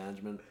 Love the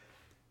management.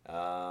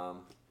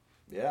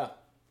 Yeah.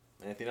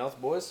 Anything else,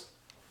 boys?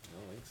 I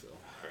don't think so.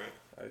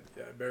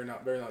 I better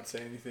not say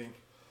anything.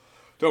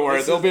 Don't worry,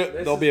 This there'll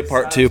is be a the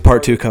part saddest two.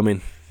 Part two part.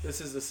 coming. This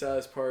is the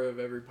saddest part of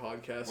every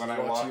podcast. When is I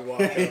watch walk- you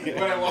walk out.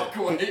 When I walk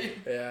away.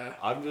 Yeah.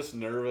 I'm just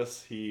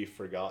nervous. He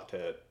forgot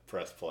to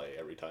press play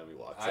every time he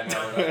walks. I in.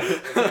 know that.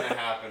 It's gonna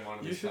happen one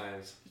of You these should-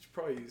 times. You should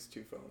probably use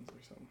 2 phones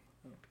or something.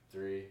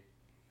 3,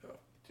 Oh.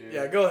 2.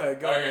 Yeah, go ahead.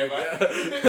 Go Okay, ahead. bye. Yeah.